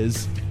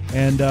ideas,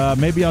 and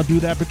maybe I'll do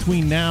that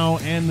between now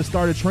and the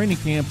start of training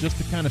camp, just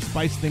to kind of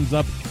spice things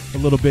up a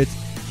little bit,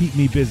 keep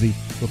me busy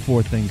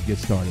before things get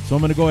started. So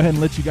I'm going to go ahead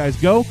and let you guys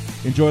go.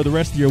 Enjoy the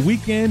rest of your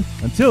weekend.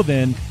 Until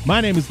then,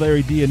 my name is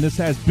Larry D, and this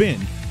has been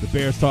the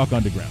Bears Talk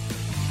Underground.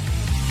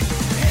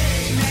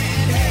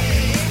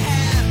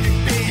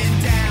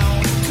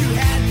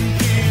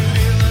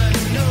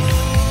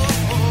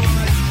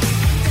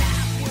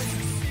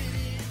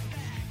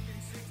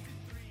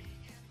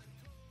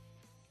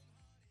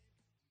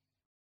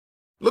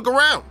 Look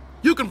around.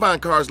 You can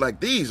find cars like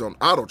these on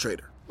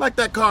AutoTrader, like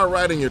that car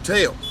riding your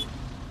tail.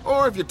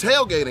 Or if you're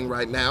tailgating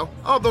right now,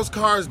 all those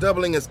cars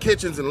doubling as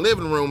kitchens and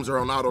living rooms are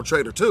on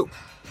AutoTrader too.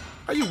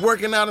 Are you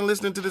working out and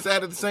listening to this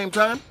ad at the same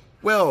time?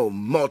 Well,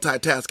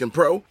 multitasking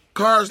pro,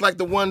 cars like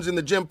the ones in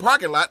the gym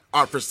parking lot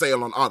are for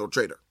sale on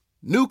AutoTrader.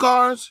 New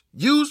cars,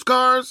 used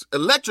cars,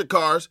 electric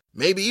cars,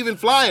 maybe even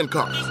flying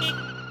cars.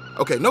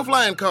 Okay, no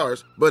flying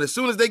cars, but as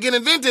soon as they get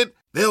invented,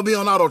 they'll be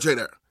on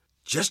AutoTrader.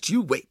 Just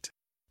you wait.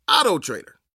 AutoTrader.